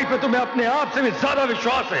सच्चाई पे तुम्हें अपने आप से भी ज्यादा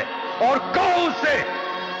विश्वास है, और कहो उससे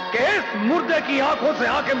कि इस मुर्दे की आंखों से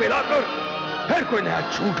आंखें मिलाकर फिर कोई नया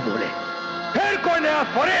झूठ बोले, फिर कोई नया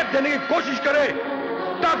फरेब देने की कोशिश करे,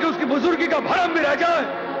 ताकि उसकी बुजुर्गी का भरम भी रह जाए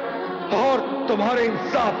और तुम्हारे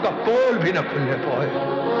इंसाफ का पोल भी न खुलने पाए।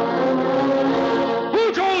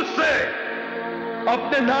 पूछो उससे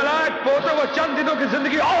अपने नालायक पोते को चंद दिनों की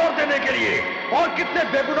जिंदगी और देने के लिए और कितने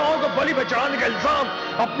बेगुनाहों को बलि पे चढ़ाने का इल्जाम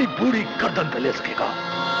अपनी पूरी गर्दन पे ले सकेगा।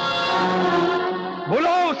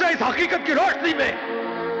 बुलाओ उसे इस हकीकत की रोशनी में,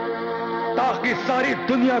 ताकि सारी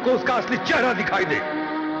दुनिया को उसका असली चेहरा दिखाई दे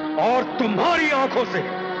और तुम्हारी आंखों से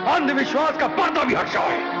अंधविश्वास का पर्दा भी हट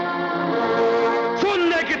जाए।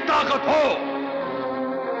 सुनने की ताकत हो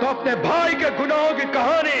तो अपने भाई के गुनाहों की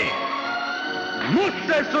कहानी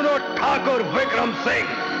मुझसे सुनो ठाकुर विक्रम सिंह।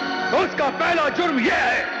 उसका पहला जुर्म यह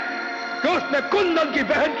है कि उसने कुंदन की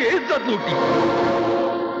बहन की इज्जत लूटी।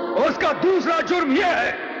 उसका दूसरा जुर्म यह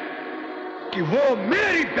है कि वो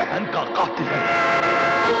मेरी बहन का कातिल है।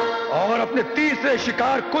 और अपने तीसरे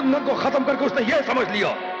शिकार कुंदन को खत्म करके उसने यह समझ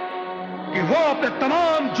लिया कि वो अपने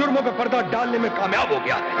तमाम जुर्मों पर पर्दा डालने में कामयाब हो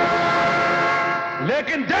गया है।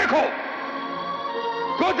 लेकिन देखो,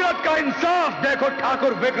 कुदरत का इंसाफ देखो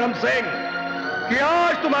ठाकुर विक्रम सिंह, कि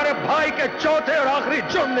आज तुम्हारे भाई के चौथे और आखिरी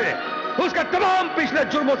जुर्म ने उसके तमाम पिछले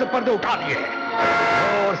जुर्मों से पर्दे उठा दिए हैं।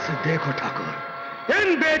 और से देखो ठाकुर,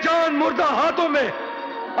 इन बेजान मुर्दा हाथों में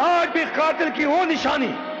आज भी कातिल की वो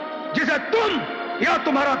निशानी जिसे तुम या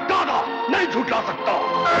तुम्हारा दादा नहीं झुठला सकता,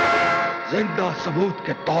 जिंदा सबूत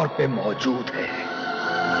के तौर पे मौजूद है,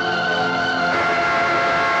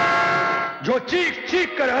 जो चीख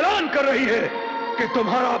चीख कर ऐलान कर रही है कि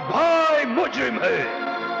तुम्हारा भाई मुजरिम है,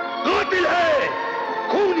 कातिल है,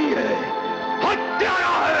 खूनी है,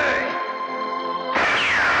 हत्यारा है।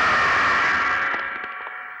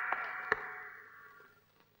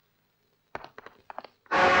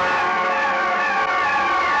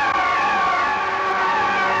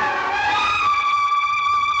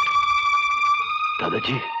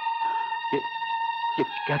 दादाजी, ये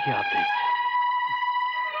क्या किया आपने?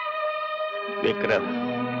 विक्रम,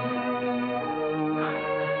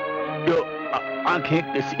 जो आंखें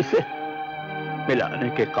किसी से मिलाने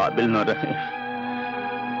के काबिल न रहे,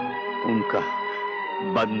 उनका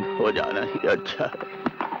बंद हो जाना ही अच्छा है।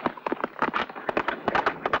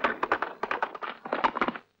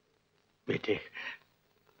 बेटे,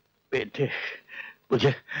 बेटे,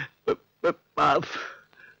 मुझे माफ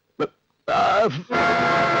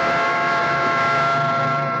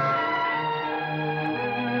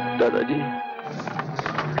दादाजी।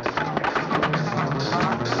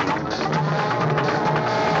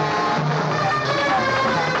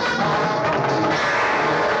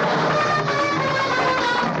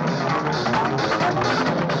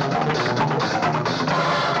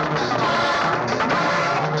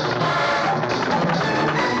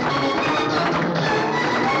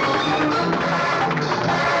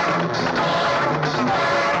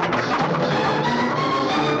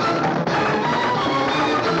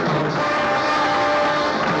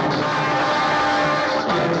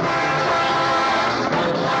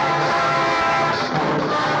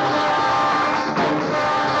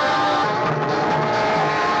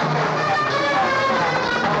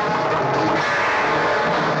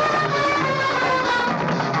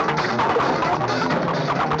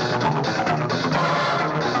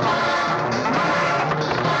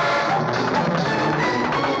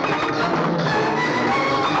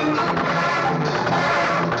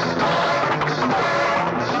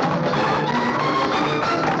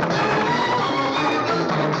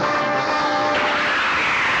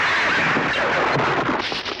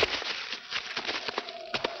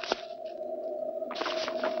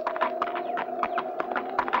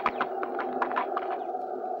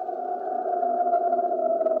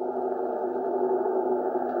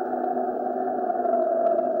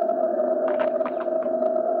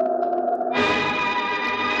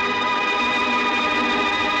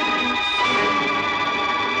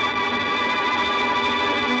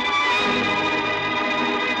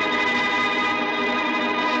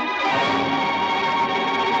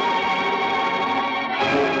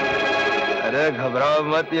 घबराओ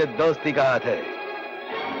मत, ये दोस्ती का हाथ है।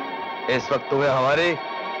 इस वक्त तुम्हें हमारी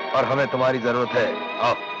और हमें तुम्हारी जरूरत है।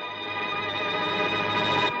 आओ।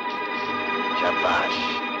 शाबाश।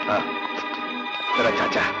 हाँ, तेरा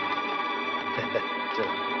चाचा।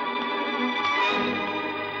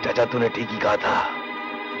 चाचा तूने ठीक ही कहा था,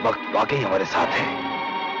 वक्त वाकई हमारे साथ है।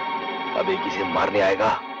 अब एक इसे मारने आएगा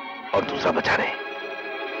और दूसरा बचाने,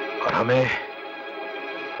 और हमें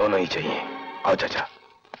दोनों ही चाहिए। आओ चाचा।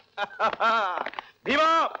 भीमा,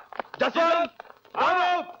 जसवंत,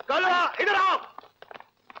 रामू, कालवा, इधर आओ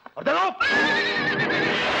और देखो।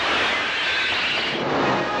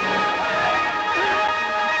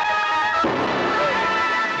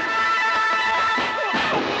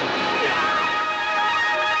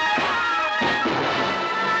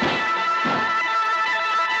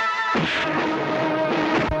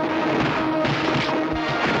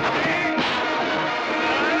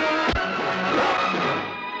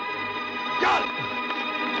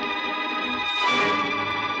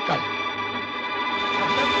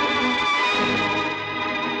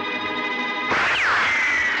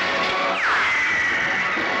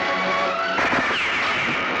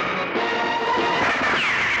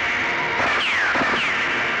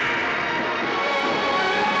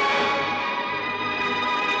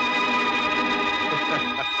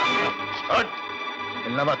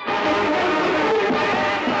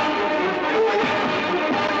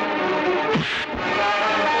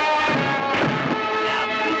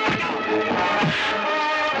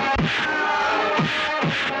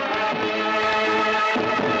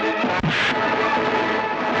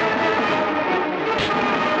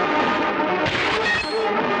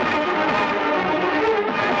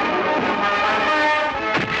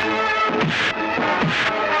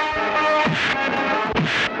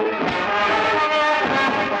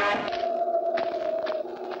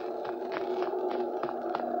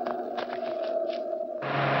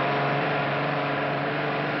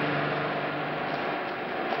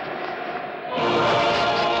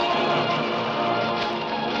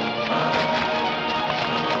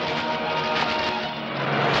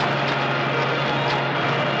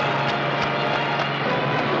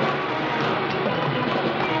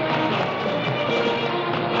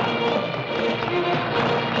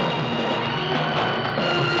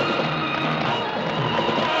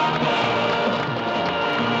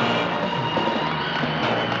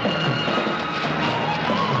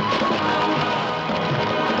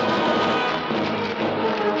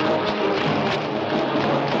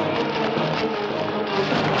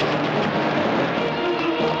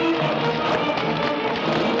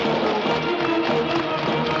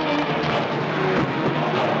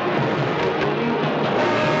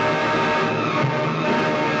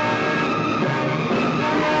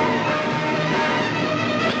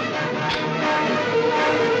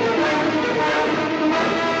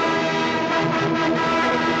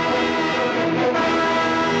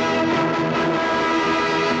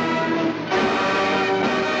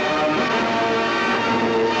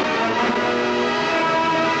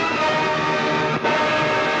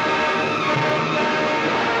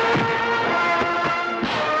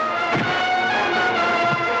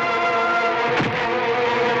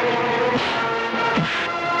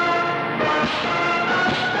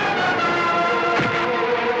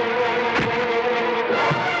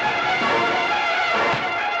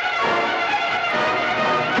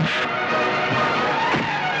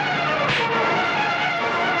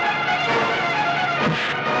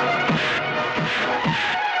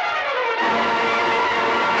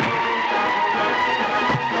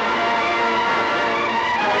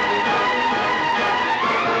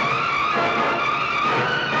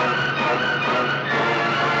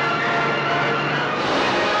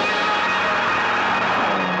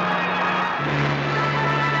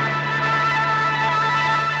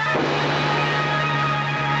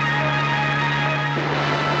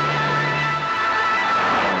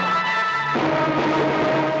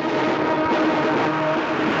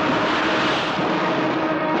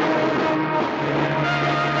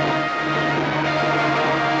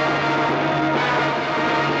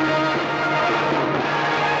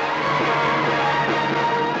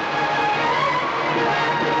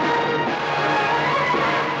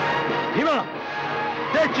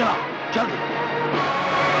 चला जल्दी।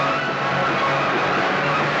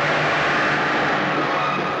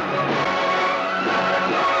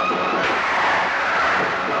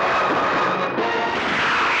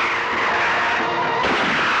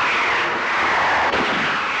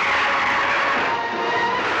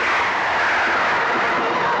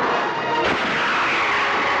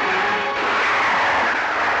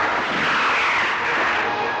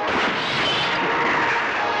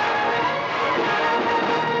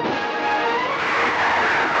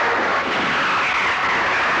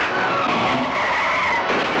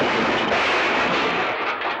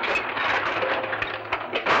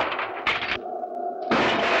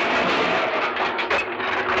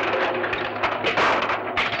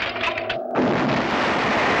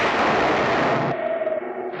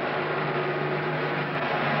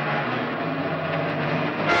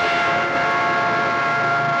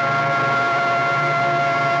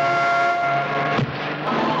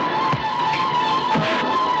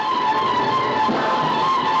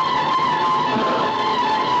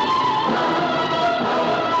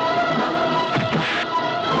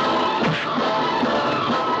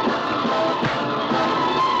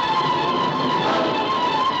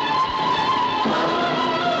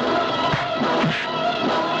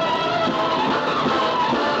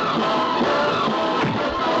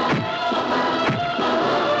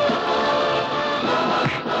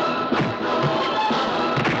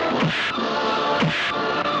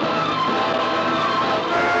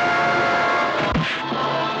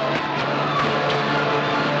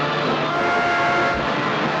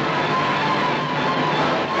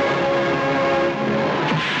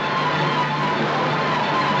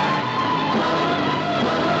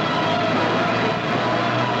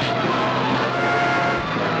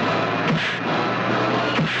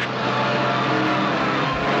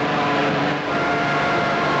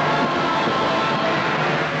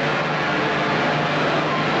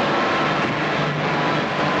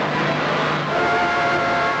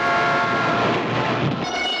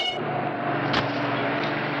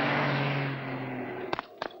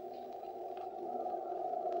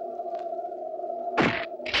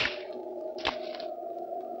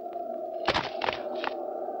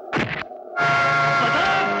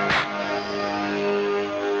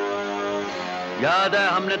 याद है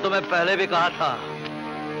हमने तुम्हें पहले भी कहा था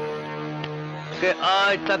कि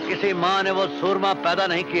आज तक किसी मां ने वो सूरमा पैदा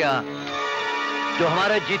नहीं किया जो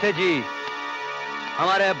हमारे जीते जी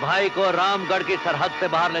हमारे भाई को रामगढ़ की सरहद से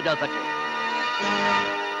बाहर ले जा सके।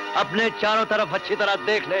 अपने चारों तरफ अच्छी तरह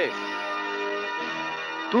देख ले,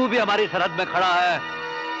 तू भी हमारी सरहद में खड़ा है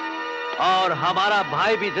और हमारा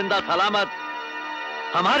भाई भी जिंदा सलामत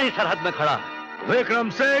हमारी सरहद में खड़ा है। विक्रम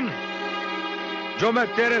सिंह, जो मैं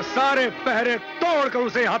तेरे सारे पहरे तोड़कर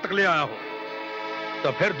उसे यहां तक ले आया हूं,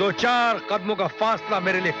 तो फिर 2-4 कदमों का फासला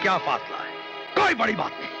मेरे लिए क्या फासला है? कोई बड़ी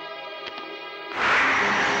बात नहीं।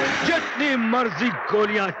 जितनी मर्जी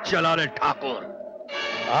गोलियां चला ले ठाकुर,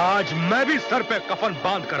 आज मैं भी सर पे कफन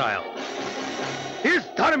बांध कर आया हूं। इस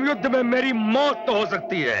धर्म युद्ध में मेरी मौत तो हो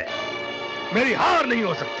सकती है, मेरी हार नहीं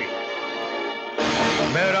हो सकती।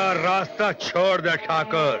 मेरा रास्ता छोड़ दे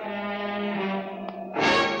ठाकुर।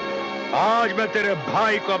 आज मैं तेरे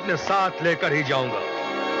भाई को अपने साथ लेकर ही जाऊंगा।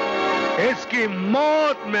 इसकी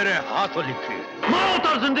मौत मेरे हाथों लिखी है। मौत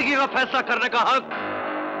और जिंदगी का फैसला करने का हक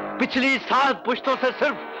पिछली 7 पुश्तों से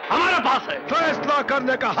सिर्फ हमारे पास है। फैसला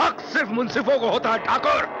करने का हक सिर्फ मुंसिफों को होता है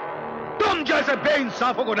ठाकुर, तुम जैसे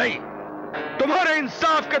बेइंसाफों को नहीं। तुम्हारे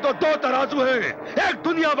इंसाफ के तो 2 तराजू हैं, एक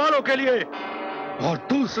दुनिया वालों के लिए और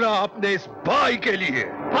दूसरा अपने इस भाई के लिए।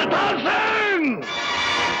 प्रताप सिंह,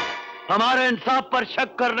 हमारे इंसाफ पर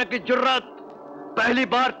शक करने की जुर्रत पहली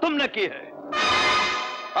बार तुमने की है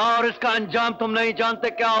और इसका अंजाम तुम नहीं जानते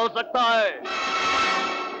क्या हो सकता है।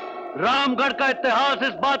 रामगढ़ का इतिहास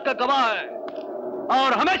इस बात का गवाह है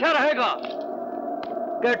और हमेशा रहेगा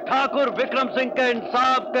कि ठाकुर विक्रम सिंह के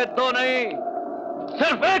इंसाफ के 2 नहीं,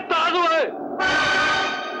 सिर्फ एक तराजू है,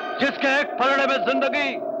 जिसके एक पलड़े में जिंदगी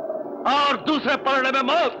और दूसरे पलड़े में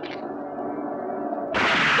मौत।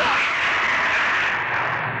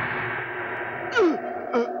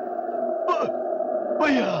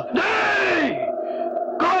 भैया नहीं,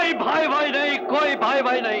 कोई भाई भाई नहीं, कोई भाई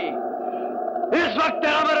भाई नहीं। इस वक्त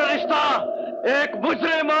तेरा मेरा रिश्ता एक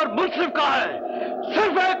मुजरिम और मुस्लिम का है,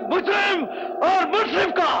 सिर्फ एक मुजरिम और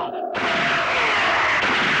मुस्लिम का।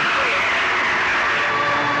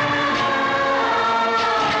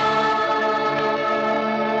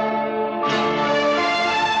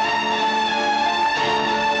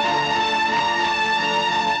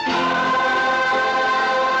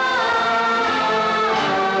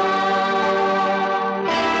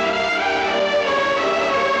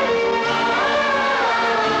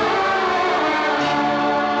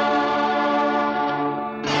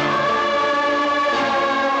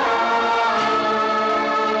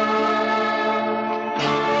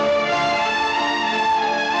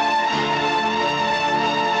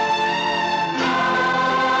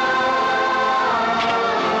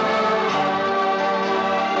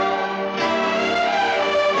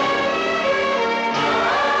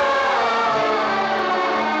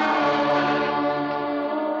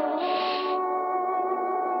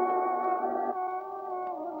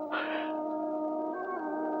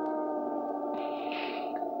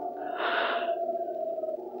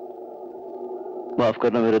 माफ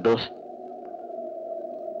करना मेरे दोस्त,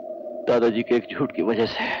 दादाजी के एक झूठ की वजह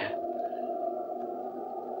से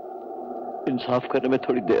इंसाफ करने में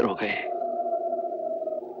थोड़ी देर हो गई।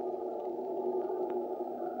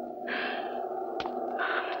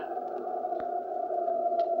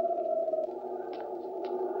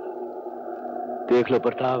 देख लो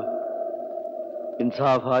प्रताप,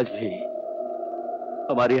 इंसाफ आज भी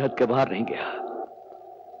हमारी हद के बाहर नहीं गया,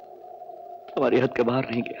 हमारी हद के बाहर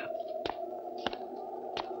नहीं गया।